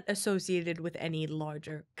 I'm not associated with any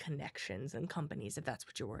larger connections and companies, if that's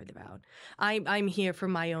what you're worried about. I'm here for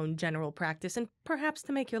my own general practice and perhaps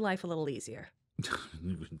to make your life a little easier.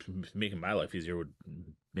 Making my life easier would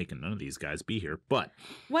making none of these guys be here, but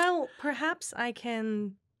Well, perhaps I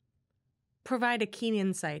can provide a keen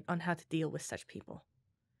insight on how to deal with such people.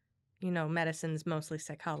 You know, medicine's mostly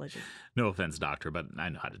psychology. no offense, doctor, but I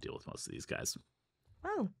know how to deal with most of these guys.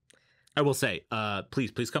 Oh, I will say,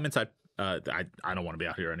 please come inside. I don't want to be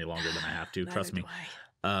out here any longer than I have to. Trust me. neither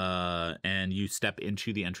do I. And you step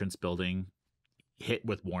into the entrance building, hit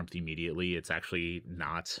with warmth immediately. It's actually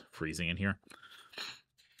not freezing in here.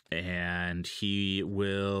 And he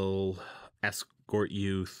will escort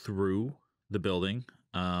you through the building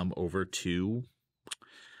over to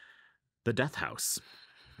the death house.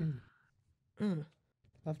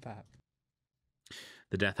 Love that.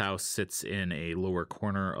 The death house sits in a lower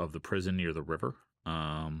corner of the prison near the river.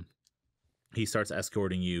 He starts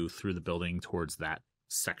escorting you through the building towards that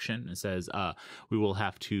section and says, we will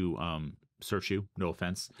have to search you, no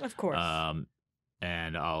offense. Of course.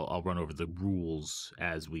 And I'll run over the rules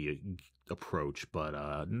as we approach,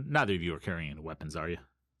 but neither of you are carrying any weapons, are you?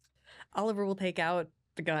 Oliver will take out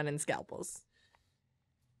the gun and scalpels.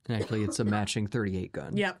 And actually, it's a matching 38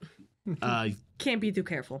 gun. Yep. Can't be too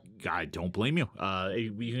careful. I don't blame you.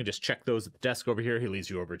 You can just check those at the desk over here. He leads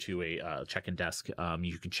you over to a check-in desk.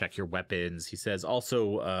 You can check your weapons. He says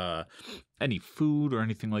also any food or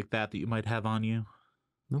anything like that you might have on you.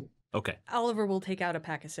 Nope. Okay. Oliver will take out a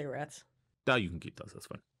pack of cigarettes. No, you can keep those. That's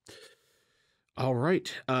fine. All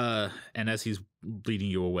right. And as he's leading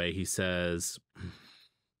you away, he says,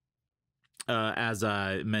 as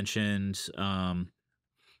I mentioned,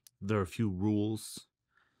 there are a few rules.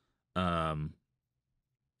 I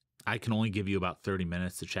can only give you about 30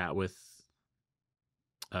 minutes to chat with.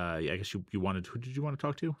 I guess you wanted. Who did you want to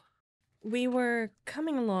talk to? We were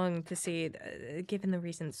coming along to see, given the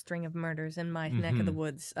recent string of murders in my neck of the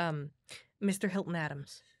woods, Mr. Hilton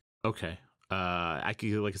Adams. Okay. Like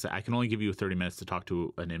I said, I can only give you 30 minutes to talk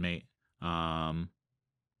to an inmate. Adams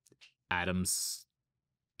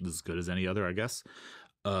is as good as any other, I guess.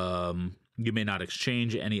 You may not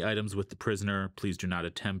exchange any items with the prisoner. Please do not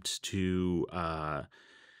attempt to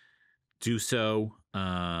do so.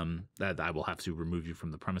 That I will have to remove you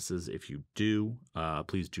from the premises if you do.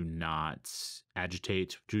 Please do not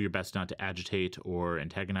agitate. Do your best not to agitate or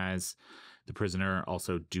antagonize the prisoner.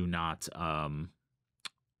 Also, do not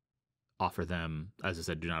offer them, as I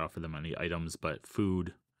said, do not offer them any items, but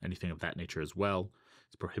food, anything of that nature as well.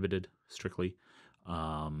 It's prohibited strictly.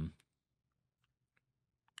 And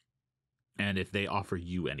if they offer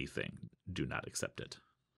you anything, do not accept it.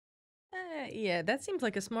 Yeah, that seems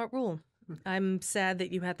like a smart rule. I'm sad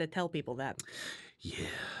that you have to tell people that. Yeah.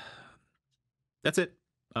 That's it.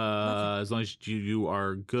 As long as you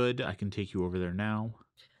are good, I can take you over there now.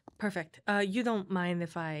 Perfect. You don't mind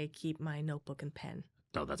if I keep my notebook and pen?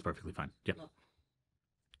 Oh, that's perfectly fine. Yeah.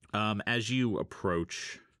 As you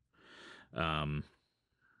approach,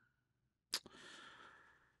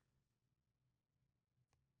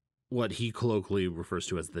 what he colloquially refers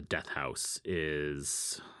to as the death house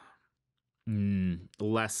is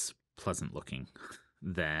less pleasant looking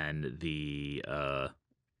than the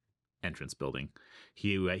entrance building.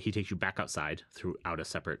 He takes you back outside out a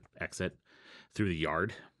separate exit through the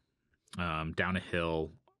yard, down a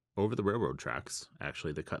hill, over the railroad tracks,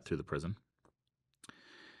 actually, that cut through the prison,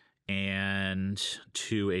 and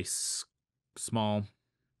to a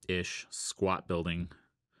small-ish squat building.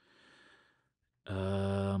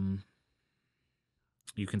 You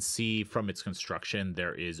can see from its construction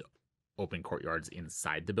there is open courtyards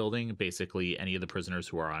inside the building. Basically, any of the prisoners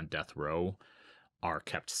who are on death row are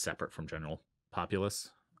kept separate from general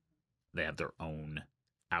populace. They have their own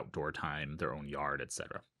outdoor time, their own yard,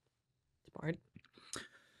 etc. Smart.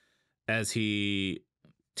 As he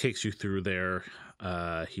takes you through there,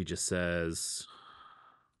 he just says,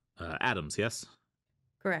 Adams, yes?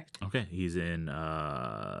 Correct. Okay, he's in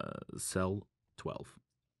cell 12.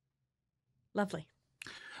 Lovely.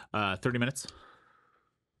 30 minutes.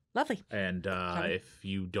 Lovely. And if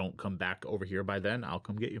you don't come back over here by then, I'll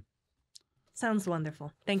come get you. Sounds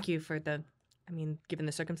wonderful. Thank you for given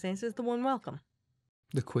the circumstances, the warm welcome.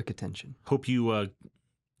 The quick attention. Hope you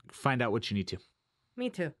find out what you need to. Me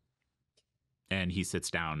too. And he sits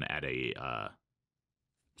down at a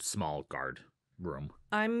small guard room.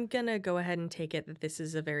 I'm gonna go ahead and take it that this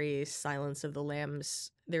is a very Silence of the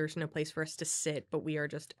Lambs. There's no place for us to sit, but we are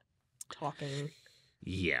just talking.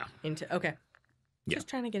 Yeah. Okay. Yeah. Just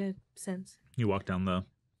trying to get a sense. You walk down the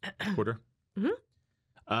corridor.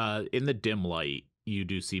 In the dim light, you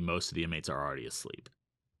do see most of the inmates are already asleep.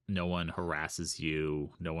 No one harasses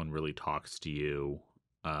you. No one really talks to you.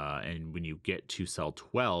 And when you get to cell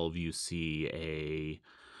 12, you see a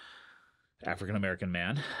African-American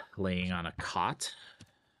man laying on a cot.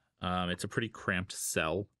 It's a pretty cramped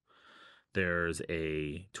cell. There's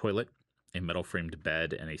a toilet, a metal-framed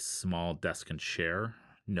bed, and a small desk and chair.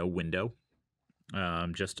 No window.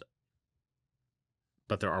 But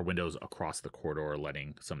there are windows across the corridor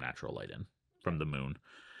letting some natural light in from the moon.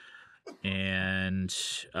 And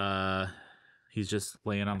he's just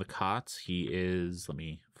laying on the cot. He is, let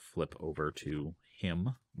me flip over to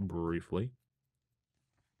him briefly.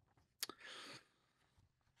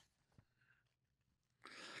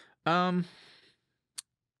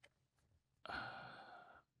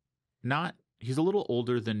 He's a little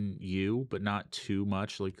older than you, but not too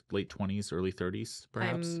much, like late 20s, early 30s,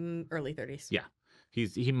 perhaps. I'm early 30s. Yeah.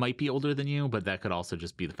 He might be older than you, but that could also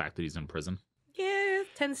just be the fact that he's in prison. Yeah,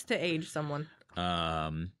 tends to age someone.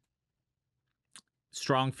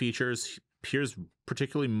 Strong features, appears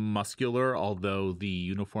particularly muscular, although the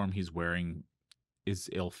uniform he's wearing is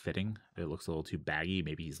ill-fitting. It looks a little too baggy.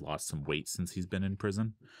 Maybe he's lost some weight since he's been in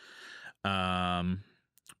prison.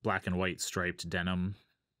 Black and white striped denim,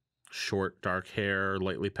 short dark hair,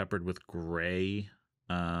 lightly peppered with gray,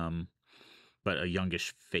 but a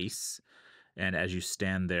youngish face. And as you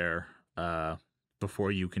stand there,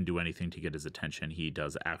 before you can do anything to get his attention, he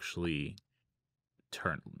does actually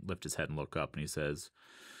lift his head and look up, and he says,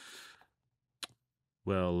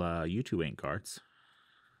 well, you two ain't guards.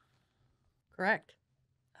 Correct.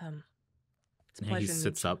 It's a pleasure He to meet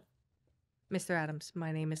sits you. up. Mr. Adams,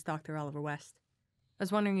 my name is Dr. Oliver West. I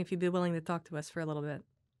was wondering if you'd be willing to talk to us for a little bit.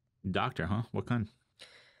 Doctor, huh? What kind?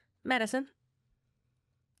 Medicine.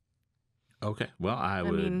 Okay. Well, I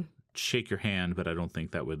would shake your hand, but I don't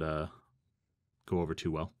think that would go over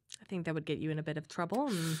too well. I think that would get you in a bit of trouble,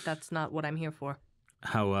 and that's not what I'm here for.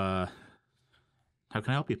 How can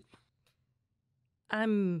I help you?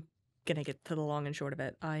 I'm gonna get to the long and short of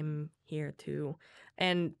it. I'm here to,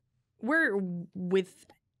 and we're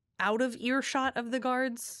out of earshot of the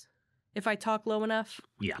guards. If I talk low enough,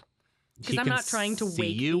 Yeah, because I'm not trying to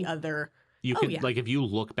wake the other. You Oh, can, yeah. like, if you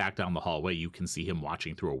look back down the hallway, you can see him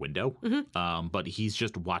watching through a window. Mhm. But he's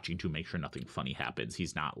just watching to make sure nothing funny happens.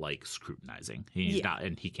 He's not, like, scrutinizing. He's not,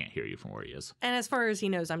 and he can't hear you from where he is. And as far as he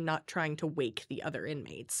knows, I'm not trying to wake the other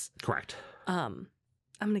inmates. Correct. I'm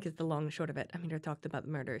gonna get the long and short of it. I'm here to talk about the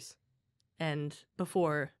murders. And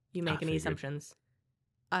before you make any Figured. assumptions,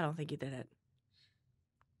 I don't think you did it.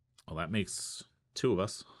 Well, that makes two of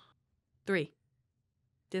us. 3.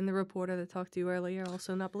 Didn't the reporter that talked to you earlier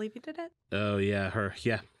also not believe you did it? Oh, yeah, her.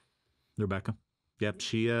 Yeah. Rebecca. Yep,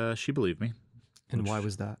 she believed me. And why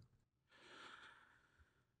was that?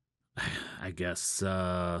 I guess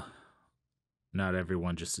not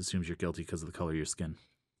everyone just assumes you're guilty because of the color of your skin.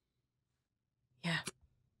 Yeah.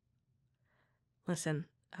 Listen,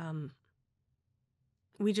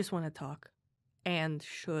 we just want to talk. And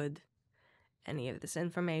should any of this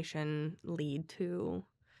information lead to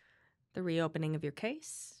the reopening of your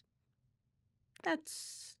case,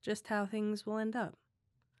 that's just how things will end up.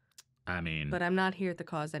 I mean, But I'm not here to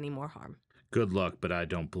cause any more harm. good luck, but I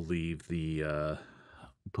don't believe the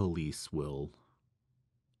police will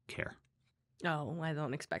care. Oh, I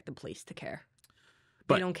don't expect the police to care.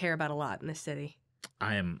 But- They don't care about a lot in this city.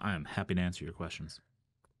 I am happy to answer your questions.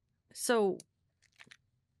 So,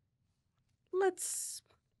 let's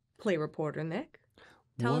play reporter, Nick.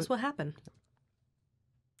 Tell us what happened.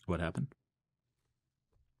 What happened?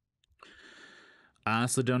 I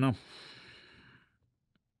honestly don't know.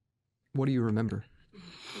 What do you remember?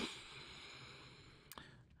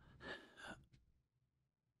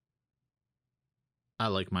 I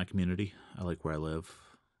like my community. I like where I live.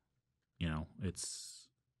 You know, it's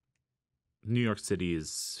New York City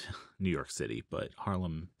is New York City, but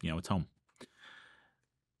Harlem, you know, it's home.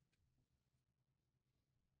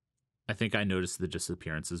 I think I noticed the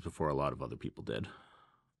disappearances before a lot of other people did.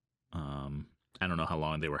 I don't know how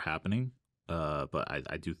long they were happening, but I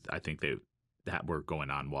think that were going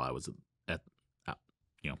on while I was at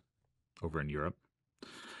over in Europe.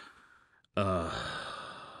 But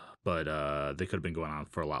they could have been going on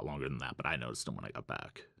for a lot longer than that. But I noticed them when I got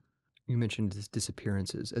back. You mentioned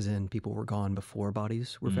disappearances, as in people were gone before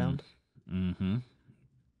bodies were found? Mm-hmm.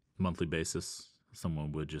 Monthly basis,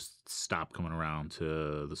 someone would just stop coming around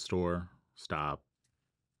to the store, stop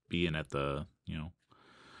being at the,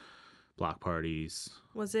 block parties.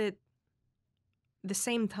 Was it the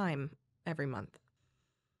same time every month?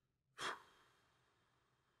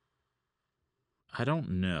 I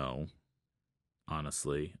don't know,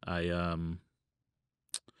 honestly. I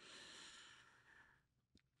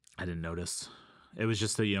didn't notice. It was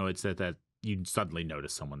just that, it's that you suddenly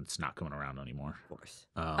notice someone that's not coming around anymore. Of course.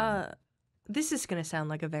 Um, This is going to sound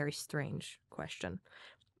like a very strange question,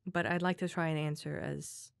 but I'd like to try and answer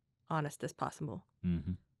as honest as possible.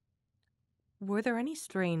 mhm. Were there any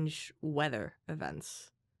strange weather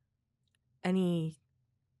events? Any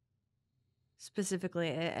specifically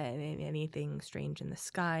anything strange in the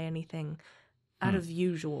sky? Anything out of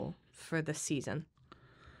usual for the season?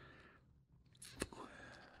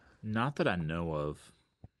 Not that I know of.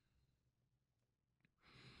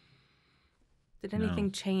 Did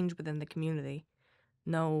anything change within the community?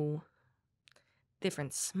 No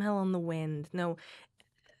different smell on the wind? No.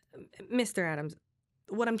 Mr. Adams,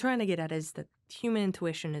 what I'm trying to get at is that human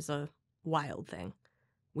intuition is a wild thing.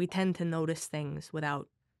 We tend to notice things without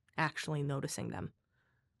actually noticing them.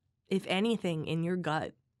 If anything in your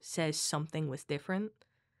gut says something was different,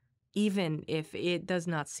 Even if it does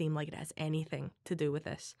not seem like it has anything to do with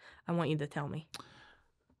this, I want you to tell me.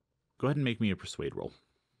 Go ahead and make me a persuade roll.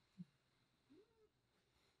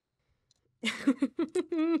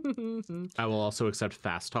 I will also accept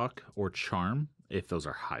fast talk or charm if those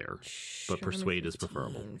are higher, but Charm persuade is 15,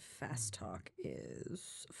 preferable. Fast talk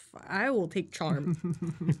is... I will take charm.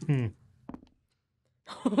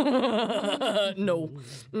 No.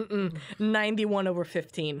 91 over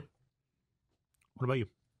 15. What about you?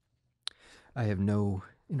 I have no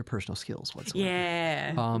interpersonal skills whatsoever.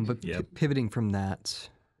 Yeah. But Yep. pivoting from that,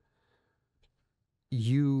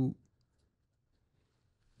 you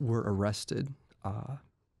were arrested.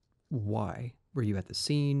 Why? Were you at the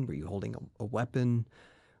scene? Were you holding a weapon?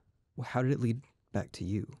 How did it lead back to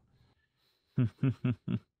you?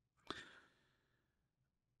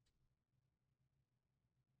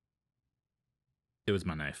 It was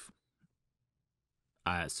my knife.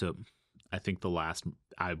 So I think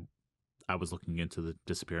I was looking into the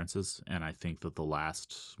disappearances, and I think that the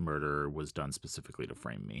last murder was done specifically to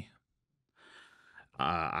frame me.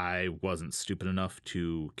 I wasn't stupid enough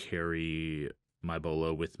to carry my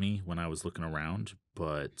bolo with me when I was looking around,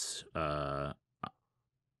 but I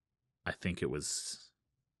think it was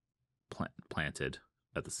planted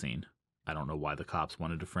at the scene. I don't know why the cops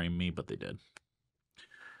wanted to frame me, but they did.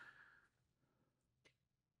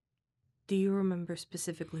 Do you remember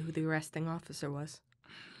specifically who the arresting officer was?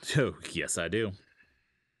 Oh, yes, I do.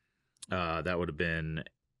 That would have been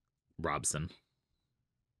Robson.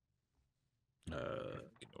 Give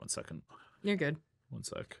me 1 second. You're good. 1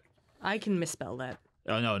 sec. I can misspell that.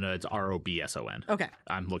 Oh, no, it's Robson. Okay.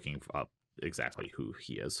 I'm looking up exactly who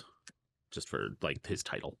he is, just for, like, his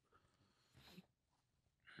title.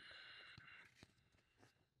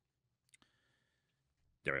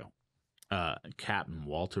 There we go. Captain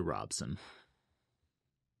Walter Robson.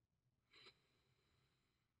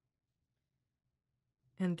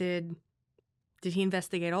 And did he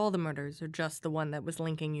investigate all the murders or just the one that was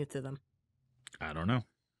linking you to them? I don't know.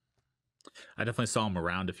 I definitely saw him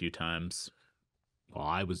around a few times while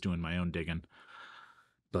I was doing my own digging.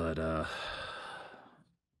 But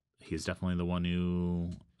he's definitely the one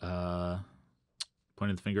who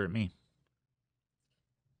pointed the finger at me.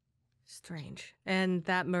 Strange. And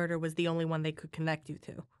that murder was the only one they could connect you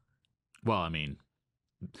to. Well, I mean,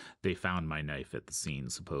 they found my knife at the scene,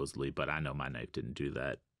 supposedly, but I know my knife didn't do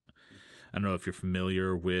that. I don't know if you're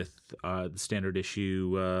familiar with the standard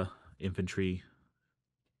issue infantry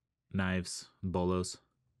knives, bolos.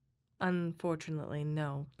 Unfortunately,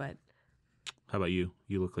 no, but... How about you?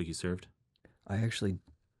 You look like you served. I actually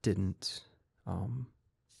didn't.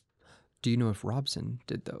 Do you know if Robson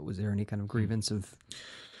did, though? Was there any kind of grievance of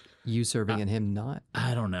you serving and him not?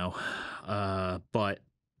 I don't know. But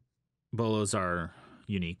bolos are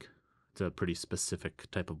unique. It's a pretty specific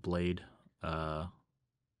type of blade. I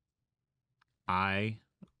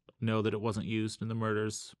know that it wasn't used in the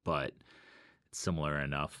murders, but it's similar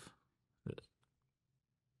enough that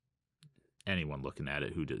anyone looking at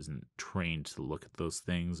it who isn't trained to look at those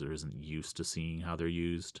things or isn't used to seeing how they're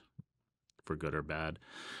used, for good or bad,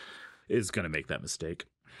 is going to make that mistake.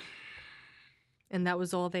 And that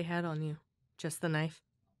was all they had on you? Just the knife?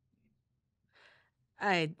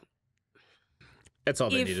 That's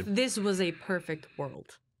all they needed. If this was a perfect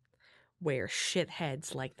world where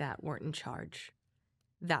shitheads like that weren't in charge,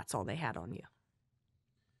 that's all they had on you.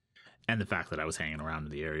 And the fact that I was hanging around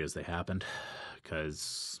in the areas they happened,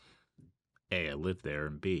 because A, I lived there,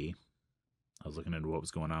 and B, I was looking into what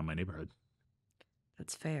was going on in my neighborhood.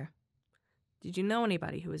 That's fair. Did you know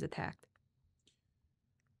anybody who was attacked?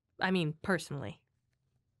 I mean, personally.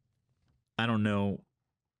 I don't know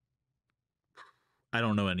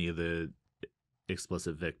any of the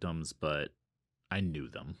explicit victims, but I knew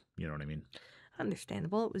them. You know what I mean?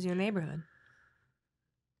 Understandable. It was your neighborhood.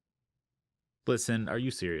 Listen, are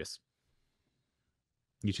you serious?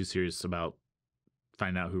 You too serious about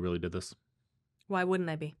finding out who really did this? Why wouldn't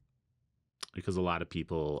I be? Because a lot of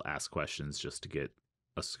people ask questions just to get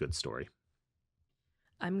a good story.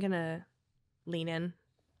 I'm gonna lean in,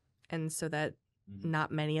 and so that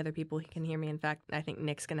not many other people can hear me. In fact, I think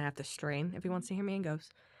Nick's gonna have to strain if he wants to hear me, and goes,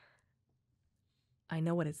 I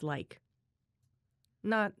know what it's like.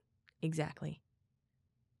 Not exactly,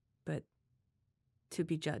 but to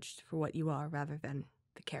be judged for what you are rather than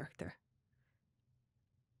the character.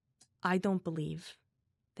 I don't believe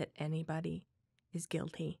that anybody is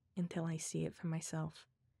guilty until I see it for myself.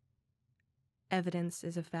 Evidence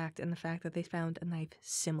is a fact, and the fact that they found a knife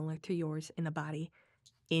similar to yours in a body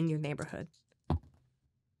in your neighborhood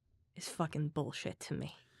is fucking bullshit to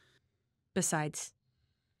me. Besides,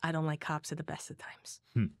 I don't like cops at the best of times.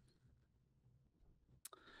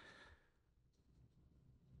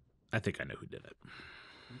 I think I know who did it.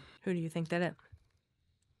 Who do you think did it?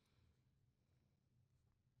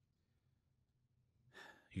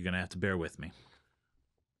 You're going to have to bear with me.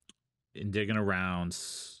 In digging around,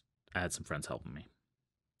 I had some friends helping me.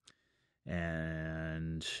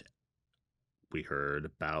 And we heard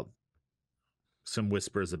about some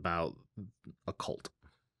whispers about a cult.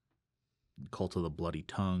 Cult of the Bloody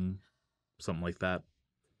Tongue, something like that.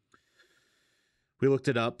 We looked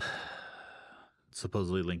it up,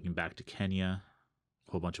 supposedly linking back to Kenya,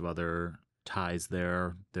 a whole bunch of other ties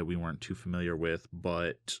there that we weren't too familiar with,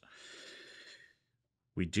 but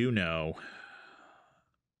we do know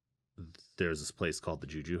there's this place called the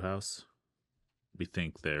Juju House. We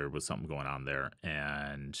think there was something going on there,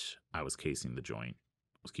 and I was casing the joint,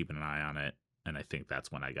 was keeping an eye on it, and I think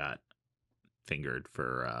that's when I got fingered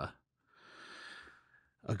for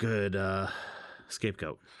a good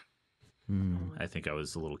scapegoat. I think I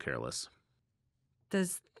was a little careless.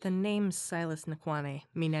 Does the name Silas Nakwane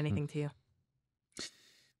mean anything to you?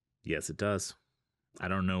 Yes, it does. I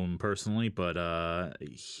don't know him personally, but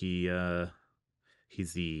he's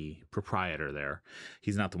the proprietor there.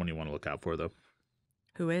 He's not the one you want to look out for, though.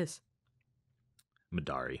 Who is?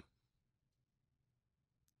 Madari.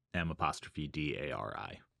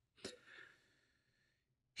 M''Dari.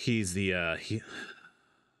 He's the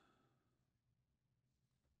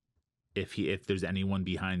if there's anyone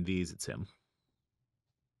behind these, it's him.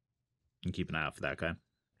 And keep an eye out for that guy.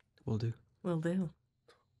 Will do. Will do.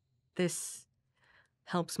 This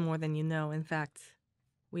helps more than you know. In fact,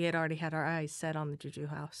 we had already had our eyes set on the Juju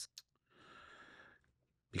House.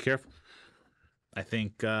 Be careful. I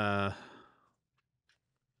think I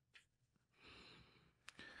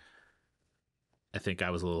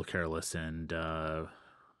was a little careless, and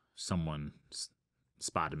someone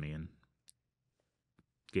spotted me and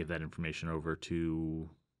gave that information over to,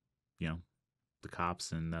 the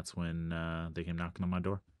cops, and that's when they came knocking on my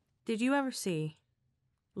door. Did you ever see,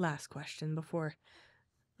 last question before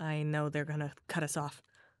I know they're going to cut us off.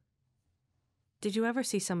 Did you ever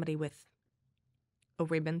see somebody with a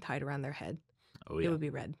ribbon tied around their head? Oh, yeah. It would be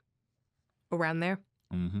red. Around there?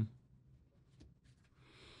 Mm-hmm.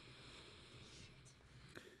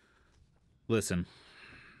 Listen,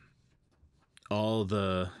 all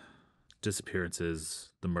the disappearances,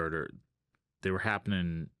 the murder, they were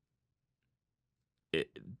happening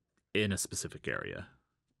in a specific area.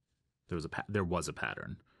 There was a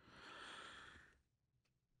pattern.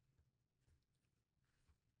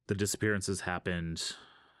 The disappearances happened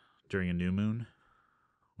during a new moon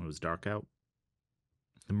when it was dark out.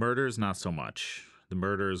 The murders, not so much. I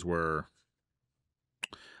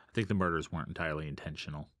think the murders weren't entirely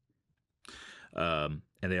intentional. And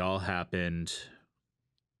they all happened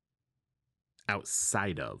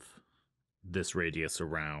outside of this radius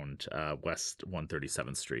around West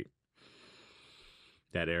 137th Street.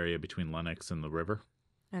 That area between Lenox and the river.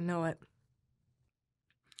 I know it.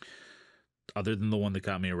 Other than the one that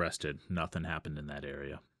got me arrested, nothing happened in that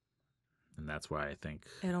area. And that's why I think...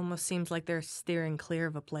 It almost seems like they're steering clear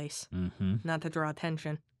of a place. Mm-hmm. Not to draw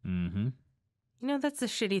attention. Mm-hmm. That's the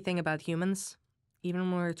shitty thing about humans.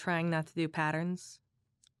 Even when we're trying not to do patterns,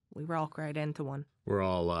 we walk right into one. We're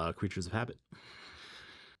all creatures of habit.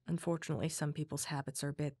 Unfortunately, some people's habits are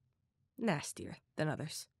a bit nastier than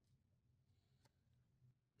others.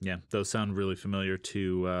 Yeah, those sound really familiar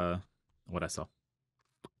to what I saw.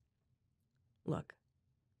 Look.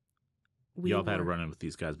 Y'all have had a run-in with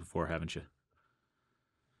these guys before, haven't you?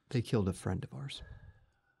 They killed a friend of ours.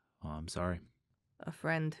 Oh, I'm sorry. A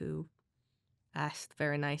friend who asked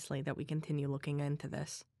very nicely that we continue looking into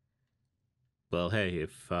this. Well, hey,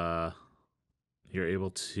 if you're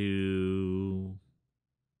able to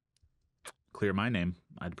clear my name,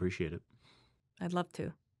 I'd appreciate it. I'd love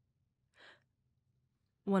to.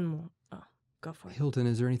 One more. Oh, go for it. Hilton,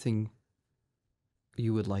 is there anything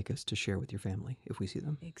you would like us to share with your family if we see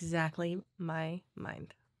them? Exactly my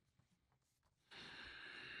mind.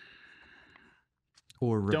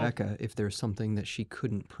 Or Rebecca, if there's something that she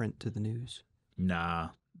couldn't print to the news? Nah,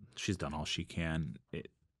 she's done all she can.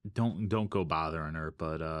 Don't go bothering her,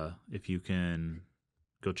 but if you can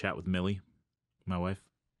go chat with Millie, my wife.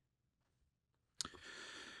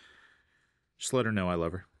 Just let her know I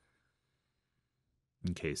love her.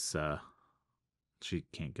 In case she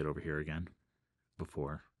can't get over here again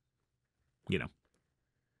before, I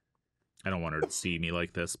don't want her to see me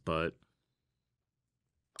like this, but...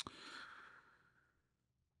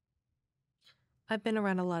 I've been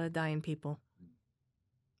around a lot of dying people.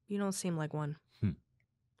 You don't seem like one.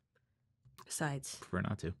 Besides... Prefer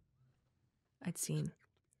not to. I'd seen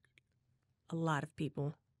a lot of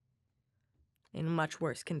people in much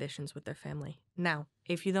worse conditions with their family. Now,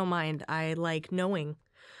 if you don't mind, I like knowing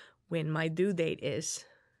when my due date is.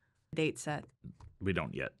 Date set. We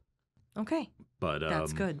don't yet. Okay, But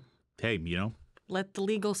that's good. Hey, you know, Let the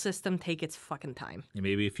legal system take its fucking time.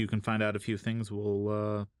 maybe if you can find out a few things,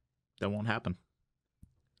 that won't happen.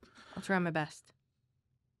 I'll try my best.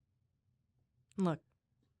 Look,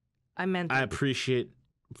 I meant I it. appreciate.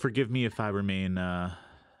 Forgive me if I remain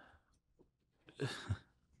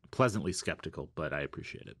pleasantly skeptical, but I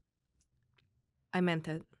appreciate it. I meant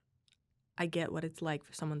it. I get what it's like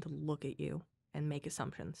for someone to look at you and make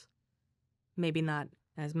assumptions. Maybe not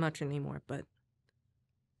as much anymore, but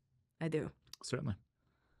I do. Certainly.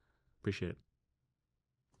 Appreciate it.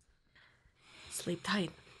 Sleep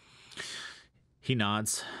tight. He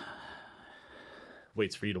nods,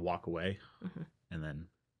 waits for you to walk away, Mhm. and then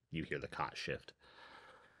you hear the cot shift.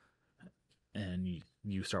 And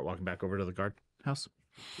you start walking back over to the guardhouse.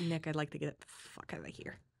 Nick, I'd like to get the fuck out of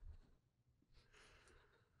here.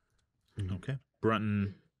 Okay.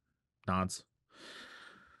 Brunton nods.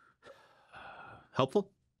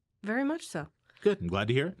 Helpful? Very much so. Good. I'm glad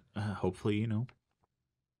to hear it. Hopefully, you know,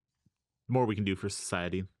 the more we can do for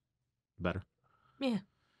society, the better. Yeah.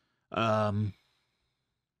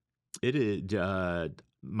 It is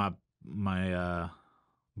my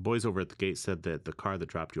boys over at the gate said that the car that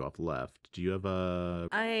dropped you off left. Do you have a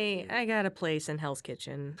I got a place in Hell's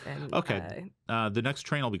Kitchen, and Okay. The next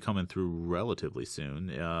train will be coming through relatively soon.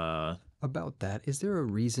 About that, is there a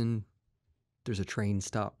reason there's a train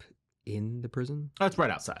stop in the prison? Oh, it's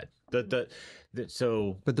right outside.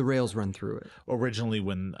 So But the rails run through it. originally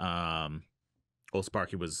when Old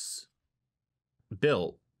Sparky was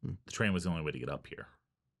built, the train was the only way to get up here.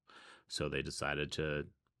 So they decided to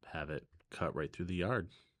have it cut right through the yard.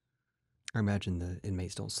 I imagine the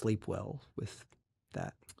inmates don't sleep well with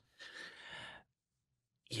that.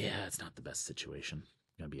 Yeah, it's not the best situation,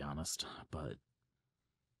 gonna be honest, but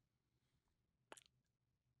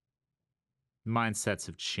mindsets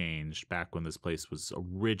have changed. Back when this place was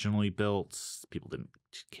originally built, people didn't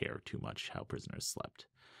care too much how prisoners slept.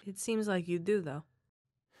 it seems like you do, though.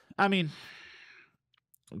 I mean,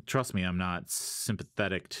 trust me, I'm not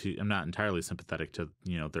entirely sympathetic to,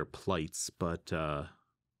 you know, their plights, but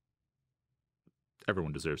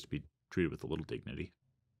everyone deserves to be treated with a little dignity.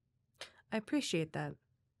 I appreciate that.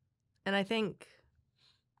 And I think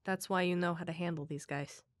that's why you know how to handle these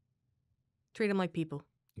guys. Treat them like people.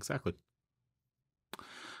 Exactly.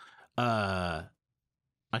 I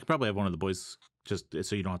could probably have one of the boys just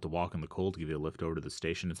so you don't have to walk in the cold, give you a lift over to the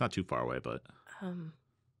station. It's not too far away, but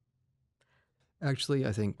Actually,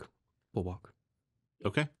 I think we'll walk.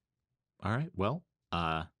 okay. All right. Well,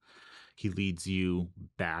 he leads you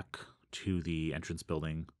back to the entrance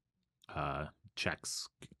building, checks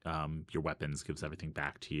your weapons, gives everything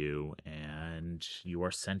back to you, and you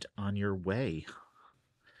are sent on your way.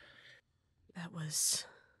 that was...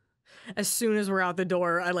 As soon as we're out the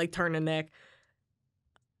door, I like turn to Nick.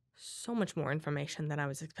 So much more information than I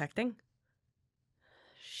was expecting.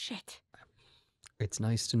 Shit. It's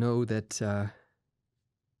nice to know that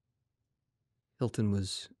Hilton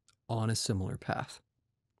was on a similar path.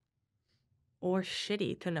 Or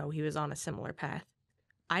shitty to know he was on a similar path.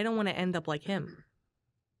 I don't want to end up like him.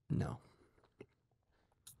 No.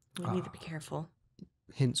 We need to be careful.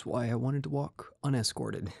 Hence why I wanted to walk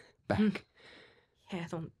unescorted back. Yeah, I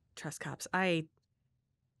don't trust cops. I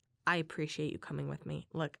appreciate you coming with me.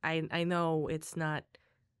 Look, I know it's not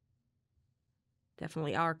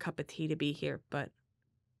definitely our cup of tea to be here, but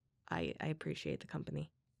I appreciate the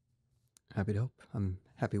company. Happy to help. I'm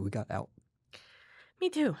happy we got out. Me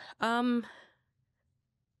too.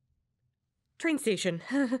 Train station.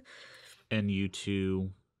 And you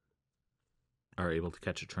two are able to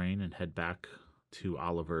catch a train and head back to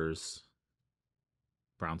Oliver's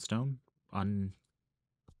brownstone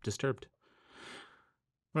undisturbed.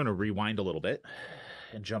 We're going to rewind a little bit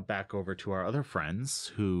and jump back over to our other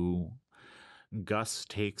friends who Gus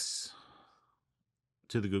takes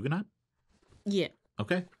to the Guggenheim. Yeah.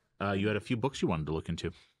 Okay. You had a few books you wanted to look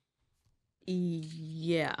into.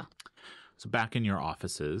 Yeah. So back in your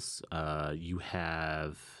offices, you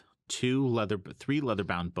have three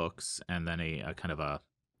leather-bound books, and then a kind of a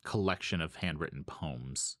collection of handwritten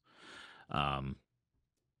poems.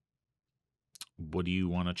 What do you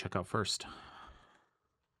want to check out first?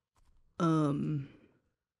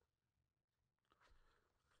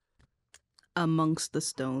 Amongst the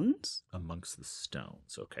Stones. Amongst the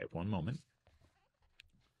Stones. Okay, one moment.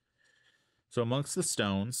 So Amongst the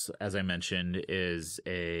Stones, as I mentioned, is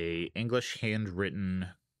a English handwritten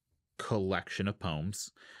collection of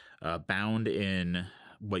poems bound in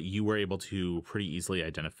what you were able to pretty easily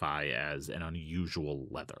identify as an unusual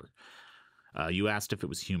leather. You asked if it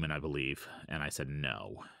was human, I believe, and I said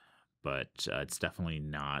no. But it's definitely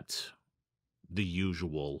not the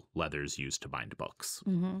usual leathers used to bind books.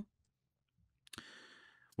 Mm-hmm.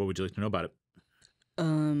 What would you like to know about it?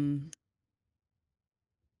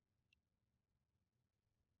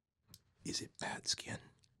 Is it bat skin?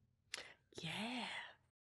 Yeah.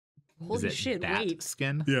 Is Holy it shit, bat wait.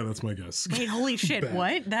 skin? Yeah, that's my guess. Wait, holy shit, Bat.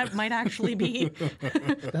 what? That might actually be.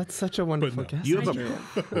 That's such a wonderful no. guess. You have Andrew.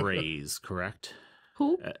 a praise, correct?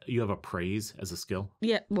 Who? You have a praise as a skill?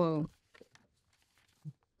 Yeah, well.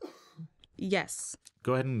 Yes.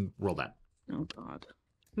 Go ahead and roll that. Oh, God.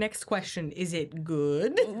 Next question, is it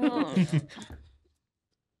good?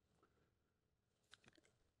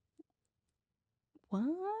 What?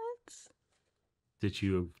 Did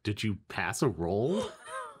you pass a roll?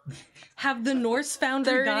 Have the Norse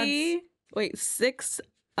founder 30? Wait, 6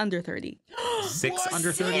 under 30. gods... 6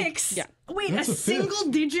 under 30? 6? Yeah. Wait, That's a a fifth. single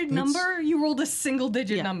digit That's- number? You rolled a single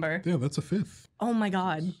digit Yeah. number. Yeah, that's a 5th. Oh my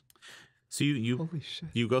god. So you Holy shit.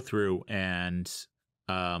 you go through and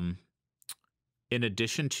in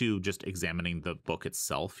addition to just examining the book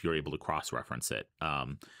itself, you're able to cross-reference it.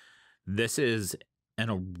 This is an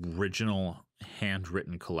original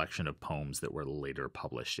handwritten collection of poems that were later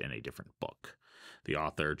published in a different book. The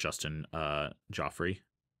author, Justin Joffrey,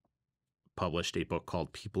 published a book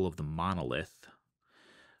called People of the Monolith.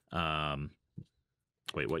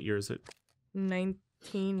 Wait, what year is it?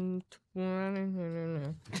 1920.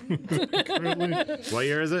 What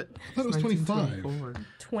year is it? I thought it was 25.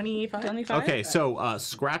 25? 25? Okay, so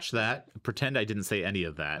scratch that. Pretend I didn't say any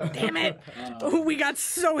of that. Damn it. Oh, we got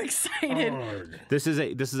so excited. This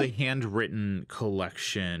is a handwritten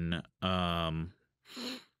collection.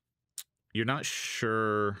 You're not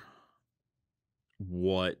sure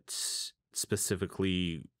what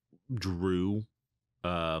specifically drew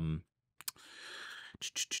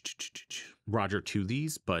Roger to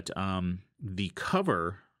these, but the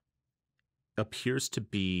cover appears to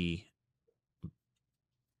be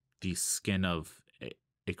the skin of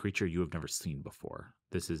a creature you have never seen before.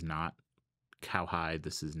 This is not cowhide.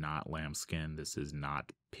 This is not lambskin. This is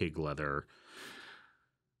not pig leather.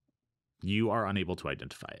 You are unable to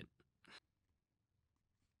identify it.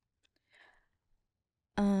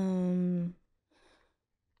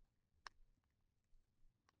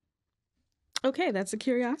 Okay, that's a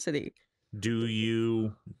curiosity. Do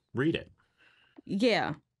you read it?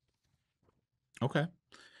 Yeah. Okay.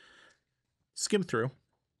 Skim through.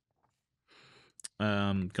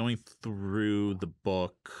 Going through the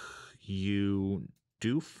book, you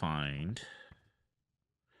do find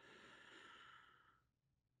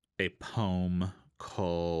a poem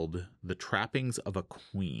called The Trappings of a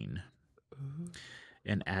Queen.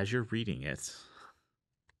 And as you're reading it,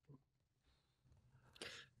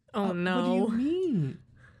 Oh no. What do you mean?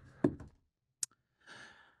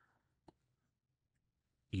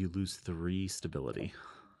 you lose 3 stability.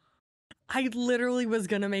 I literally was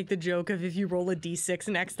gonna make the joke of if you roll a d6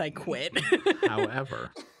 next, I quit.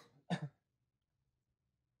 However,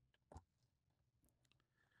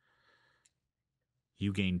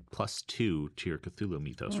 you gain +2 to your Cthulhu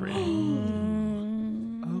Mythos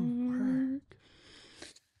rating. Oh, work.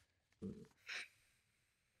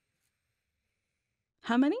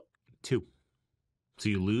 How many? 2. So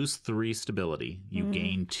you lose 3 stability. You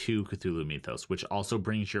gain 2 Cthulhu Mythos, which also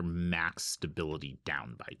brings your max stability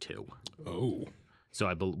down by 2. Oh.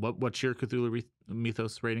 So what's your Cthulhu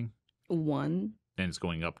Mythos rating? 1. And it's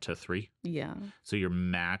going up to 3. Yeah. So your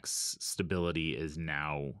max stability is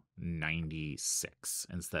now 96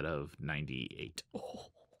 instead of 98.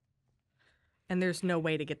 And there's no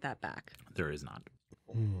way to get that back. There is not.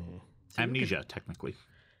 Hmm. Amnesia, technically.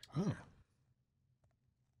 Oh.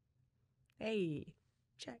 Hey,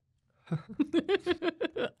 check.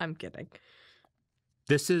 I'm kidding.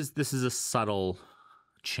 This is a subtle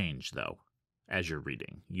change, though, as you're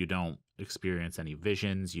reading. You don't experience any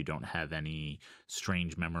visions. You don't have any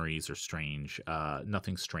strange memories or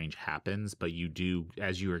nothing strange happens. But you do,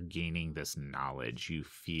 as you are gaining this knowledge, you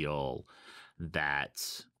feel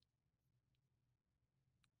that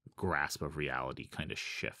grasp of reality kind of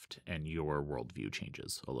shift, and your worldview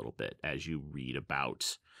changes a little bit as you read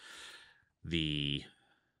about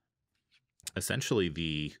essentially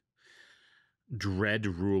the dread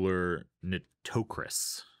ruler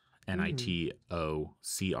Nitocris,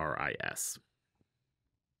 Nitocris,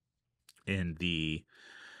 in the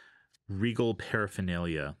regal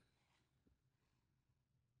paraphernalia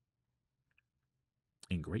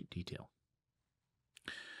in great detail.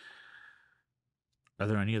 Are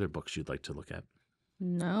there any other books you'd like to look at?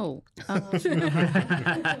 No.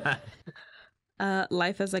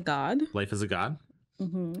 Life as a God. Life as a God?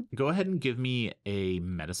 Go ahead and give me a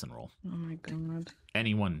medicine roll. Oh my god.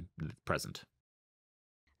 Anyone present.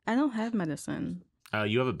 I don't have medicine.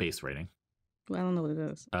 You have a base rating. Well, I don't know what it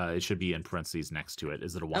is. It should be in parentheses next to it.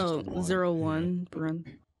 Is it a 1? Oh, 0-1. Run.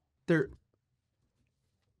 There.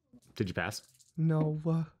 Did you pass? No.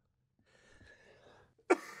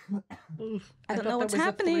 I don't know what's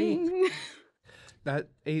happening. That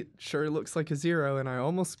 8 sure looks like a 0, and I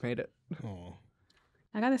almost made it. Oh.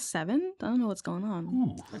 I got a 7. I don't know what's going on.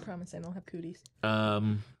 Ooh. I promise I don't have cooties.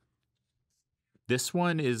 This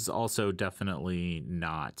one is also definitely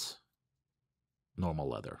not normal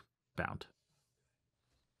leather bound.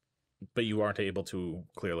 But you aren't able to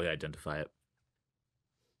clearly identify it.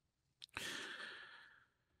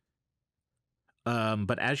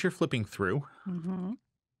 But as you're flipping through,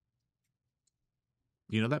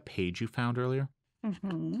 you know that page you found earlier?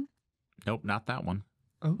 Nope, not that one.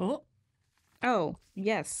 Oh,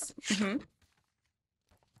 yes.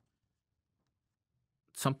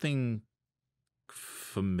 Something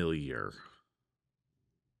familiar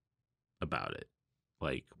about it.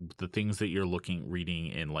 Like the things that you're reading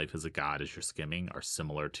in Life as a God as you're skimming are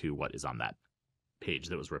similar to what is on that page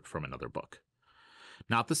that was ripped from another book.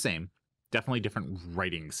 Not the same, definitely different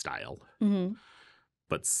writing style,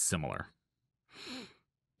 but similar.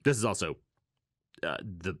 This is also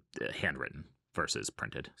the handwritten versus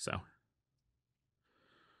printed, so.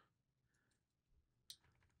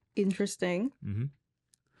 Interesting.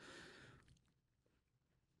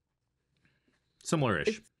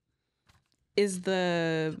 Similar-ish. Is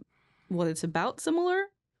the what it's about similar?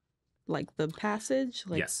 Like the passage?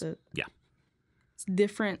 Like yes. Yeah. It's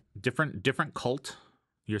different. Different cult.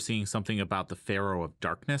 You're seeing something about the Pharaoh of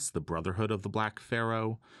Darkness, the Brotherhood of the Black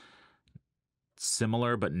Pharaoh.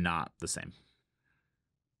 Similar, but not the same.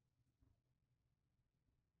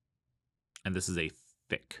 And this is a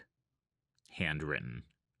thick, handwritten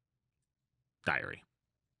diary.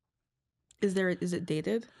 Is it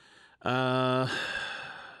dated?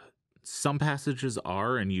 Some passages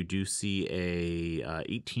are, and you do see a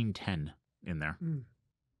 1810 in there.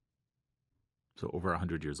 So over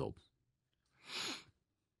 100 years old.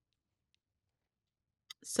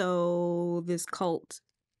 So this cult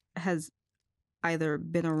has either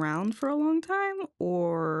been around for a long time,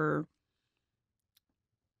 or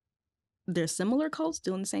there's similar cults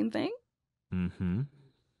doing the same thing?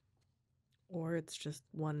 Or it's just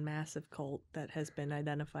one massive cult that has been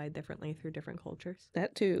identified differently through different cultures.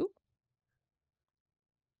 That too.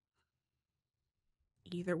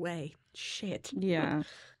 Either way, shit. Yeah.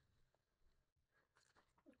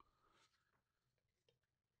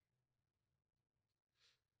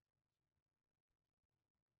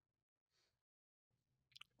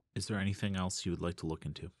 Is there anything else you would like to look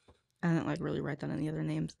into? I didn't really write down any other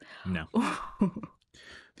names. No.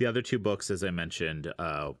 The other 2 books, as I mentioned,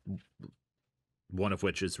 one of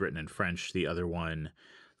which is written in French. The other one,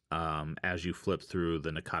 as you flip through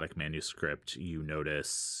the Narcotic manuscript, you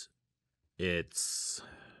notice it's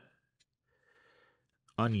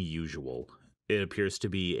unusual. It appears to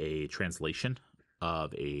be a translation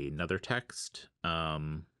of another text.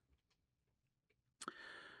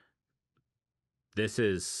 This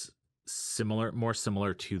is more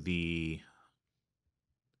similar to the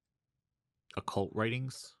occult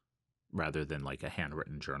writings rather than like a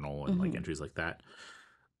handwritten journal and like entries like that.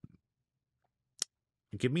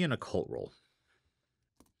 Give me an occult roll.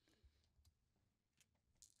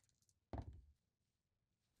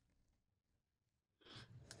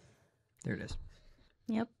 There it is.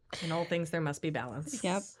 Yep. In all things, there must be balance.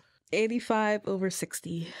 Yep. 85 over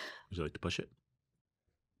 60. Would you like to push it?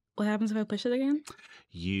 What happens if I push it again?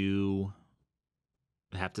 You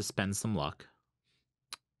have to spend some luck.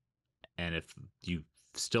 And if you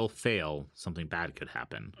still fail, something bad could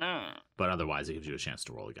happen. But otherwise, it gives you a chance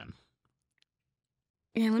to roll again.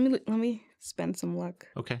 Yeah, let me spend some luck.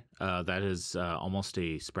 Okay. That is almost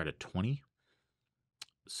a spread of 20.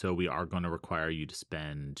 So we are going to require you to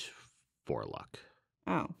spend 4 luck.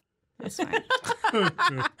 Oh, that's fine.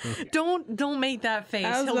 Don't make that face.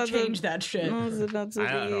 He'll change that shit.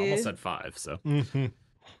 I almost said 5, so.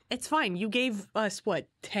 It's fine. You gave us, what,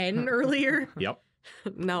 10 earlier? Yep.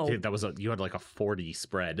 No. Dude, you had like a 40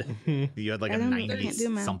 spread. You had like a 90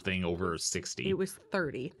 something over 60. It was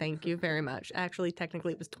 30. Thank you very much. Actually,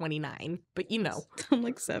 technically, it was 29. But you know. I'm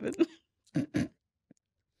like 7. I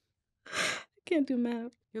can't do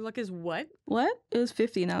math. Your luck is what? What? It was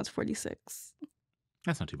 50. Now it's 46.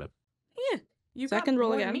 That's not too bad. Yeah. You So I got can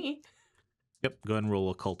roll more than again? me. Yep. Go ahead and roll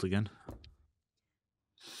occult again.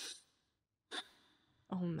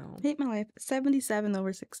 Oh, no. Hate my life. 77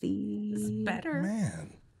 over 60. This is better.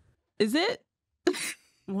 Man. Is it?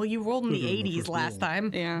 Well, you rolled in the Could've been my 80s first last roll.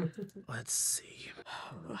 time. Yeah. Let's see.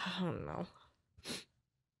 I don't know.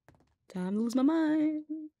 Time to lose my mind.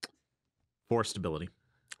 4 stability.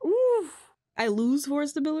 Ooh. I lose for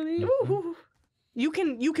stability? Ooh. You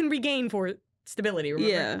can regain for stability,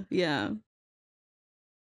 remember? Yeah, yeah.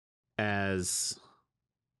 As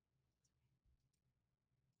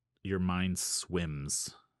your mind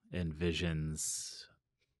swims in visions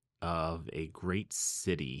of a great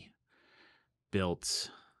city built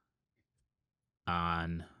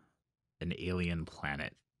on an alien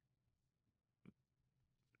planet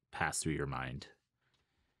pass through your mind,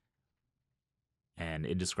 and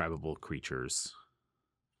indescribable creatures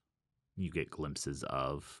you get glimpses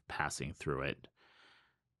of passing through it,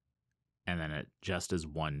 and then it just as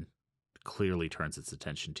one clearly turns its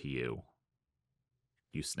attention to you,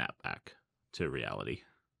 you snap back to reality.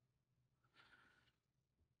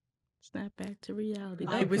 Snap back to reality.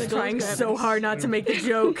 I was trying so hard not to make the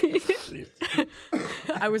joke.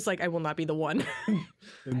 I was like, I will not be the one.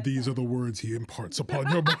 And these are the words he imparts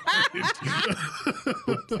upon your mind.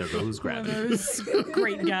 There goes gravity. Those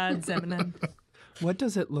great gods, Eminem. What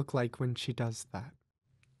does it look like when she does that?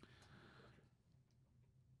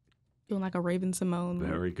 Doing like a Raven Simone.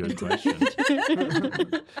 Very good question.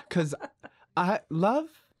 Because Love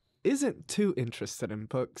isn't too interested in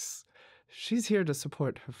books. She's here to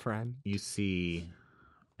support her friend. You see,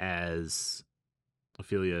 as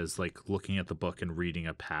Ophelia is like looking at the book and reading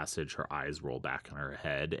a passage, her eyes roll back in her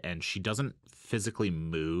head, and she doesn't physically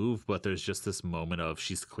move, but there's just this moment of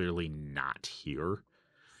she's clearly not here.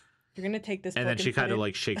 You're gonna take this And book then she put kind of it-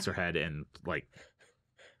 like shakes her head and like,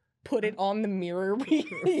 put it on the mirror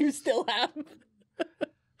you still have.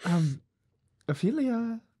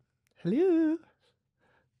 Ophelia, hello.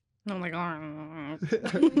 I'm like, And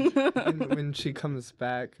when she comes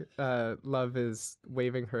back, Love is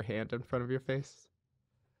waving her hand in front of your face.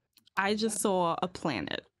 I just saw a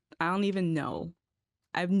planet. I don't even know.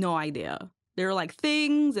 I have no idea. There are like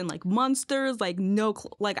things and like monsters, like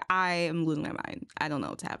like I am losing my mind. I don't know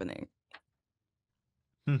what's happening.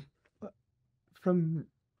 From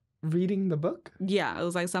reading the book? Yeah, it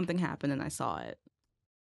was like something happened and I saw it.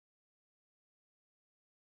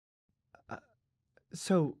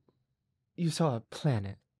 So, you saw a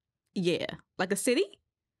planet. Yeah, like a city,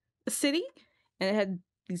 and it had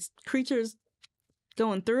these creatures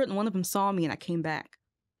going through it, and one of them saw me, and I came back.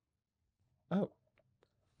 Oh,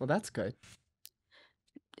 well, that's good.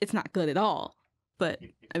 It's not good at all, but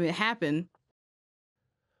I mean, it happened.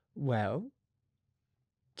 Well,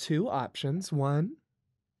 2 options. 1,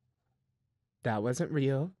 that wasn't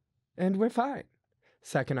real, and we're fine.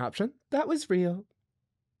 Second option, that was real,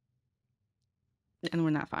 And we're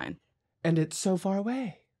not fine. and it's so far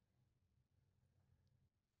away.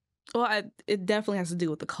 Well, it definitely has to do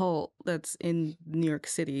with the cult that's in New York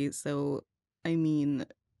City. So, I mean,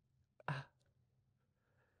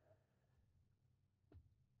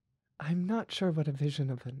 I'm not sure what a vision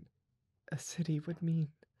of a city would mean.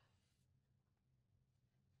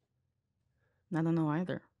 I don't know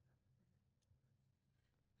either.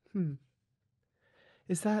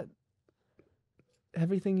 Is that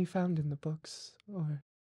everything you found in the books, or?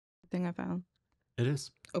 Thing I found. it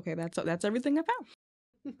is. Okay, that's everything I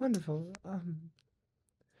found. Wonderful.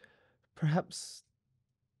 Perhaps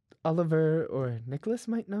Oliver or Nicholas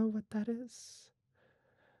might know what that is.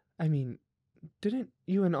 I mean, didn't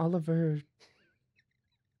you and Oliver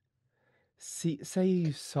say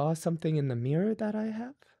you saw something in the mirror that I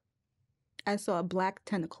have? I saw black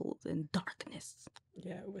tentacles in darkness.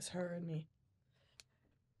 Yeah, it was her and me.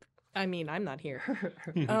 I mean, I'm not here.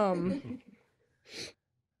 Oh,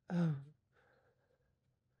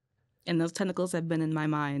 And those tentacles have been in my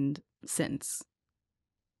mind since.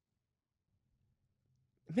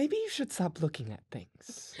 maybe you should stop looking at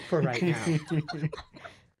things for right now.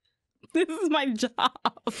 This is my job.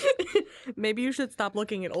 Maybe you should stop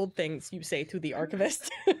looking at old things, you say to the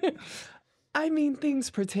archivist. I mean, things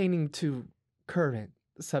pertaining to current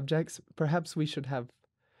subjects. Perhaps we should have,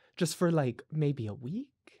 just for like maybe a week.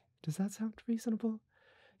 Does that sound reasonable?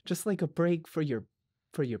 Just like a break for your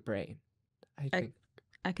brain. I think.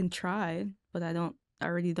 I can try, but I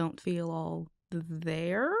already don't feel all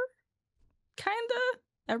there. Kinda.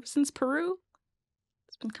 Ever since Peru.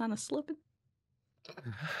 It's been kind of slipping.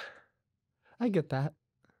 I get that.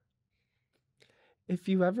 If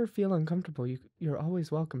you ever feel uncomfortable, you're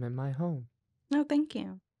always welcome in my home. No, thank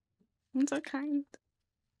you. You're so kind.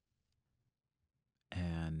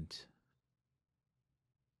 And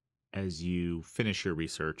as you finish your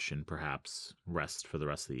research and perhaps rest for the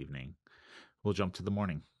rest of the evening, we'll jump to the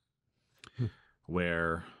morning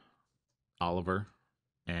where Oliver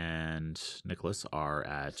and Nicholas are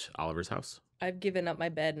at Oliver's house. I've given up my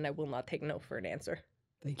bed and I will not take no for an answer.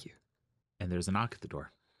 Thank you. And there's a knock at the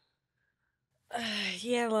door.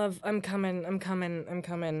 Yeah, love, I'm coming.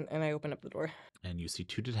 And I open up the door. And you see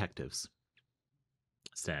 2 detectives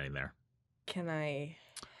standing there. Can I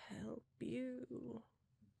help you?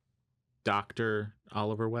 Dr.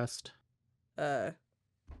 Oliver West?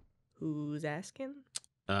 Who's asking?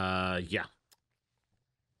 Yeah.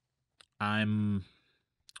 I'm...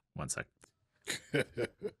 One sec. There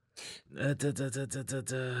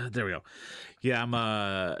we go. Yeah,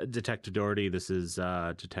 I'm Detective Doherty. This is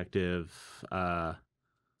Detective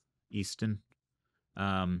Easton.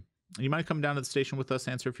 You might come down to the station with us,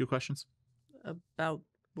 answer a few questions. About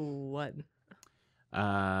what?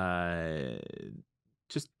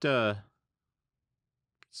 Just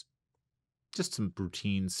some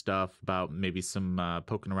routine stuff about maybe some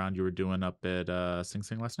poking around you were doing up at Sing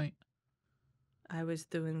Sing last night. I was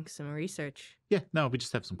doing some research. Yeah, no, we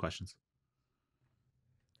just have some questions.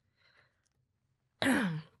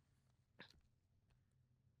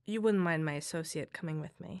 You wouldn't mind my associate coming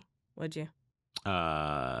with me, would you?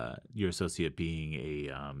 Your associate being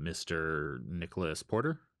a Mr. Nicholas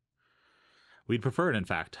Porter? We'd prefer it, in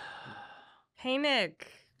fact. Hey,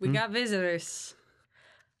 Nick, we got visitors.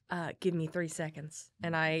 Give me 3 seconds.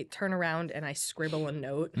 And I turn around and I scribble a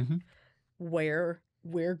note where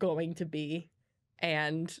we're going to be.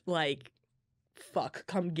 And, like, fuck,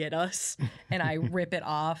 come get us. And I rip it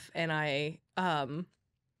off and I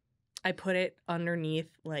put it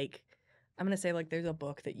underneath, like, I'm going to say, like, there's a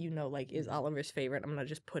book that like, is Oliver's favorite. I'm going to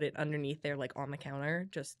just put it underneath there, like, on the counter,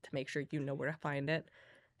 just to make sure you know where to find it.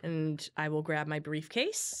 And I will grab my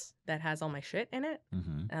briefcase that has all my shit in it.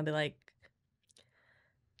 And I'll be like...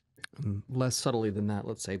 Less subtly than that,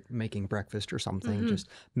 let's say making breakfast or something, just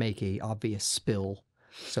make a obvious spill.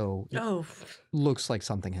 So it looks like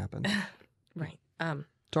something happened. Right.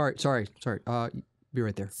 Sorry. Be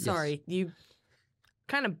right there. Sorry, Yes. You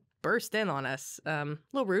kind of burst in on us. A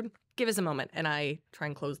little rude. Give us a moment. And I try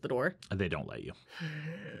and close the door. They don't let you.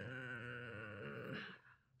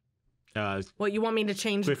 What, you want me to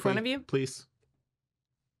change in front of you? Please.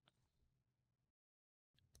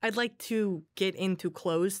 I'd like to get into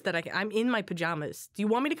clothes that I'm in my pajamas. Do you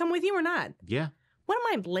want me to come with you or not? Yeah. What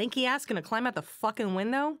am I, lanky ass, gonna climb out the fucking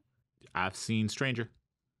window? I've seen Stranger.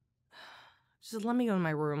 Just let me go to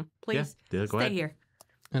my room, please. Yeah, go Stay ahead. here.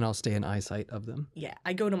 And I'll stay in eyesight of them. Yeah,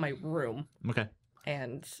 I go to my room. Okay.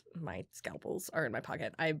 And my scalpels are in my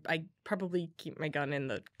pocket. I probably keep my gun in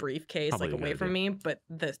the briefcase, Probably like, a good away from idea. me, but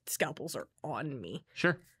the scalpels are on me.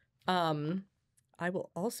 Sure. I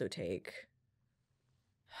will also take...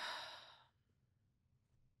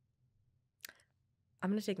 I'm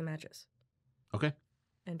going to take the matches. Okay.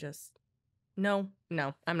 And just... No,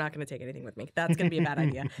 I'm not going to take anything with me. That's going to be a bad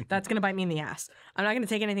idea. That's going to bite me in the ass. I'm not going to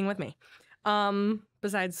take anything with me.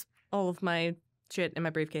 Besides all of my shit in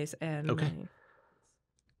my briefcase and... Okay.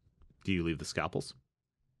 Do you leave the scalpels?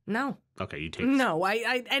 No. Okay, you take... No,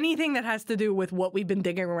 I anything that has to do with what we've been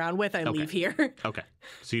digging around with, I leave here. Okay.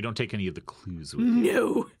 So you don't take any of the clues with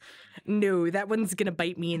you? No, that one's going to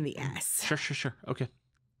bite me in the ass. Sure. Okay.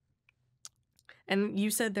 And you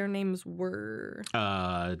said their names were...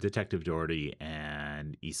 Detective Doherty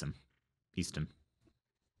and Easton.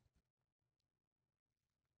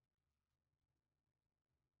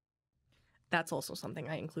 That's also something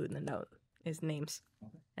I include in the note, is names.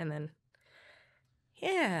 And then,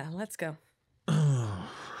 yeah, let's go.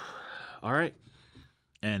 All right.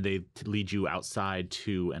 And they lead you outside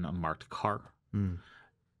to an unmarked car.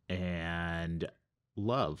 And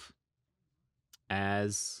Love,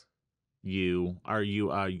 as you are you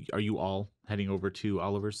all heading over to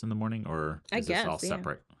Oliver's in the morning, or is this all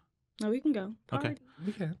separate? No, we can go. Okay.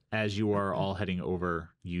 We can. As you are all heading over,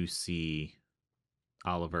 you see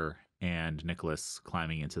Oliver and Nicholas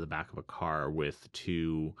climbing into the back of a car with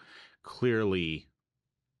 2 clearly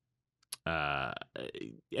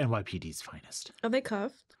NYPD's finest. Are they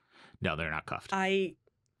cuffed? No, they're not cuffed. I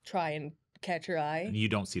try and catch your eye. You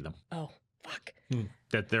don't see them. Oh, fuck.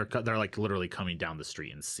 That they're like literally coming down the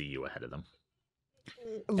street and see you ahead of them.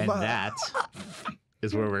 And that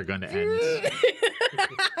is where we're going to end.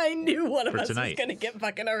 I knew one of For us tonight. was going to get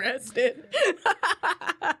fucking arrested.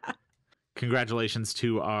 Congratulations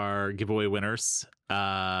to our giveaway winners.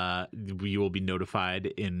 You will be notified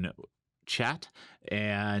in chat,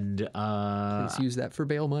 and Let's use that for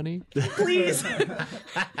bail money. Please.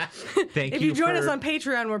 thank If you join us on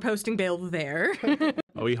Patreon, we're posting bail there.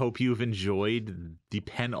 We hope you've enjoyed the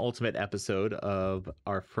penultimate episode of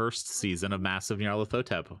our first season of Massive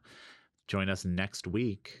Nyarlathotep. Join us next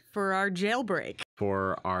week For our jailbreak.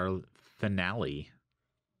 for our finale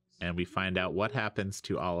and we find out what happens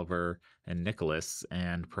to Oliver and Nicholas,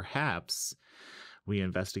 and perhaps we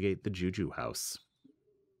investigate the Juju house.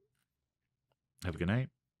 Have a good night.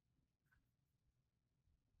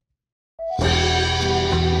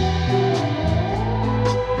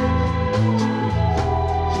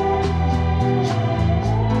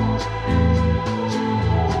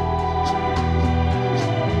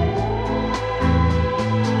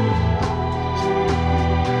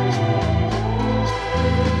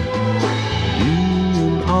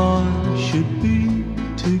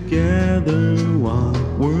 Together while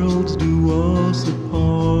worlds do us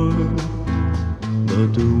apart,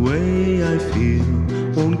 but the way I feel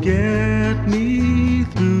won't get me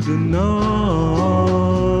through the night.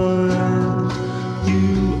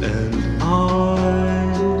 You and I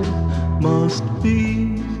must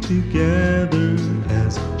be together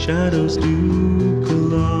as shadows do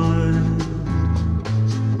collide.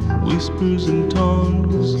 Whispers and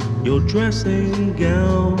tongues, your dressing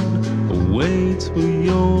gown awaits for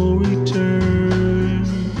your return.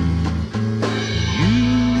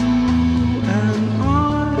 You and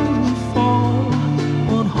I will fall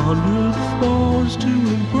 100 floors to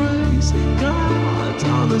embrace God's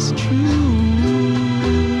honest truth.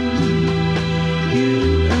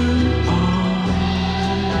 You and I,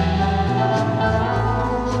 you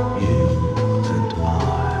and I.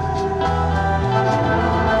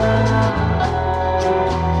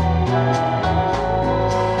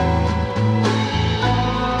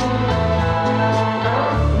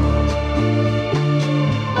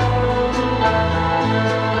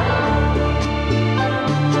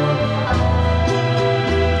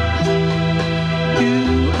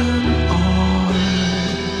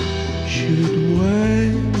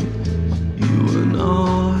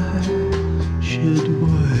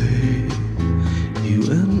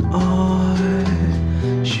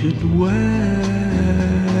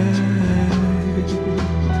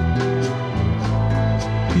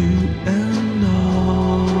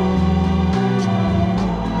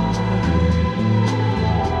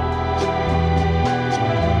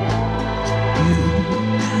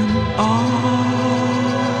 Oh